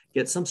to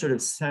get some sort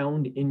of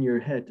sound in your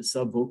head to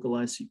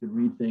sub-vocalize so you could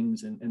read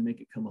things and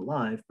make it come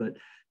alive. But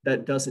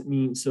that doesn't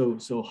mean, so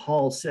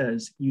Hall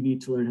says you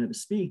need to learn how to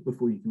speak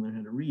before you can learn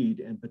how to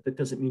read. But that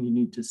doesn't mean you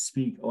need to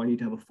speak, I need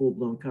to have a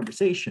full-blown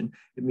conversation.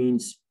 It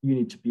means you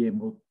need to be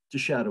able to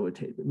shadow a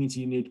tape. It means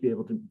you need to be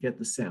able to get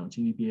the sounds.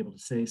 You need to be able to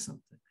say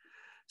something.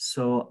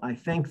 So I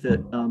think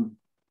that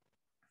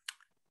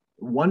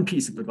one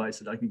piece of advice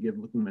that I could give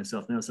looking at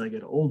myself now as I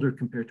get older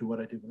compared to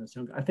what I did when I was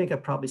younger, I think I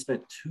probably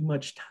spent too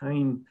much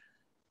time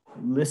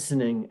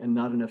listening and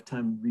not enough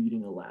time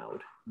reading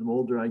aloud. The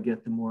older I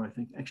get, the more I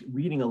think actually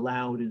reading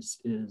aloud is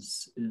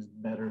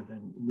better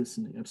than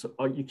listening. So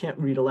you can't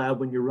read aloud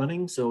when you're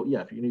running. So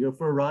yeah, if you're gonna go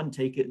for a run,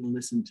 take it and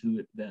listen to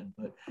it then.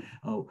 But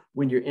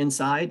when you're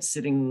inside,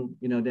 sitting,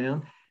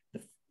 down,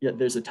 yeah,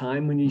 there's a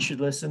time when you should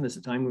listen. There's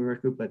a time when we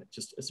work with, but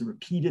just as a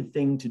repeated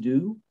thing to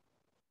do,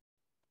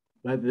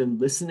 rather than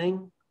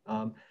listening,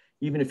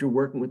 even if you're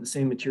working with the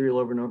same material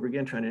over and over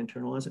again, trying to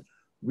internalize it,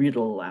 read it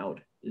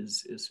aloud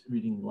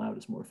reading aloud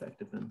is more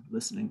effective than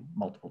listening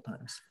multiple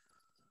times.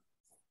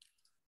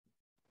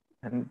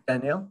 And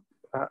Danielle?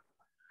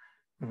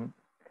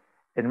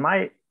 In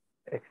my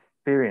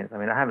experience, I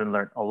mean, I haven't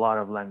learned a lot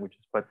of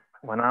languages, but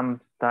when I'm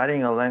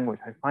studying a language,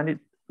 I find it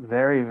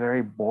very,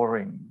 very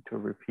boring to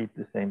repeat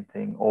the same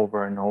thing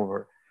over and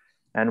over.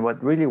 And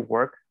what really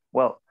works,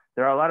 well,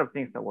 there are a lot of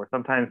things that work.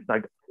 Sometimes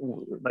like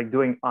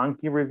doing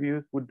Anki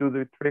reviews would do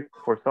the trick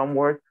for some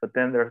words, but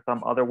then there are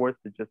some other words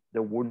that just they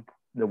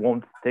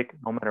won't stick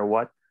no matter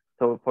what.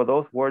 So for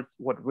those words,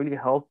 what really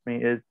helps me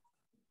is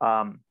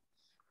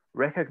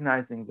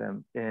recognizing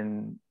them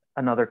in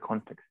another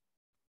context.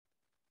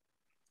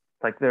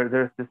 Like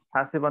there's this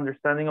passive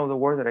understanding of the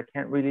word that I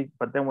can't really,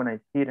 but then when I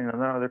see it in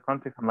another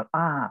context, I'm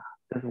like,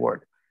 this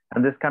word.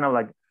 And this kind of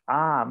like,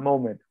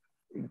 moment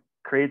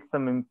creates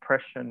some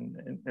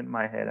impression in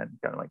my head and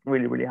kind of like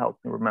really, really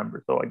helps me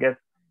remember. So I guess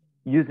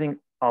using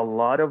a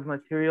lot of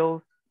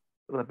materials,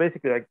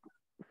 basically like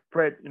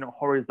spread,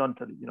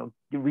 horizontally,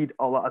 you read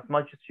a lot, as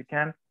much as you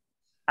can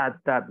at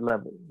that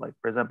level. Like,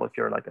 for example, if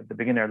you're like at the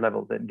beginner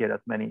level, then get as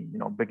many,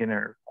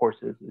 beginner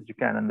courses as you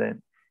can. And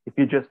then if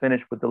you just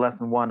finish with the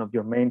lesson 1 of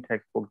your main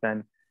textbook,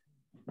 then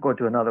go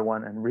to another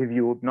one and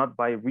review, not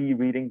by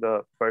rereading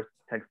the first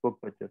textbook,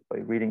 but just by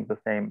reading the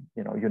same,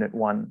 unit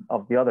 1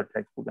 of the other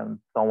textbook and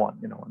so on,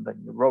 and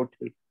then you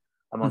rotate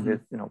among these,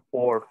 4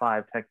 or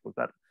 5 textbooks.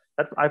 That's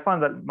I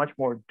find that much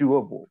more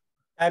doable.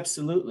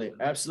 Absolutely.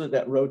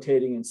 That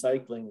rotating and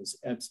cycling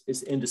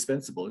is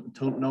indispensable.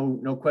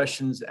 No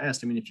questions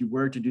asked. I mean, if you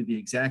were to do the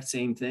exact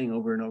same thing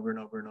over and over and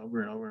over and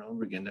over and over and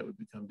over again, that would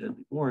become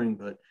deadly boring.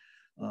 But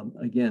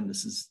again,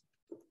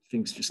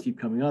 things just keep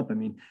coming up. I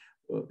mean,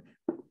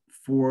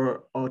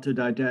 for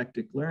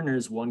autodidactic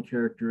learners, one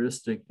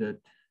characteristic that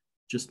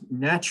just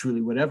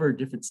naturally, whatever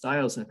different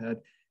styles I've had,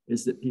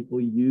 is that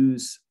people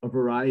use a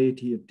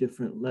variety of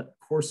different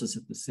courses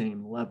at the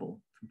same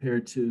level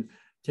compared to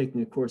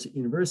taking a course at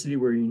university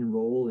where you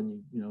enroll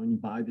and you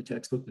buy the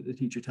textbook that the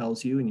teacher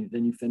tells you, and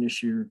then you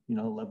finish your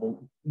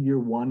level year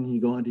 1 and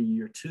you go on to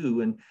year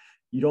 2, and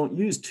you don't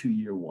use 2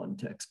 year 1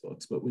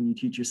 textbooks. But when you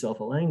teach yourself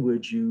a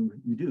language, you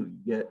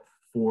get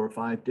 4 or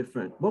 5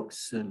 different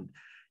books, and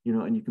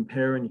and you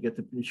compare and you get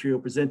the material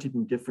presented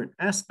in different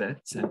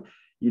aspects, and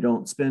you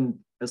don't spend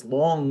as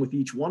long with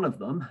each one of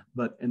them.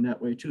 But in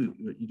that way too,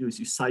 what you do is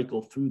you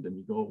cycle through them.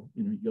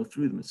 You go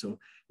through them. So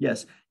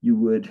yes, you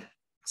would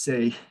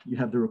say you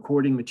have the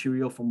recording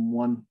material from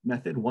one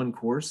method, one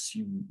course,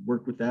 you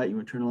work with that, you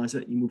internalize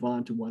it, you move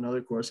on to one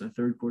other course, and a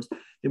third course.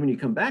 Then when you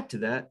come back to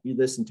that, you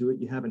listen to it,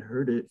 you haven't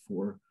heard it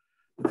for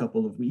a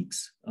couple of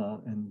weeks,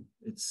 and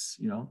it's,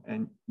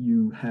 and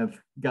you have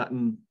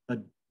gotten a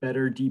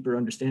better, deeper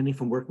understanding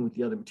from working with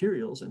the other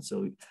materials. And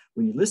so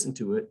when you listen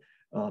to it,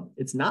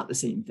 it's not the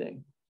same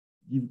thing.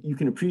 You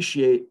can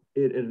appreciate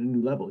it at a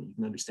new level. You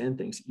can understand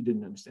things that you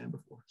didn't understand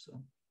before.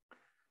 So.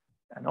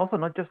 And also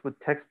not just with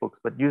textbooks,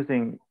 but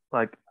using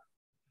like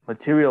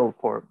material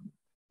for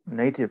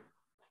native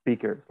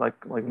speakers, like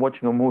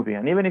watching a movie.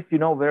 And even if you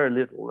know very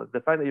little, the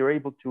fact that you're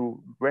able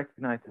to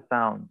recognize the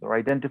sounds or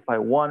identify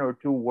one or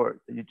two words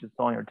that you just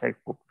saw in your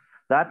textbook,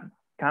 that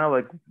kind of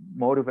like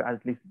motivate,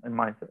 at least in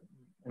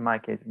my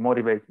case,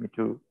 motivates me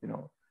to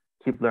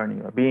keep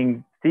learning, or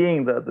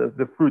seeing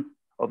the fruits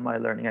of my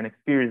learning and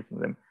experiencing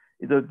them.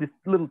 This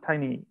little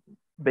tiny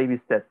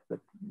baby steps that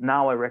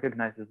now I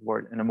recognize this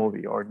word in a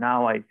movie, or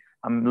now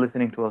I'm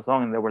listening to a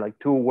song and there were like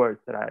two words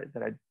that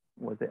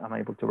I'm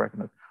able to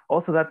recognize.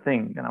 Also, that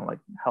thing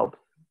helps.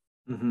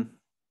 Mm-hmm.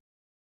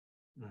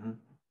 Mm-hmm.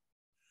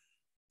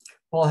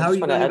 Paul, how are you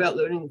going about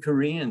learning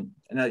Korean?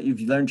 And now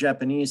you've learned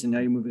Japanese, and now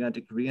you're moving on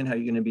to Korean. How are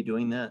you going to be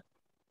doing that?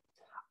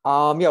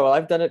 Yeah, well,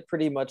 I've done it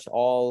pretty much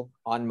all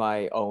on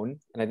my own,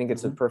 and I think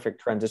it's a perfect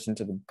transition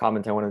to the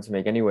comment I wanted to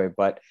make anyway.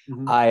 But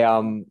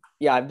I've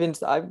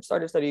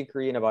started studying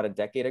Korean about a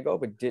decade ago,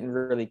 but didn't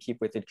really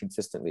keep with it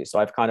consistently. So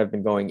I've kind of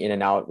been going in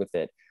and out with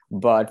it.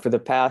 But for the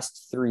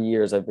past 3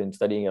 years, I've been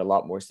studying it a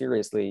lot more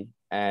seriously,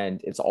 and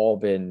it's all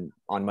been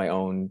on my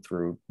own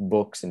through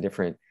books and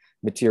different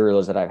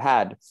materials that I've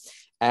had.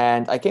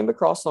 And I came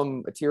across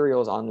some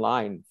materials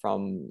online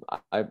from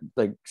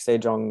like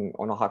Sejong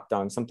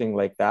Onohakdang, something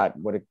like that,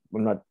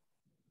 not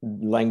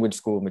language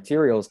school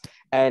materials.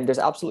 And there's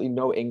absolutely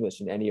no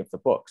English in any of the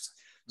books.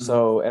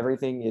 So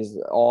everything is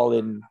all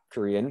in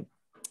Korean.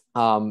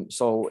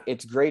 So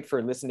it's great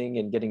for listening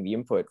and getting the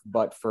input,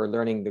 but for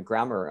learning the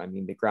grammar, I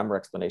mean, the grammar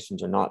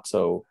explanations are not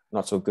so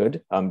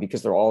good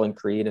because they're all in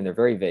Korean and they're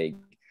very vague.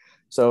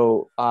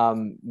 So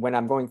when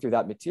I'm going through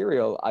that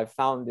material, I've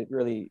found it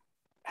really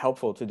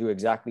helpful to do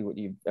exactly what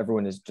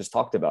everyone has just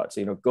talked about.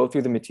 So, go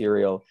through the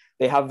material.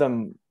 They have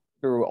them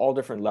through all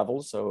different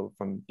levels. So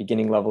from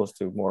beginning levels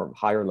to more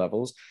higher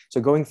levels. So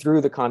going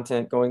through the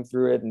content, going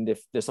through it. And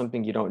if there's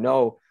something you don't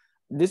know,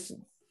 this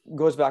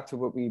goes back to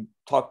what you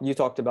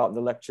talked about in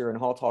the lecture, and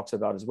Hall talks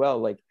about as well,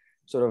 like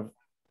sort of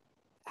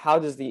how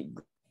does the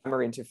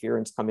grammar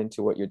interference come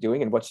into what you're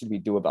doing, and what should we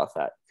do about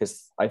that?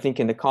 Because I think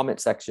in the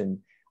comment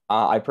section,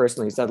 I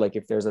personally said, like,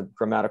 if there's a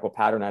grammatical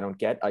pattern I don't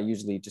get, I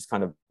usually just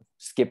kind of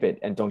skip it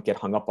and don't get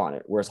hung up on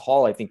it. Whereas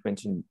Hall, I think,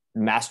 mentioned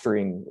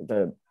mastering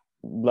the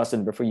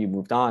lesson before you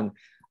moved on.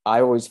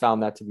 I always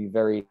found that to be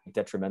very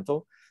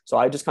detrimental. So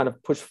I just kind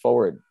of push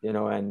forward, and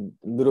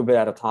a little bit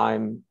at a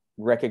time,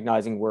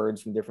 recognizing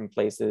words from different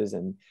places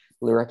and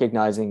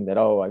recognizing that,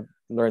 oh, I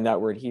learned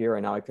that word here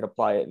and now I could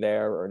apply it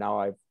there, or now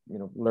I've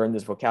learned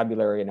this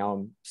vocabulary and now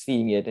I'm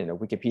seeing it in a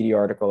Wikipedia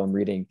article I'm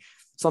reading,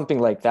 something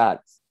like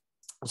that.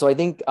 So I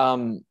think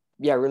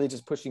really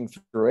just pushing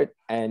through it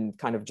and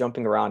kind of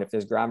jumping around. If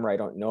there's grammar I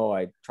don't know,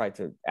 I try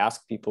to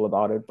ask people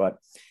about it, but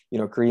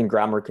Korean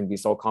grammar can be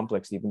so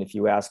complex. Even if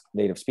you ask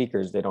native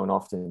speakers, they don't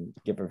often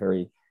give a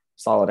very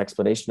solid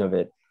explanation of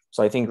it.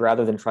 So I think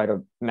rather than try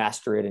to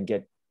master it and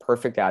get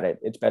perfect at it,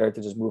 it's better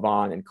to just move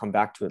on and come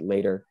back to it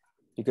later.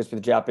 Because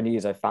with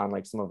Japanese, I found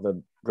like some of the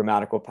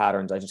grammatical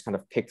patterns, I just kind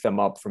of pick them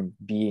up from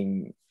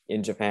being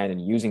in Japan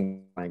and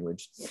using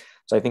language.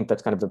 So I think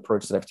that's kind of the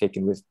approach that I've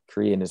taken with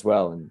Korean as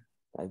well. And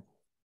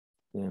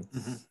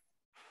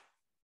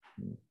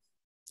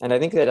And I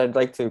think that I'd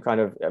like to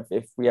kind of,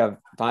 if we have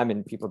time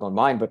and people don't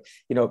mind, but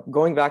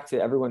going back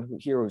to everyone who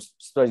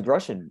studies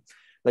Russian,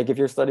 like if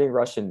you're studying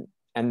Russian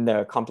and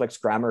the complex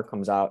grammar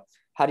comes out,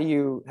 how do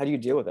you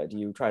deal with it? Do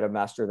you try to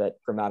master that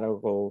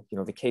grammatical,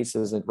 the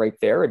cases right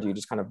there, or do you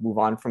just kind of move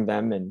on from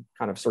them and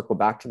kind of circle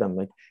back to them?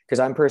 Like, because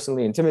I'm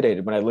personally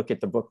intimidated when I look at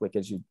the book, like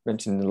as you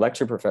mentioned in the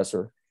lecture,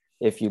 professor,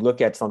 if you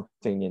look at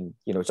something and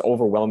it's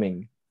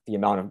overwhelming the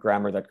amount of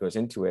grammar that goes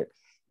into it,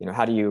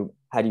 how do you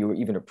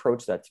even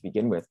approach that to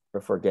begin with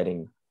before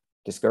getting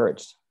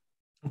discouraged?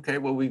 Okay,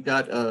 well, we've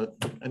got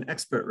an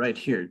expert right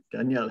here.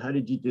 Danielle, how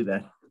did you do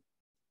that?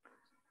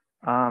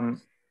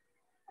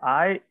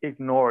 I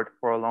ignored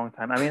for a long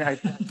time. I mean, I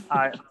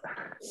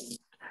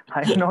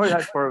ignored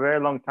that for a very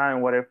long time.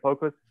 What I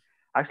focused,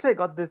 actually, I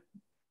got this,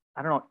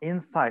 I don't know,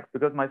 insight,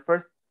 because my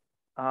first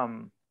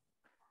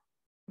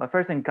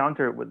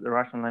encounter with the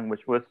Russian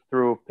language was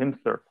through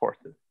Pimsleur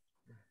courses,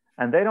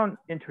 and they don't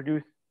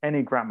introduce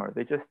any grammar.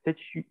 They just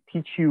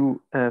teach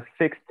you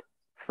fixed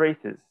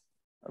phrases,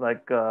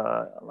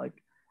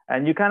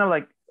 and you kind of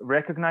like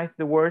recognize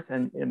the words,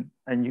 and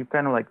you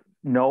kind of like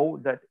know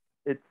that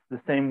it's the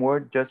same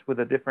word just with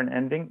a different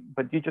ending,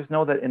 but you just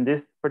know that in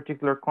this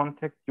particular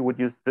context, you would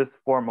use this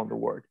form of the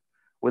word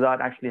without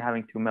actually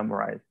having to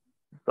memorize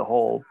the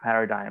whole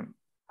paradigm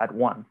at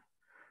once.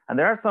 And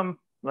there are some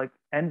like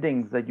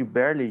endings that you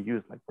barely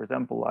use. Like, for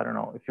example, I don't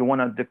know, if you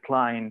want to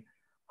decline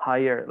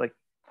higher, like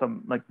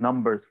some like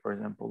numbers, for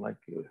example, like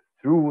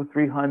through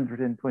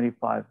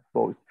 325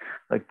 votes,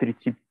 like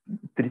trimestami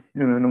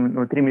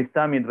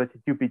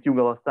 25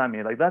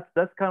 голосами. Like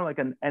that's kind of like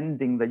an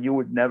ending that you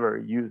would never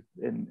use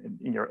in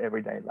your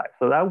everyday life.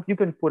 So that you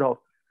can put off,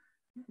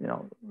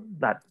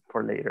 that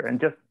for later.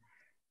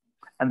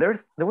 And there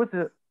was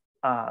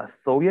a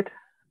Soviet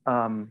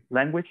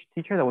language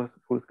teacher who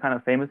was kind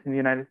of famous in the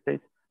United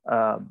States.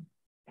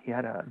 He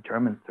had a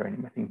German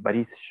surname, I think,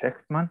 Boris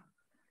Schechtman.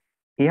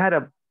 He had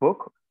a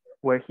book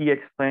where he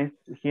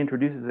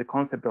introduces the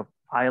concept of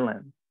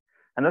islands.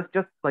 And that's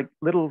just like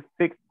little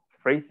fixed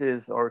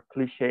phrases or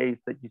cliches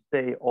that you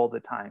say all the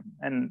time.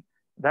 And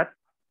I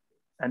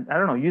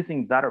don't know,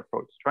 using that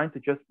approach, trying to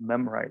just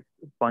memorize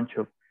a bunch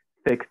of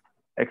fixed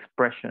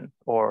expressions,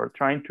 or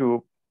trying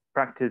to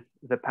practice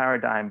the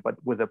paradigm, but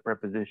with a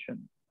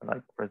preposition.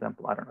 Like, for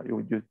example, I don't know, you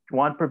would use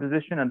one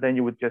preposition and then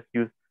you would just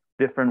use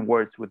different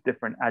words with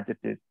different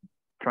adjectives,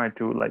 trying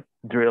to like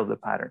drill the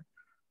pattern.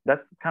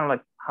 That's kind of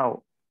like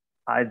how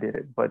I did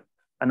it, but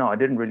I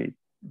didn't really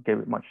give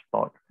it much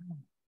thought.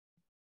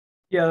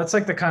 Yeah, that's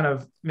like the kind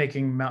of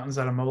making mountains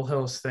out of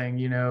molehills thing.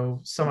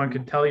 Someone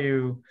could tell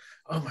you,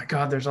 oh my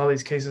God, there's all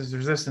these cases,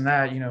 there's this and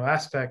that,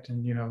 aspect,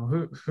 and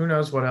who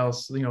knows what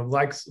else,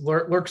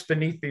 lurks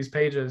beneath these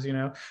pages,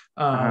 and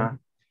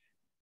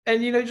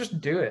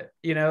just do it,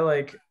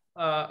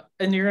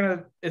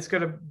 and it's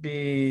gonna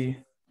be,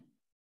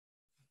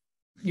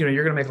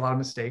 you're gonna make a lot of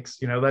mistakes.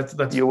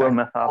 That's you will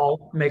mess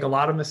up. Make a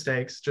lot of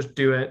mistakes. Just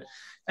do it.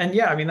 And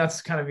yeah, I mean,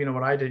 that's kind of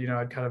what I did.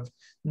 I'd kind of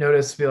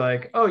notice, be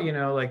like, oh,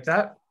 like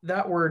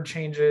that word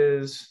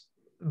changes,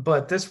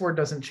 but this word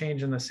doesn't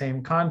change in the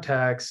same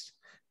context.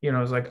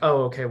 It's like,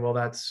 oh, okay, well,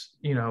 that's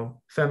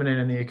feminine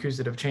and the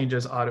accusative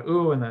changes a to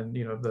u, and then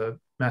the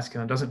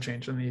masculine doesn't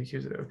change in the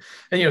accusative.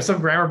 And some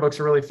grammar books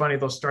are really funny.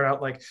 They'll start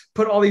out like,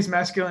 put all these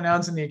masculine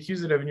nouns in the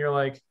accusative, and you're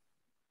like,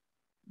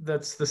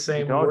 that's the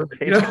same word.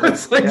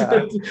 It's like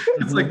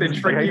it's like they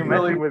trick you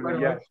really.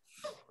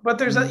 But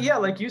there's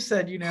like you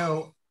said,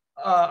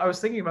 I was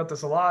thinking about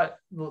this a lot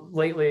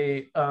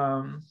lately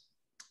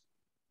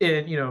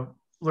in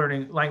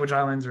learning language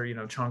islands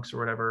or chunks or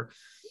whatever.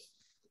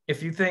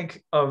 If you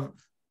think of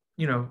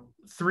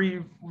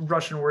 3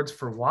 Russian words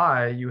for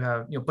why, you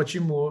have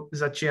почему,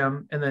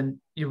 зачем, and then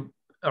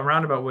a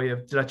roundabout way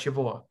of для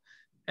чего,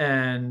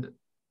 and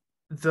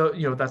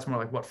that's more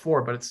like what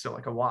for, but it's still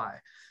like a why.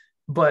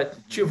 But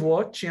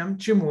чего, чем,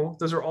 чему,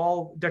 those are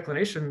all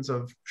declinations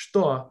of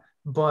что,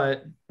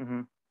 but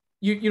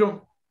you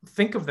don't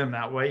think of them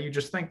that way. You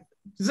just think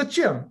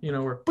зачем,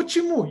 or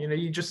почему,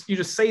 you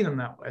just say them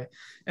that way.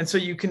 And so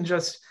you can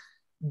just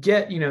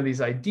get,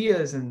 these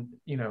ideas and,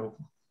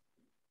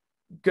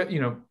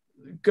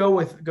 go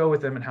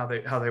with them and how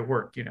they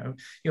work,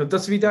 до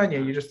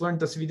свидания, you just learn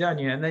до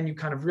свидания, and then you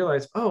kind of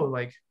realize, oh,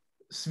 like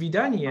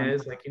свидание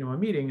is like, a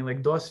meeting, and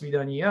like до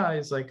свидания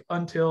is like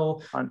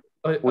until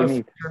a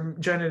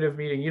genitive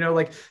meeting,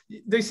 like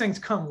these things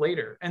come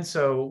later. And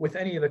so with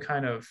any of the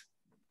kind of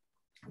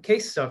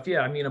case stuff,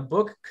 I mean, a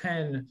book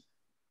can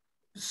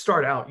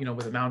start out,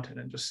 with a mountain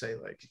and just say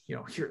like,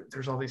 here,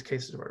 there's all these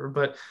cases or whatever,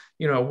 but,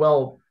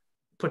 well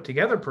put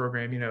together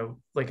program,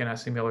 like an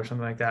SML or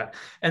something like that.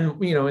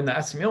 And, in the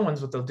SML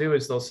ones, what they'll do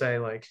is they'll say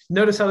like,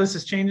 notice how this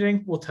is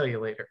changing. We'll tell you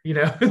later,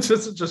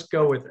 just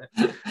go with it.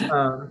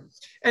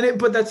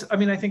 But that's, I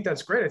mean, I think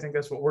that's great. I think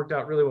that's what worked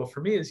out really well for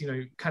me is,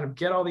 you kind of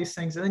get all these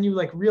things and then you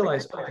like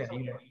realize, okay,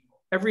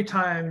 every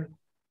time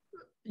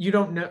you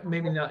don't know,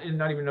 maybe not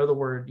even know the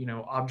word,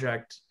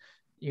 object,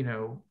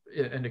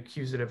 and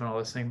accusative and all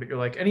this thing, but you're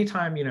like,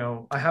 anytime,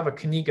 I have a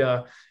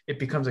kniga, it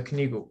becomes a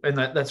knigu, and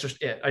that's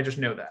just it. I just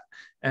know that.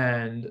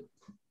 And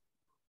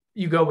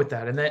you go with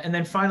that. And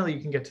then finally you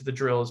can get to the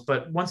drills.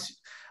 But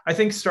once I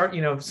think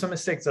some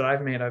mistakes that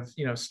I've made, I've,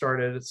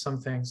 started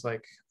some things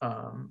like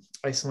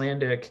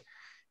Icelandic,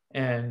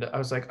 and I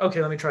was like,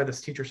 okay, let me try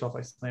this Teach Yourself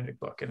Icelandic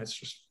book. And it's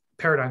just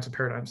paradigms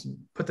and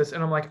put this,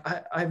 and I'm like,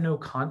 I have no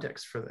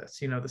context for this,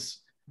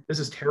 this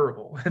is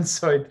terrible. And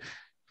so I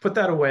put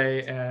that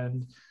away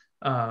and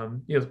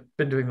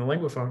been doing the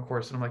Linguaphone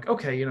course, and I'm like,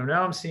 okay,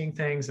 now I'm seeing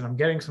things and I'm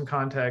getting some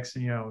context,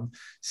 and I'm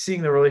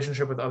seeing the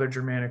relationship with other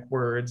Germanic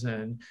words,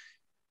 and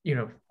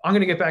I'm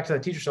going to get back to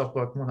that Teach Yourself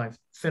book when I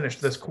finish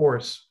this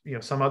course,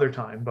 some other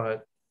time.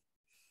 But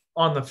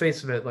on the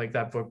face of it, like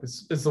that book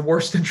is the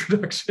worst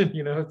introduction,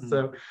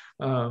 So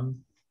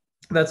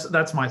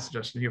that's my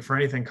suggestion. For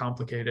anything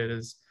complicated,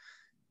 is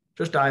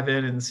just dive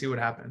in and see what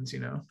happens.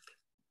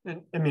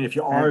 And I mean, if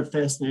you are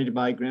fascinated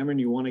by grammar and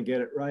you want to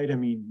get it right, I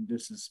mean,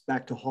 this is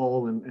back to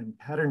Hall and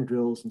pattern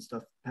drills and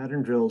stuff.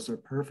 Pattern drills are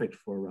perfect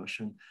for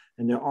Russian.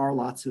 And there are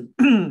lots of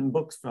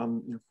books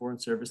from Foreign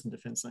Service and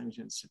Defense Language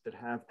that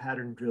have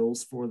pattern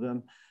drills for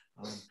them,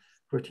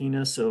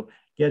 Cortina. So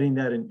getting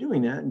that and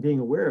doing that and being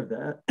aware of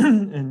that.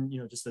 And,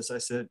 just as I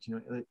said,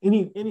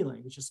 any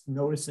language, just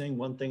noticing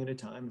one thing at a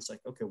time. It's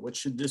like, okay, what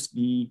should this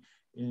be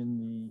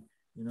in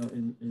the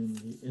in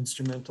the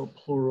instrumental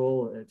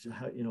plural?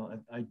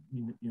 I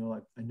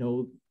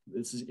know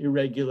this is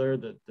irregular,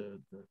 that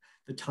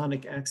the the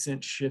tonic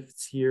accent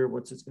shifts here.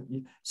 What's it going to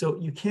be? So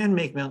you can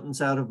make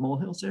mountains out of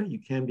molehills there. You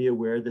can be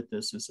aware that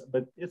this is,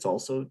 but it's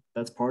also,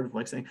 that's part of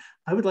like saying,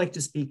 I would like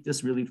to speak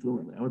this really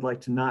fluently. I would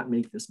like to not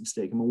make this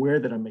mistake. I'm aware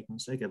that I'm making a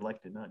mistake. I'd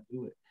like to not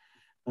do it.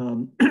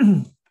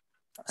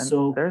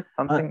 So there's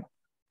something.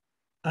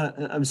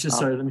 I was just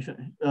sorry. Let me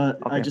finish. Okay.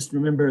 I just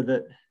remember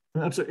that.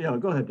 I'm sorry. Yeah,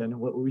 go ahead, Daniel.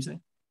 What were we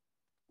saying?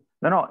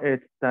 No,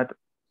 it's that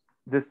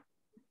this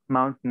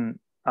mountain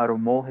out of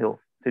molehill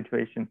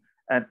situation,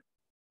 and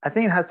I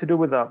think it has to do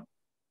with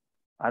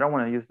I don't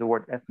want to use the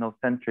word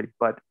ethnocentric,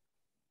 but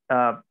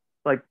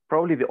like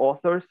probably the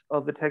authors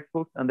of the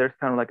textbooks, and there's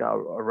kind of like a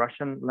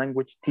Russian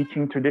language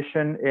teaching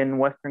tradition in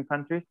Western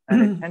countries,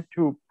 and they tend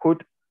to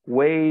put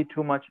way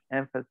too much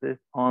emphasis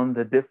on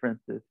the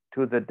differences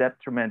to the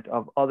detriment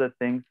of other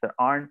things that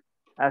aren't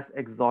as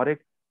exotic,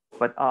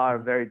 but are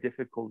very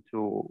difficult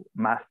to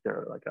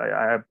master. Like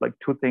I have like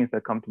two things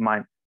that come to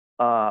mind.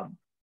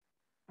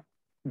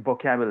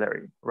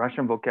 Vocabulary,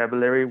 Russian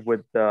vocabulary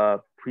with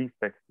the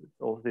prefixes,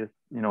 all this,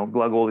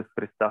 gлаголы с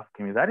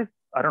приставками. That is,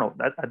 I don't know,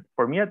 that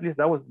for me at least,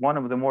 that was one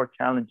of the more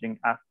challenging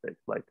aspects,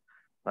 like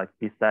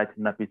писать,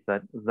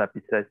 написать,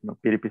 записать,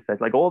 переписать,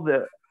 like all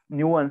the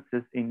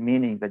nuances in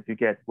meaning that you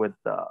get with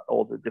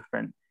all the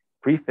different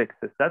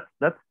prefixes.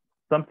 That's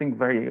something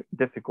very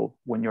difficult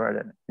when you're at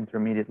an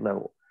intermediate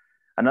level.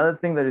 Another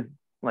thing that is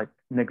like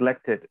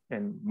neglected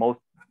in most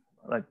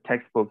like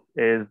textbooks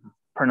is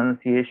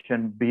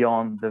pronunciation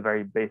beyond the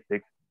very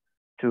basics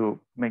to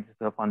make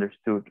yourself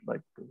understood. Like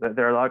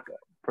there are like,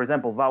 for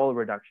example, vowel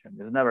reduction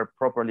is never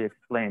properly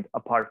explained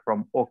apart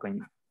from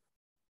okany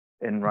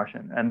in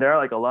Russian. And there are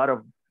like a lot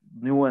of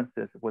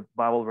nuances with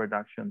vowel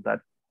reduction that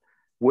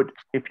would,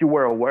 if you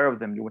were aware of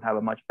them, you would have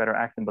a much better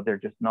accent, but they're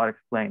just not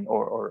explained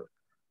or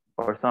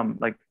some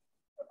like,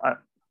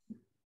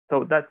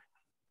 so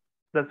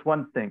that's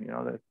one thing,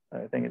 that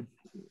I think it's,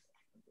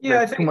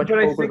 yeah, too much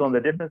focus on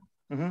the difference.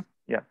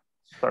 Yeah.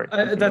 Sorry.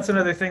 That's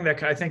another thing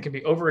that I think can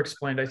be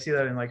over-explained. I see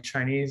that in like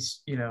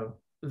Chinese,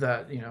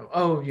 that,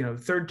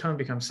 third tone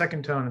becomes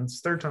second tone and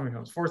third tone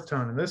becomes fourth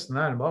tone and this and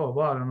that and blah, blah,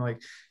 blah. And I'm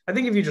like, I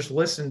think if you just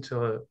listen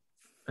to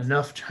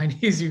enough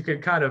Chinese, you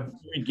could kind of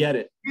get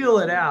it, feel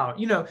it out,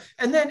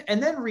 and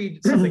then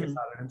read something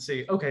about it and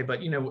see, okay, but,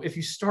 if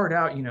you start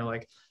out,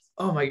 like,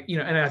 oh my,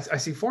 and I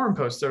see forum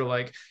posts that are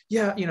like,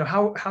 yeah,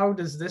 how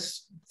does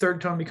this third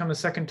tone become the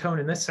second tone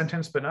in this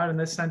sentence, but not in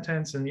this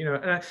sentence? And,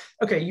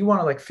 okay, you want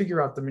to like figure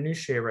out the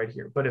minutiae right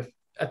here. But if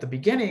at the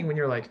beginning, when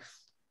you're like,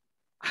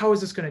 how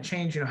is this going to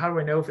change? How do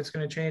I know if it's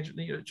going to change?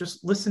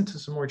 Just listen to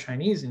some more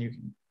Chinese and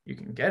you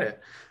can get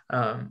it.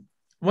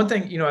 One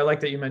thing, I like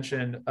that you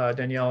mentioned,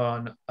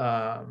 Danielle,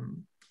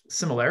 on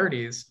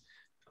similarities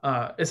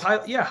is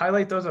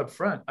highlight those up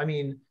front. I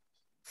mean,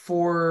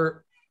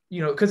 for,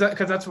 because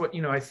that's what,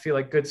 I feel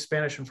like good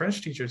Spanish and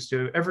French teachers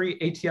do. Every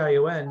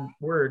ATION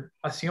word,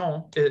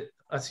 Asian,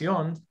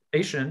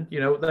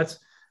 that's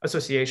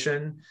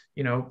association,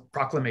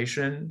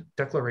 proclamation,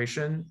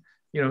 declaration,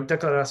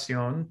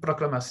 declaración,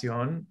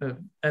 proclamación.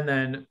 And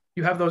then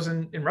you have those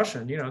in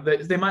Russian,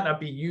 they might not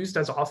be used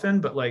as often,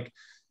 but like,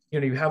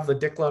 you have the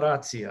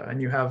declaratia,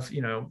 and you have,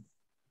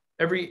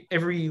 every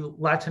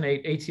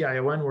Latinate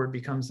ATION word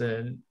becomes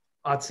an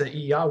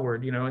ATSEIA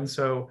word, and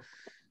so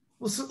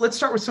let's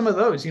start with some of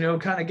those,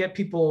 kind of get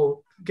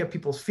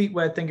people's feet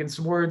wet, thinking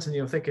some words,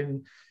 and,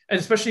 thinking, and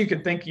especially you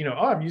could think, oh,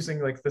 I'm using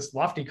like this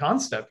lofty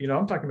concept,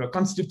 I'm talking about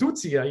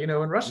konstitutsiya, in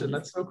Russian.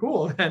 That's so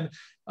cool. And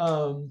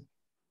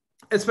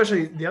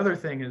especially the other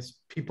thing is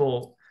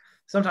people,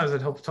 sometimes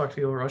I'd help talk to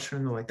people in Russian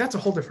and they're like, that's a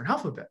whole different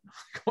alphabet.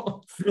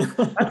 Well,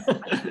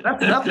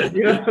 that's nothing,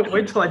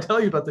 wait till I tell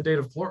you about the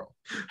dative plural.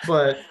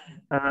 But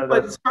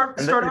start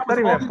out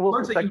with all the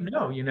words that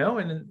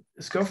and then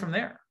just go from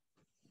there.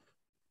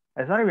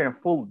 It's not even a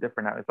full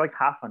different alphabet. It's like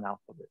half an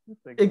alphabet.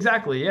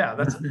 Exactly. Yeah.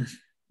 That's.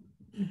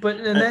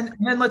 But and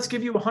then let's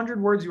give you 100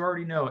 words you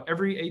already know.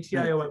 Every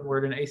ATION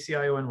word and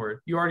ACION word,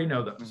 you already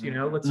know those.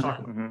 Let's talk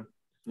about them.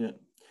 Yeah,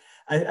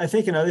 I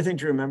think another thing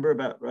to remember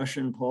about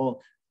Russian,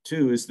 Paul,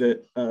 too, is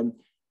that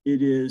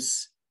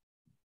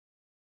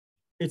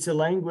it's a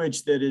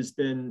language that has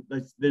been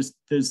like there's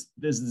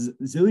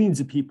zillions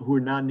of people who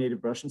are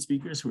non-native Russian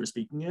speakers who are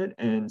speaking it,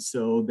 and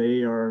so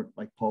they are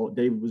like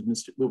David was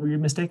what were you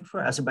mistaken for,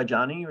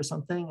 Azerbaijani or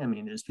something? I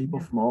mean, there's people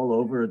from all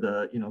over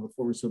the the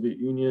former Soviet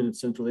Union and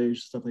Central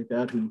Asia, stuff like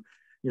that, who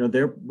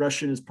their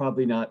Russian is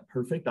probably not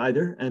perfect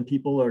either, and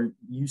people are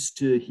used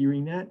to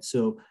hearing that.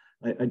 So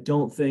I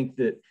don't think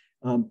that.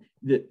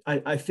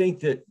 I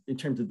think that in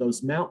terms of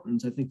those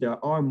mountains, I think there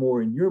are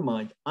more in your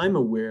mind. I'm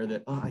aware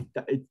that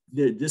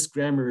this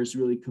grammar is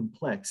really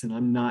complex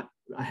and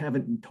I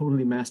haven't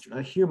totally mastered.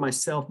 I hear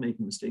myself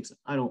making mistakes.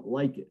 I don't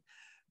like it,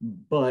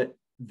 but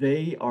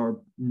they are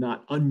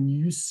not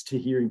unused to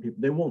hearing people.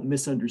 They won't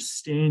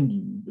misunderstand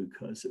you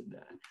because of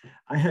that.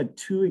 I had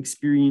two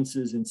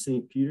experiences in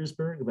St.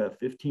 Petersburg about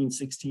 15,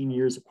 16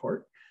 years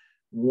apart.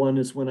 One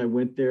is when I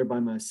went there by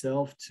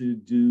myself to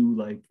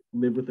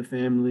live with the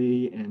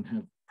family and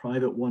have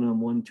private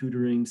one-on-one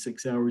tutoring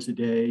 6 hours a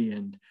day,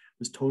 and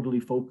was totally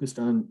focused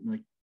on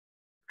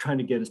trying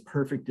to get as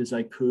perfect as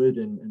I could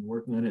and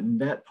working on it.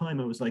 And that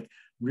time I was like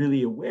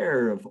really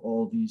aware of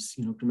all these,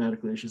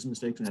 grammatical issues and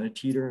mistakes. And I had a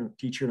teacher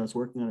and I was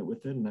working on it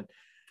with it, and I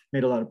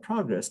made a lot of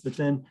progress. But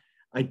then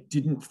I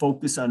didn't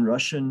focus on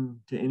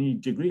Russian to any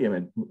degree. I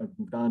mean, I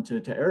moved on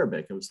to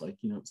Arabic. I was like,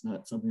 it's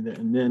not something that,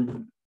 and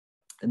then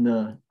in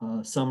the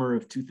summer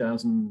of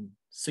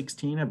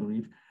 2016, I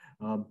believe,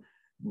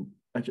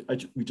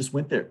 we just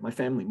went there. My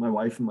family, my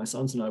wife and my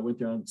sons and I went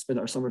there and spent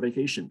our summer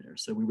vacation there.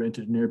 So we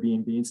rented an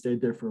Airbnb and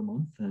stayed there for a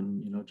month. And,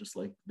 just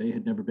like they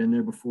had never been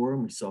there before.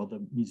 And we saw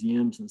the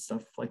museums and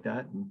stuff like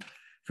that. And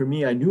for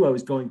me, I knew I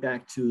was going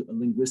back to a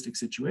linguistic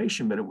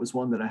situation, but it was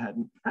one that I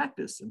hadn't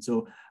practiced. And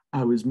so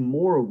I was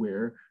more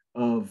aware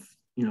of,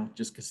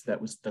 just because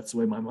that's the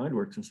way my mind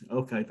works. And say,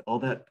 okay, all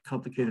that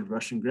complicated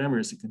Russian grammar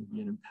is going to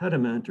be an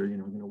impediment, or, I'm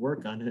going to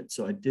work on it.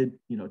 So I did,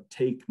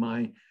 take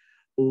my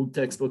old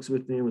textbooks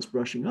with me and was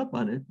brushing up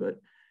on it. But,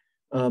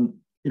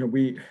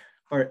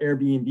 our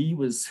Airbnb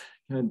was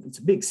it's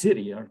a big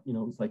city.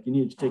 It's like you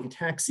needed to take a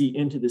taxi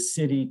into the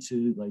city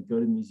to like go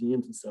to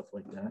museums and stuff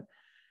like that.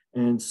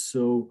 And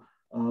so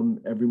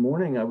every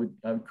morning I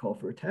would call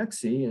for a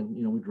taxi, and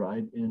we'd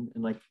ride in.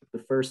 And like the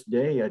first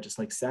day I just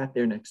like sat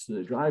there next to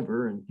the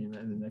driver, and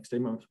the next day,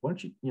 why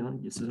don't you,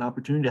 this is an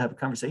opportunity to have a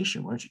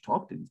conversation. Why don't you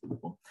talk to these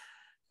people?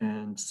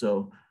 And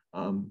so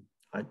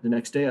the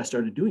next day I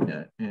started doing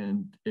that,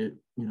 and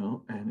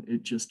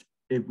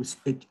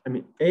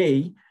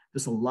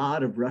there's a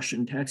lot of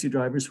Russian taxi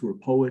drivers who are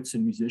poets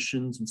and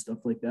musicians and stuff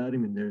like that. I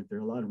mean, there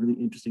are a lot of really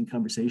interesting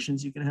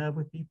conversations you can have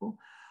with people.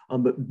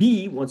 But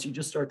B, once you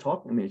just start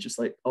talking, it's just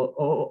like,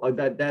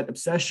 that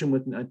obsession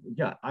with,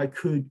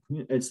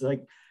 it's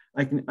like,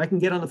 I can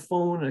get on the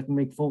phone and I can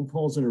make phone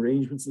calls and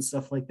arrangements and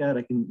stuff like that.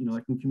 I can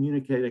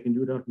communicate, I can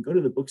do it. I can go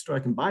to the bookstore, I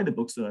can buy the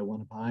books that I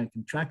want to buy, I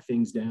can track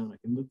things down, I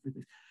can look for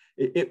things.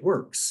 It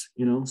works,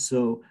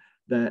 so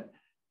that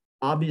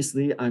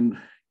obviously I'm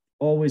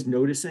always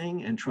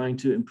noticing and trying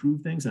to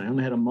improve things. And I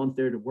only had a month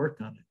there to work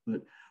on it.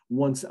 But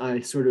once I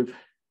sort of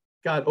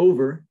got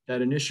over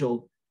that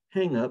initial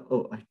hang up,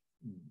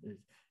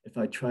 if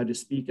I try to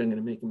speak, I'm going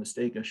to make a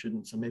mistake. I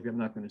shouldn't. So maybe I'm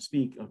not going to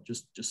speak. I'll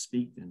just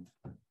speak. And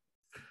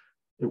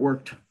it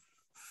worked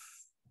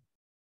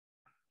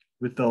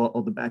with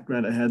all the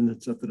background I had and the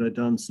stuff that I'd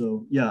done.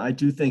 So yeah, I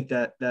do think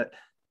that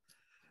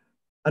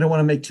I don't want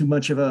to make too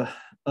much of a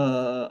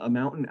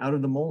mountain out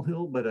of the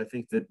molehill, but I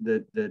think that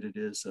it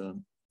is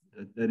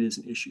that is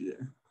an issue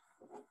there.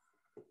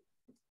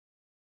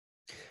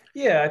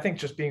 Yeah, I think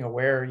just being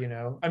aware,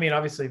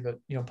 obviously, but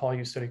Paul,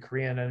 you study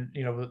Korean, and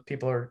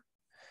people are.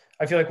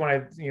 I feel like when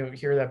I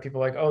hear that,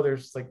 people are like, oh,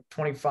 there's like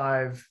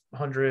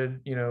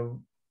 2,500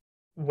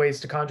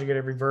 ways to conjugate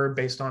every verb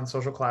based on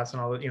social class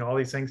and all that, all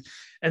these things,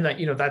 and that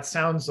that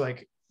sounds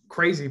like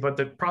crazy, but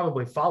that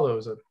probably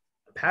follows a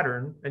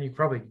pattern, and you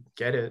probably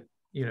get it,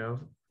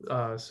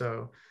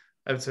 so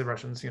I would say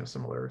Russian's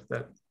similar,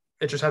 that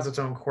it just has its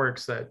own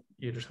quirks that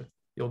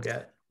you'll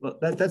get. Well,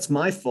 that's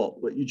my fault,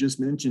 what you just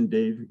mentioned,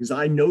 Dave, because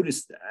I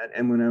noticed that.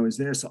 And when I was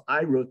there, so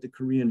I wrote the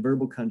Korean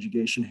Verbal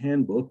Conjugation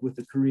Handbook with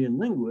a Korean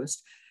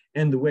linguist.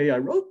 And the way I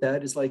wrote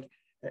that is like,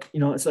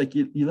 it's like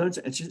you learn,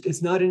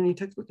 it's not in any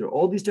textbook. There are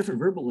all these different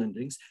verbal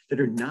endings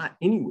that are not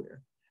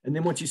anywhere. And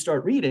then once you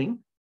start reading,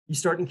 you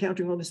start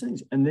encountering all these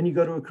things. And then you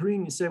go to a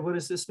Korean, you say, what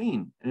does this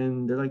mean?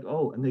 And they're like,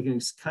 oh, and they can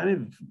kind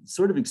of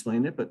sort of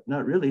explain it, but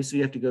not really. So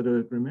you have to go to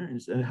a grammarian.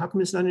 And how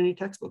come it's not in any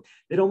textbook?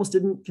 They almost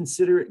didn't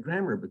consider it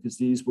grammar, because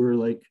these were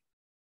like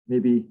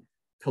maybe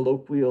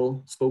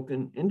colloquial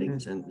spoken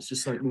endings. And it's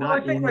just like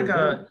not in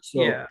there.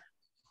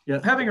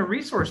 Having a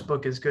resource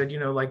book is good,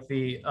 like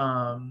the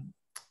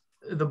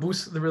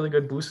really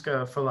good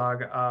Buska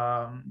Forlag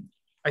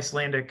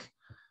Icelandic,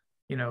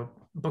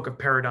 book of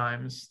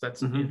paradigms.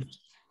 That's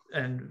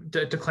and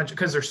to clench,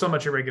 because there's so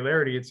much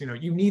irregularity, it's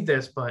you need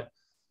this, but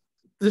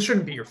this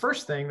shouldn't be your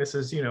first thing. This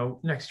is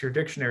next to your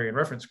dictionary and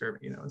reference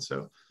script, and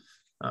so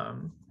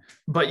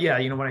but yeah,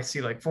 when I see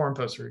like forum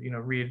posts or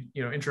read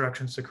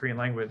introductions to Korean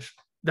language,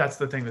 that's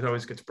the thing that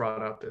always gets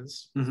brought up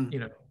is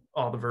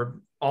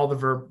all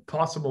the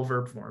possible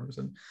verb forms.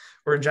 And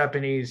or in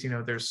Japanese,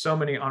 there's so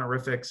many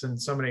honorifics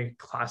and so many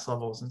class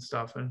levels and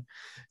stuff, and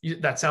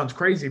that sounds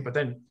crazy, but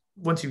then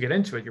once you get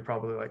into it, you're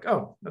probably like,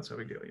 oh, that's no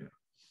big deal.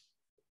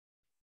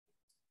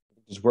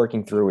 Just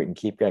working through it and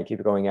keep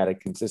going at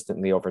it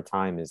consistently over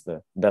time is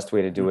the best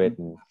way to do it.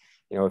 And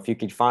if you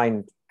could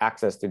find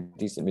access to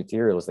decent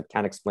materials that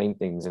can explain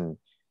things in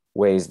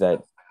ways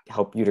that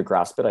help you to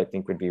grasp it, I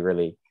think would be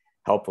really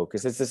helpful.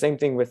 Because it's the same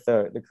thing with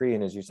the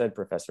Korean, as you said,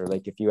 Professor.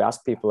 Like if you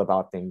ask people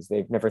about things,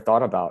 they've never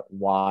thought about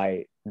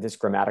why this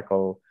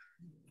grammatical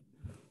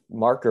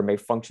marker may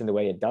function the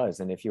way it does.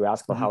 And if you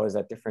ask, well, how is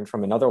that different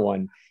from another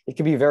one, it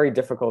can be very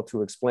difficult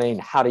to explain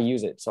how to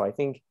use it. So I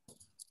think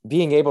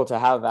being able to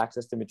have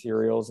access to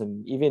materials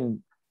and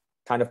even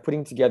kind of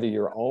putting together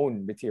your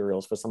own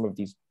materials for some of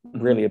these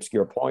really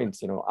obscure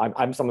points,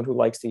 I'm someone who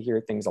likes to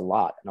hear things a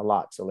lot.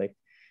 So like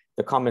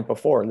the comment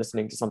before,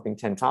 listening to something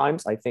 10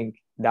 times, I think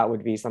that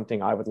would be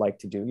something I would like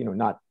to do,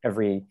 not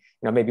every,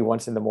 maybe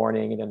once in the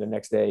morning and then the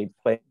next day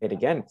play it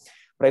again.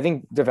 But I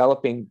think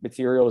developing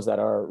materials that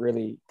are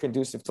really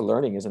conducive to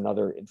learning is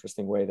another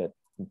interesting way that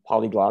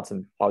polyglots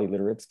and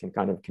polyliterates can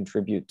kind of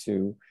contribute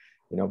to,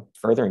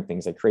 furthering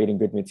things like creating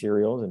good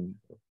materials. And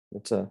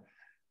it's a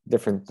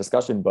different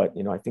discussion, but,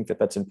 I think that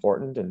that's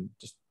important, and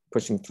just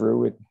pushing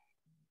through it,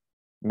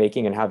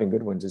 making and having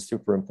good ones is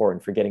super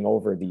important for getting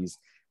over these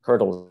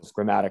hurdles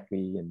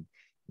grammatically and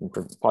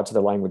for parts of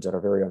the language that are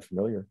very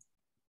unfamiliar.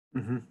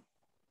 Mm-hmm.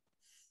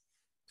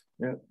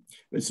 Yeah,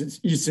 but since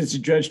you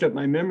dredged up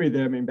my memory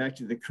there, I mean, back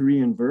to the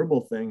Korean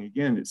verbal thing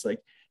again, it's like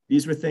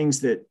these were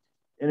things that,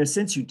 in a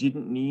sense, you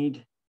didn't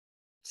need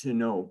to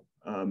know.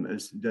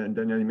 As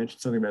Danielle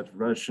mentioned something about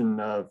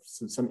Russian,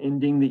 some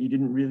ending that you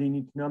didn't really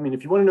need to know. I mean,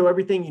 if you want to know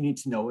everything, you need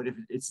to know it if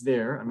it's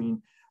there. I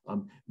mean,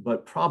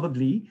 but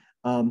probably,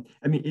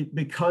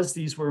 because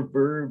these were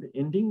verb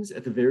endings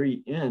at the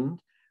very end,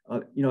 I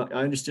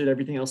understood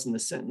everything else in the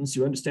sentence.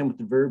 You understand what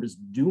the verb is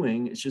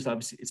doing. It's just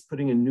obviously it's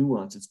putting a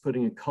nuance, it's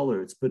putting a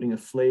color, it's putting a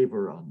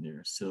flavor on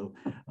there. So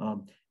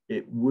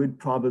it would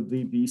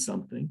probably be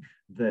something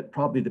that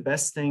probably the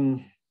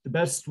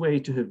best way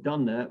to have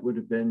done that would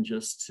have been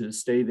just to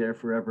stay there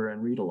forever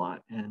and read a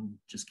lot and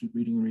just keep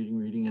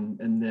reading.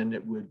 And then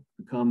it would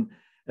become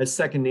as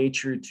second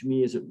nature to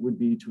me as it would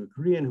be to a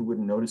Korean who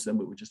wouldn't notice them,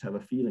 but would just have a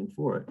feeling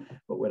for it.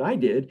 But what I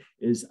did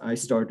is I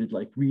started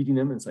like reading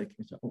them, and it's like,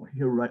 oh,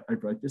 I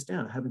write this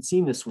down. I haven't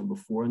seen this one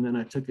before. And then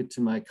I took it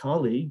to my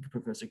colleague,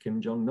 Professor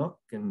Kim Jong-nok,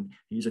 and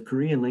he's a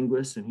Korean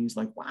linguist. And he's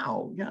like,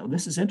 wow, yeah,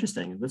 this is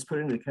interesting. Let's put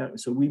it in the category.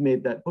 So we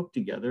made that book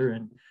together,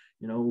 and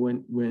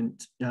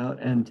went out,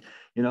 and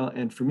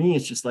for me,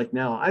 it's just like,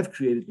 now I've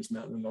created this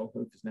mountain of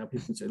book, because now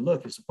people can say,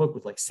 look, it's a book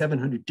with like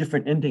 700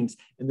 different endings.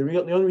 And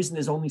the only reason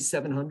there's only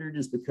 700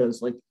 is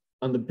because like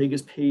on the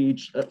biggest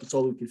page, that's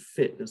all we could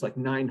fit. There's like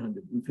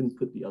 900. We couldn't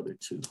put the other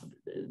 200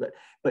 there.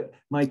 But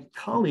my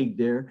colleague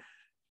there,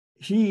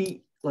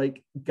 he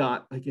like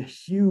got like a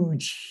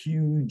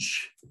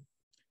huge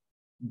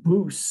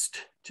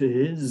boost to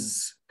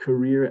his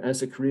career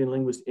as a Korean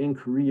linguist in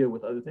Korea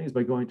with other things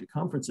by going to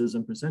conferences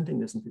and presenting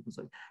this. And people's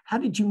like, how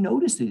did you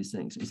notice these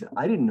things? And he said,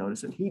 I didn't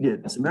notice it. He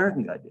did. This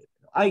American guy did.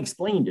 I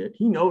explained it.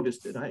 He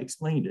noticed it. I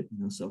explained it.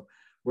 So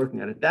working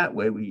at it that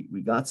way,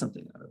 we got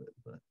something out of it.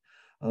 But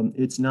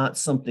it's not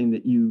something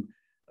that you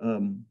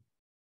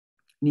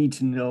need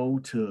to know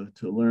to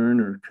learn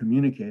or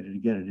communicate it.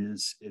 Again,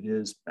 it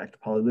is back to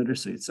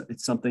polyliteracy.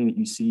 It's something that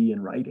you see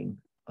in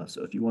writing.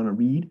 So if you want to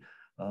read,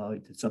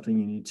 it's something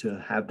you need to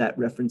have that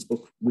reference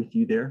book with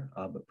you there,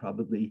 but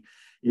probably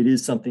it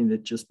is something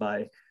that just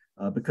by,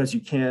 because you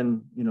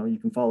can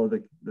follow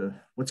the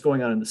what's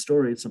going on in the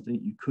story, it's something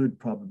that you could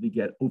probably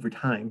get over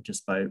time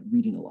just by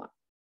reading a lot.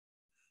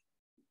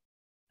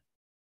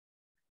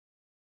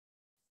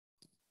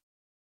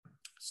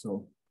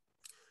 So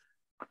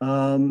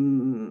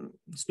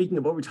speaking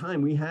of over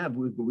time,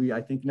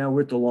 I think now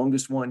we're at the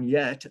longest one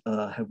yet.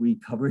 Have we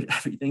covered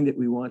everything that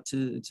we want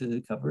to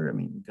cover? I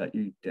mean, got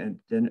you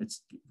dinner.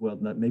 It's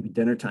not maybe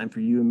dinner time for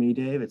you and me,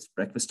 Dave. It's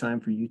breakfast time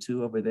for you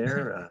two over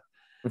there.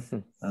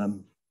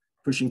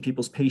 Pushing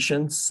people's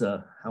patience.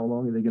 How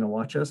long are they going to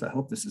watch us? I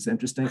hope this is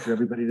interesting for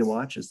everybody to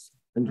watch, as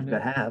to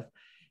have.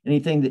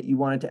 Anything that you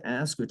wanted to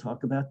ask or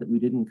talk about that we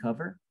didn't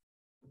cover?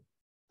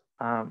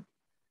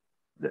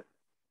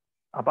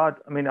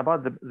 About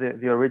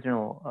the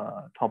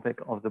original topic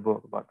of the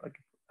book about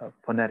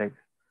phonetics.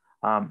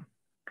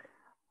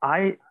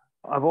 I've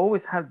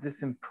always had this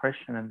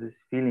impression and this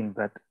feeling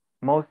that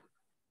most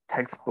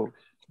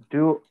textbooks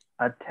do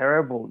a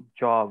terrible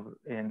job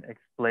in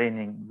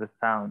explaining the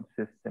sound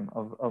system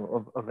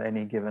of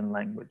any given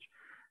language,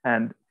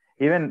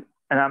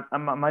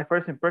 my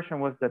first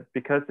impression was that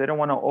because they don't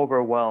want to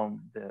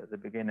overwhelm the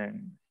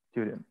beginning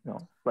student,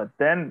 But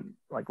then,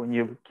 like when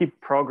you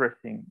keep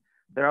progressing,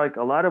 there are like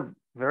a lot of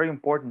very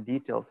important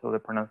details of the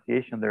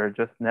pronunciation that are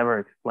just never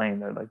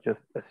explained. They're like just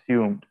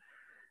assumed.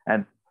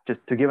 And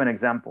just to give an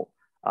example,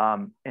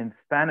 in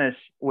Spanish,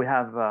 we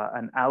have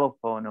an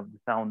allophone of the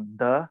sound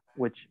the,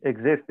 which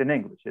exists in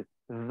English. It's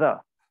the,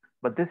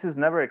 but this is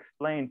never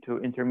explained to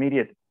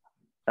intermediate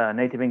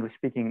native English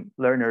speaking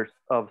learners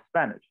of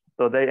Spanish.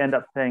 So they end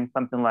up saying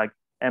something like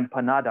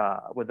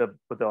empanada with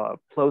a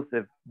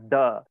plosive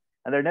the,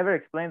 and they're never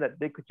explained that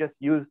they could just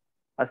use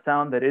a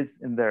sound that is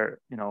in their,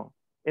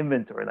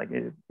 inventory. Like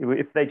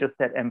if they just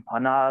said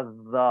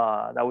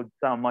empanada, that would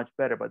sound much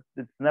better, but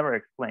it's never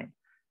explained.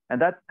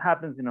 And that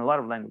happens in a lot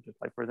of languages.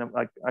 Like for example,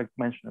 like I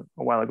mentioned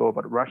a while ago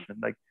about Russian,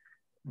 like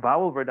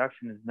vowel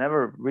reduction is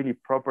never really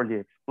properly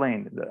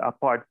explained,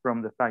 apart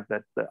from the fact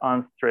that the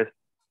unstressed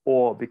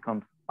o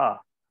becomes a.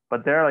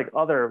 But there are like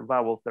other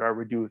vowels that are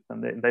reduced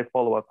and they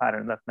follow a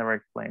pattern that's never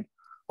explained,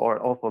 or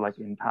also like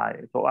in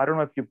Thai. So I don't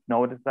know if you've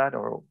noticed that,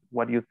 or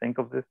what do you think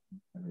of this,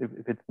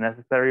 if it's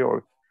necessary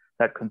or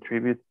that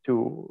contributes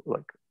to,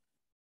 like,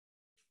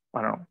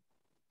 I don't know,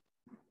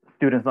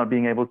 students not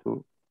being able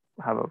to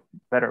have a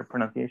better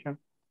pronunciation?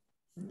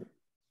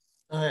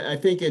 I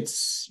think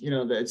it's,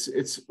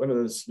 it's one of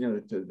those,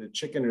 the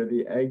chicken or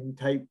the egg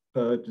type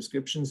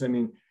descriptions. I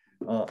mean,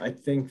 I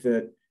think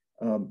that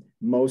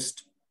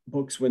most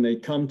books, when they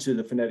come to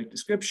the phonetic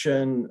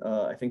description,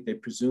 I think they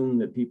presume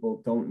that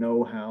people don't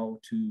know how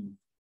to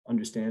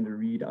understand or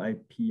read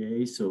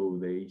IPA. So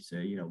they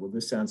say, you know, well,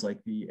 this sounds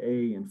like the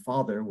A in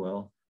father.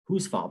 Well,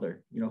 who's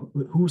father? You know,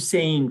 who's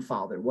saying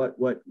father? What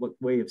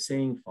way of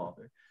saying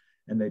father?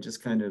 And they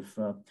just kind of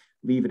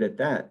leave it at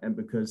that. And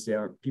because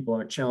people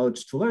aren't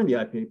challenged to learn the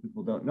IPA,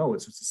 people don't know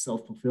it. So it's a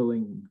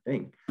self-fulfilling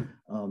thing.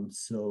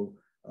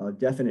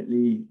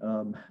 Definitely,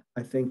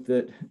 I think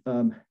that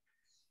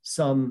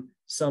some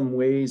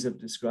ways of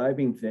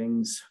describing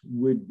things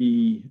would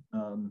be,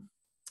 I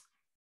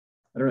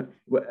don't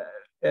know,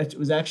 it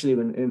was actually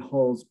in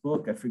Hall's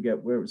book, I forget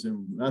where it was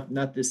in,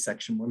 not this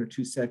section, one or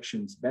two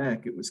sections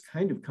back, it was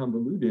kind of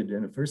convoluted.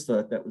 And at first I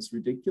thought that was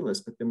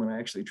ridiculous, but then when I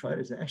actually tried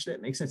it, actually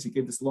that makes sense. He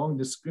gave this long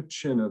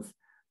description of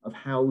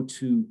how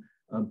to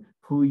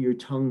pull your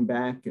tongue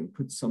back and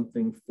put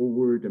something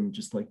forward and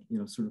just like, you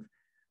know, sort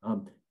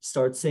of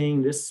start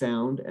saying this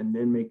sound and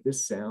then make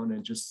this sound.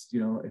 And just, you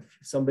know, if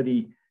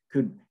somebody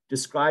could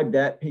describe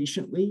that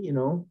patiently, you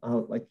know,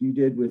 like you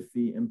did with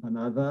the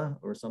empanada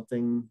or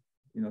something,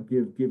 you know,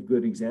 give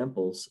good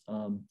examples.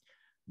 I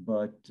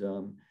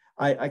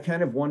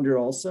kind of wonder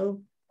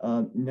also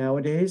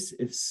nowadays,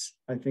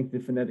 I think the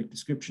phonetic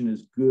description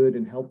is good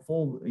and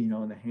helpful, you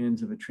know, in the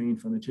hands of a trained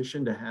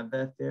phonetician to have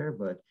that there.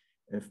 But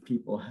if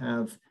people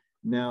have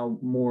now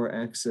more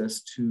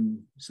access to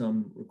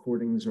some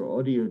recordings or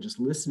audio, just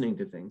listening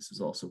to things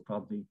is also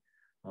probably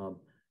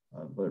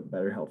but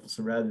better helpful.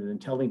 So rather than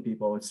telling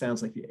people, it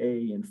sounds like the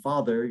A in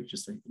father,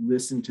 just like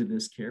listen to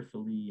this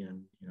carefully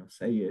and, you know,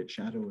 say it,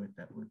 shadow it,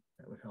 that would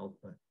help.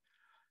 But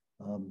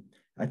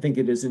I think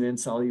it is an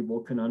insoluble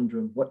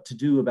conundrum what to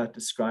do about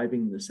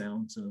describing the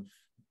sounds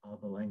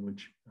of a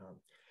language.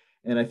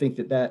 And I think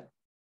that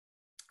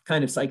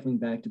kind of cycling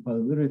back to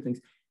polyliterate things,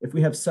 if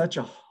we have such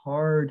a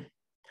hard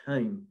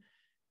time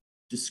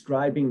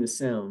describing the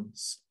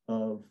sounds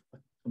of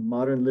a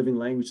modern living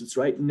language that's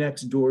right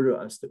next door to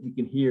us that we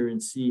can hear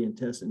and see and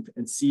test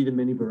and see the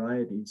many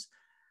varieties,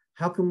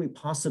 how can we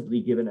possibly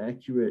give an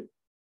accurate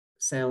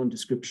sound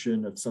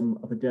description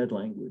of a dead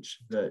language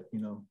that, you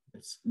know,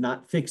 it's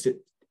not fixed at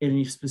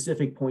any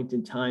specific point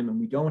in time, and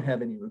we don't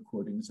have any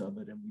recordings of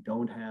it, and we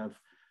don't have,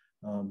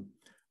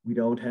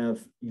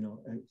 you know,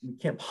 we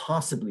can't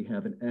possibly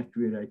have an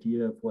accurate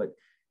idea of what,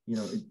 you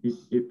know,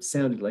 it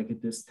sounded like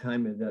at this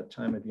time, at that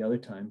time, at the other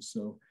time.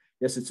 So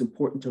yes, it's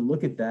important to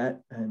look at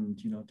that and,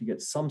 you know, to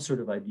get some sort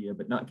of idea,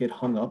 but not get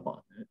hung up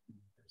on it,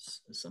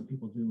 as some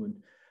people do, and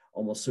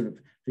almost sort of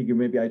figure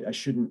maybe I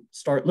shouldn't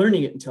start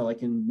learning it until I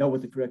can know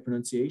what the correct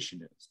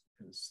pronunciation is,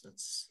 because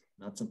that's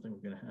not something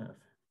we're going to have.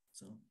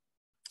 So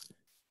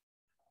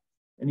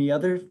any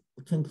other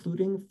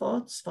concluding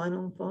thoughts,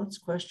 final thoughts,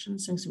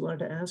 questions, things you wanted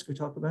to ask or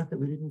talk about that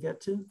we didn't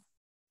get to?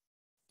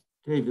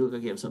 Dave, you look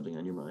like you have something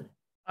on your mind.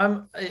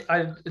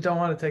 I don't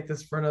want to take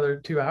this for another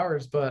 2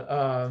 hours,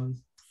 but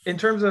in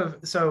terms of,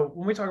 so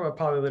when we talk about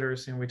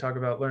polyliteracy and we talk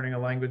about learning a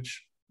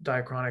language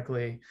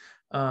diachronically,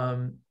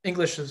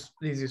 English is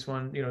the easiest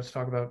one, you know, to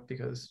talk about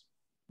because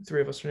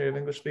 3 of us are native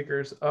English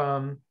speakers.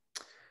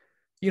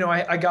 You know,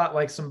 I got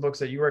like some books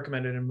that you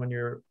recommended in when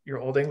your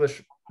Old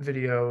English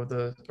video,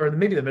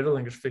 maybe the Middle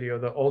English video,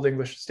 the Old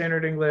English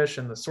Standard English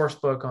and the source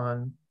book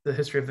on the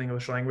history of the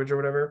English language or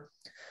whatever.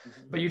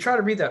 But you try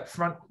to read that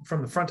from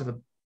the front to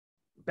the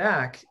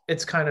back,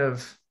 it's kind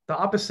of the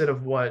opposite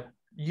of what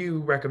you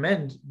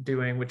recommend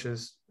doing, which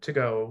is to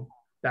go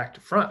back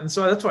to front. And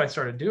so that's what I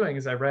started doing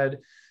is I read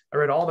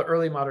all the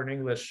early modern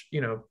English,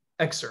 you know,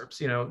 excerpts,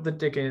 you know, the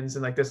Dickens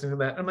and like this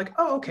and that. And I'm like,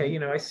 oh, okay, you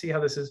know, I see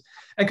how this is.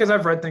 And because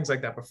I've read things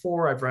like that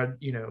before, I've read,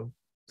 you know,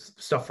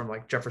 stuff from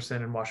like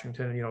Jefferson and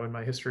Washington, you know, in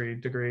my history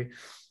degree.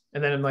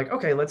 And then I'm like,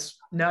 okay,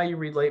 now you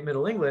read late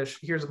Middle English.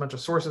 Here's a bunch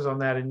of sources on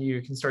that and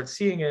you can start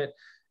seeing it.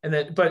 And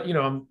then, but, you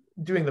know, I'm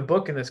doing the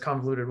book in this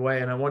convoluted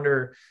way. And I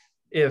wonder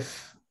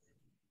if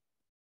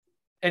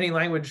any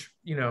language,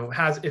 you know,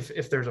 has,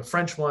 if there's a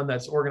French one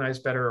that's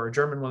organized better or a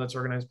German one that's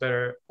organized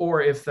better,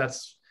 or if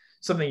that's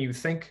something you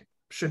think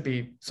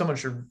someone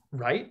should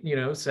write, you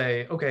know,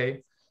 say,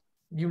 okay,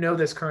 you know,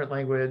 this current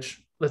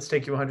language, let's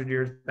take you 100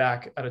 years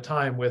back at a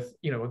time with,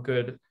 you know, a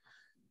good,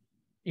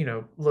 you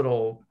know,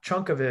 little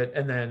chunk of it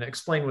and then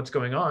explain what's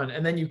going on.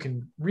 And then you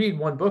can read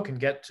one book and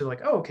get to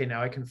like, oh, okay,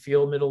 now I can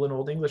feel Middle and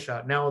Old English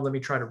out. Now let me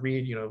try to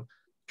read, you know,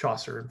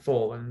 Chaucer in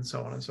full and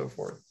so on and so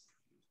forth.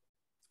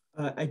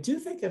 I do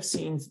think I've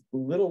seen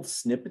little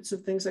snippets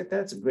of things like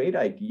that. It's a great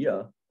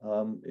idea.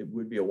 It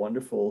would be a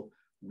wonderful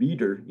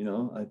reader, you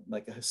know,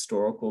 like a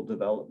historical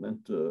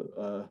development,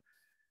 a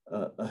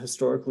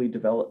historical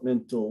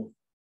developmental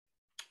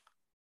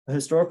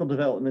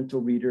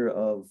reader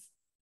of,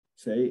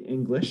 say,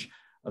 English,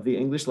 of the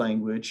English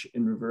language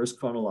in reverse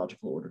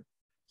chronological order.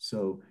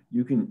 So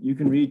you can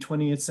read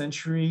 20th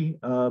century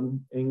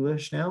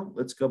English now.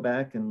 Let's go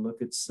back and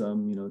look at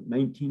some, you know,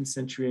 19th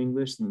century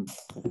English and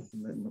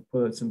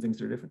put out some things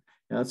that are different.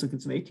 Now let's look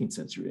at some 18th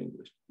century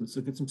English. Let's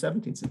look at some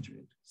 17th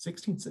century,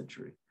 16th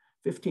century,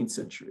 15th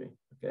century.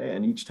 Okay,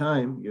 and each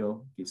time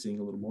you'll keep seeing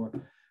a little more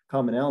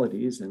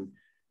commonalities, and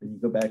then you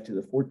go back to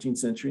the 14th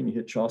century and you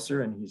hit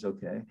Chaucer and he's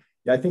okay.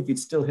 yeah, I think you'd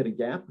still hit a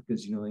gap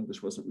because,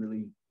 English wasn't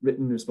really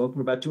written or spoken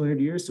for about 200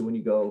 years. So when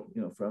you go,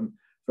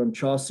 from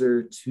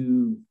Chaucer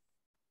to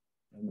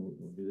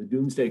the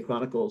Doomsday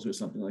Chronicles or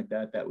something like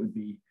that, that would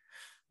be,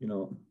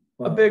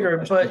 a bigger,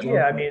 but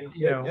yeah, I mean,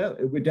 yeah,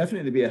 it would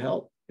definitely be a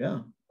help.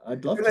 Yeah,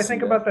 I'd love to. I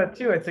think about that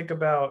too. I think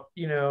about,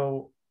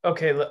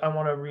 okay, I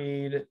want to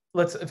read,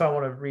 if I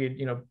want to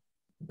read,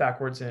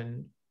 backwards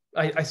in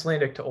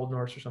Icelandic to Old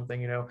Norse or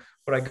something,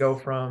 would I go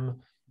from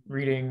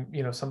reading,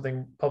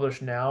 something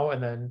published now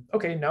and then,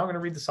 okay, now I'm going to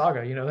read the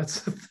saga,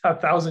 that's a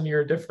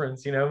 1,000-year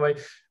difference,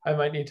 I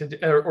might need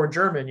to, or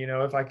German,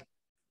 if I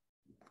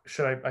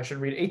should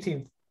read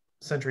 18th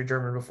century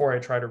German before I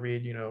try to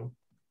read,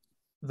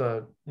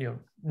 the,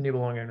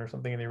 Nibelungen or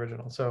something in the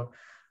original. So,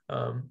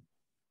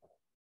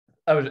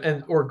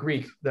 or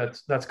Greek,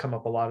 that's come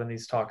up a lot in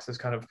these talks, is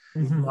kind of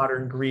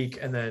modern Greek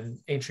and then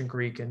ancient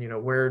Greek,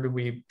 and where do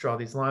we draw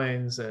these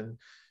lines? And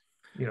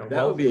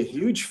that would be a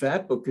huge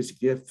fat book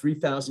because you have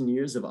 3,000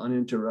 years of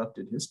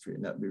uninterrupted history,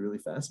 and that would be really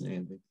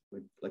fascinating.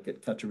 Like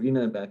at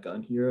Katerina back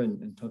on here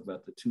and talk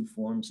about the two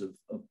forms of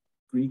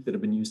Greek that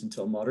have been used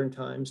until modern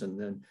times, and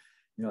then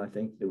I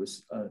think there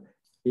was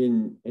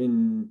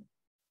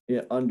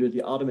under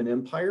the Ottoman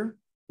Empire,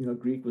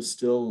 Greek was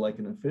still like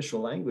an official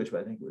language,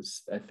 but I think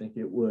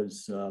it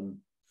was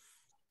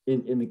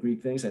in the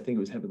Greek things, I think it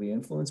was heavily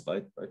influenced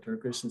by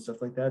Turkish and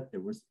stuff like that.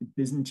 There was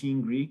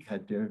Byzantine Greek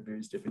had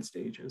various different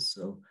stages.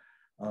 So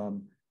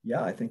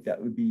yeah, I think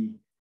that would be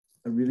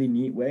a really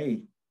neat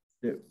way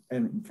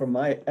and from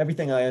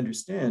everything I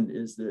understand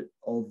is that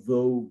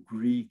although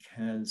Greek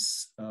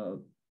has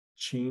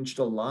changed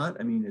a lot,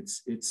 I mean,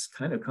 it's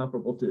kind of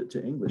comparable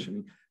to English. I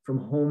mean,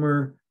 from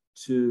Homer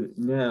to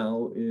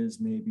now is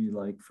maybe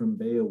like from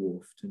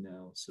Beowulf to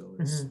now. So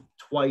it's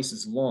twice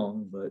as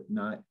long, but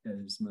not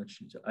as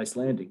much.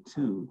 Icelandic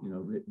too,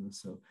 written.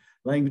 So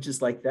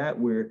languages like that,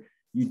 where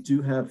you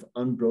do have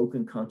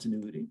unbroken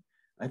continuity,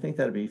 I think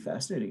that'd be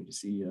fascinating to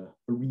see a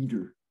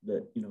reader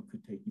that,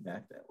 could take you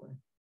back that way.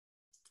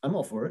 I'm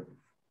all for it.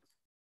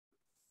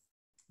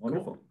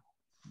 Wonderful. Cool.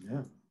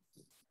 Yeah.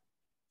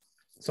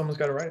 Someone's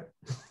got to write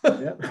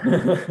it.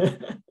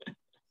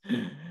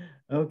 Yeah.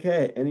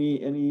 Okay.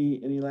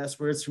 Any last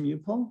words from you,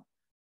 Paul?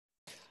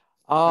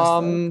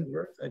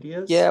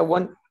 Ideas? Yeah.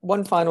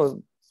 One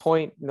final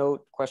point,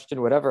 note,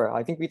 question, whatever.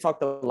 I think we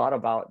talked a lot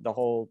about the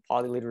whole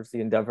polyliteracy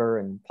endeavor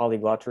and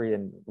polyglotry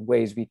and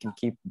ways we can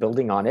keep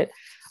building on it.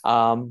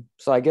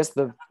 So I guess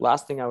the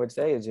last thing I would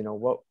say is,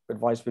 what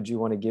advice would you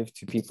want to give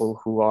to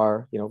people who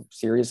are,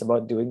 serious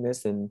about doing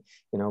this? And,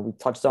 we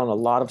touched on a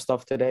lot of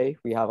stuff today.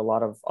 We have a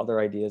lot of other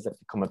ideas that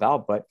could come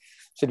about, but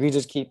should we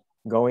just keep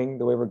going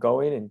the way we're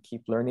going and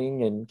keep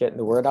learning and getting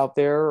the word out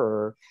there,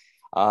 or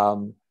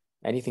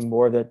anything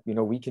more that,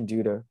 we can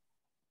do to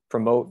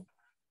promote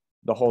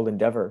the whole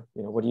endeavor?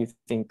 What do you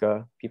think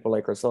people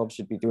like ourselves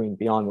should be doing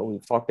beyond what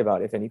we've talked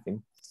about, if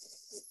anything?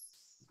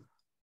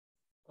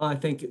 I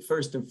think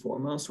first and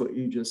foremost, what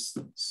you just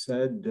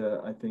said,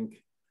 I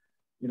think,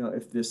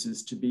 if this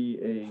is to be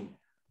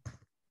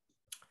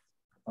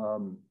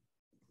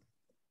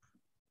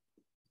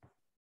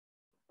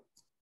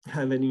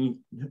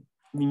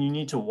you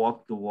need to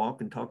walk the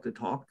walk and talk the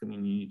talk. I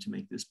mean, you need to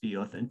make this be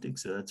authentic.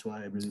 So that's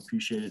why I really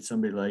appreciated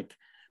somebody like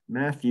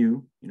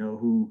Matthew,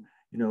 who,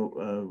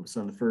 was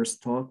on the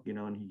first talk,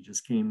 and he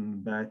just came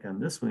back on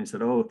this one. He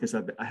said, "Oh, because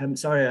I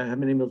haven't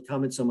been able to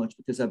comment so much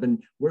because I've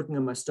been working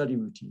on my study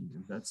routine."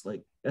 And that's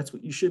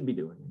what you should be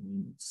doing. I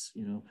mean, it's,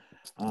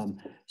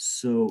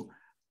 so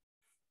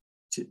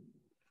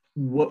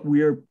what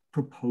we're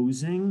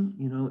proposing,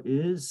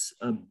 is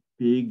a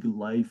big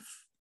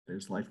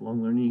there's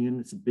lifelong learning, and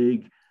it's a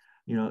big,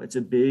 it's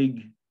a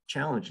big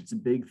challenge. It's a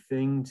big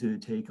thing to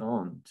take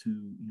on,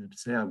 to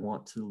say, I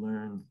want to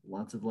learn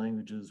lots of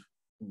languages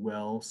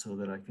well so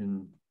that I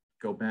can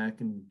go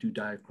back and do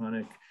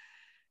diachronic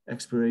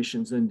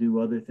explorations and do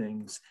other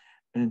things.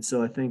 And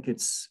so I think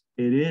it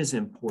is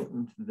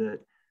important that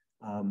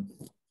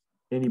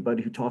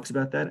anybody who talks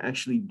about that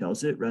actually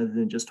does it rather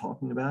than just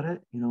talking about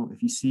it.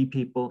 If you see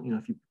people,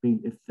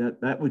 if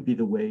that would be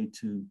the way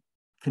to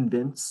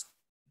convince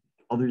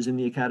others in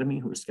the academy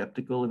who are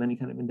skeptical of any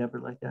kind of endeavor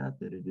like that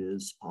it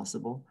is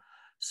possible.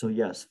 So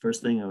yes,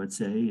 first thing I would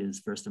say is,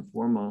 first and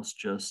foremost,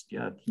 just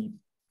keep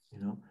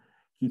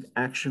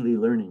actually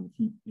learning,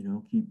 keep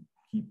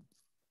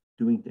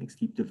doing things,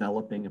 keep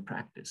developing a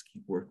practice,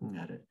 keep working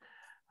at it.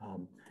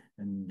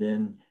 And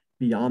then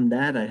beyond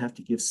that, I have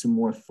to give some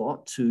more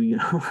thought to,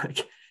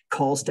 like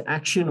calls to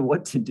action,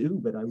 what to do,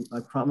 but I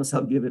promise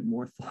I'll give it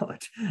more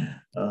thought.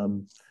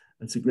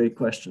 That's a great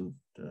question.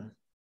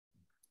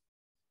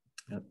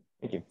 Yep.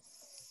 Thank you.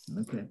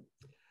 Okay.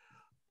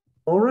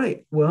 All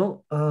right.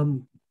 Well,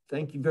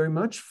 thank you very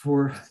much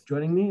for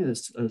joining me.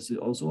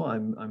 Also,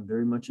 I'm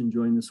very much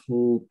enjoying this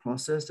whole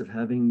process of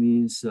having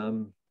these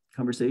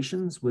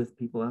conversations with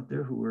people out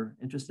there who are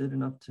interested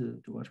enough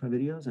to watch my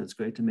videos. And it's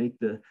great to make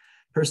the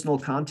personal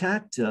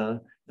contact.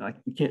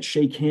 We can't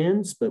shake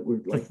hands, but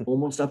we're like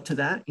almost up to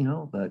that,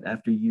 but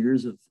after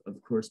years of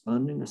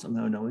corresponding or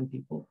somehow knowing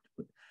people,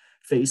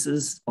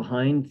 faces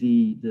behind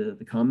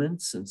the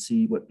comments and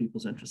see what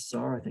people's interests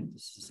are. I think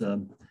this is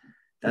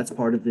that's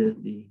part of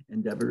the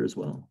endeavor as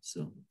well.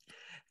 So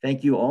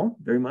thank you all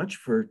very much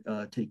for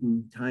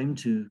taking time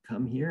to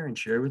come here and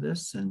share with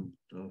us and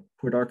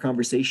put our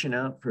conversation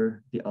out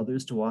for the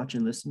others to watch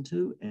and listen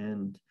to.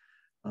 And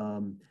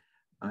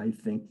I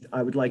think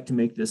I would like to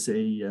make this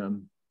a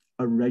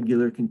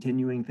regular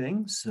continuing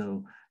thing.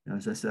 So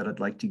as I said, I'd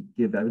like to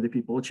give other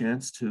people a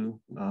chance to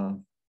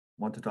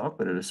want to talk,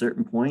 but at a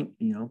certain point,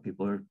 you know,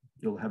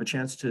 you'll have a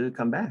chance to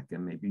come back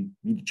and maybe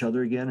meet each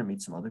other again or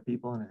meet some other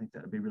people. And I think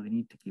that would be really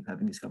neat to keep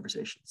having these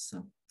conversations.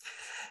 So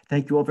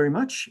thank you all very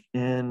much.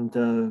 And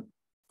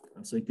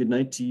I'll say good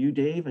night to you,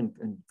 Dave, and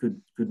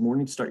good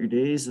morning to start your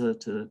days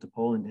to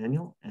Paul and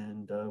Daniel.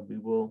 And we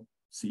will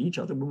see each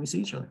other when we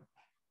see each other.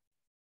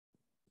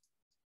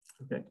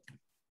 Okay.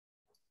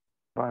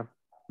 Bye.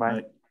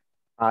 Bye.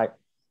 Bye.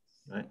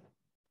 Bye.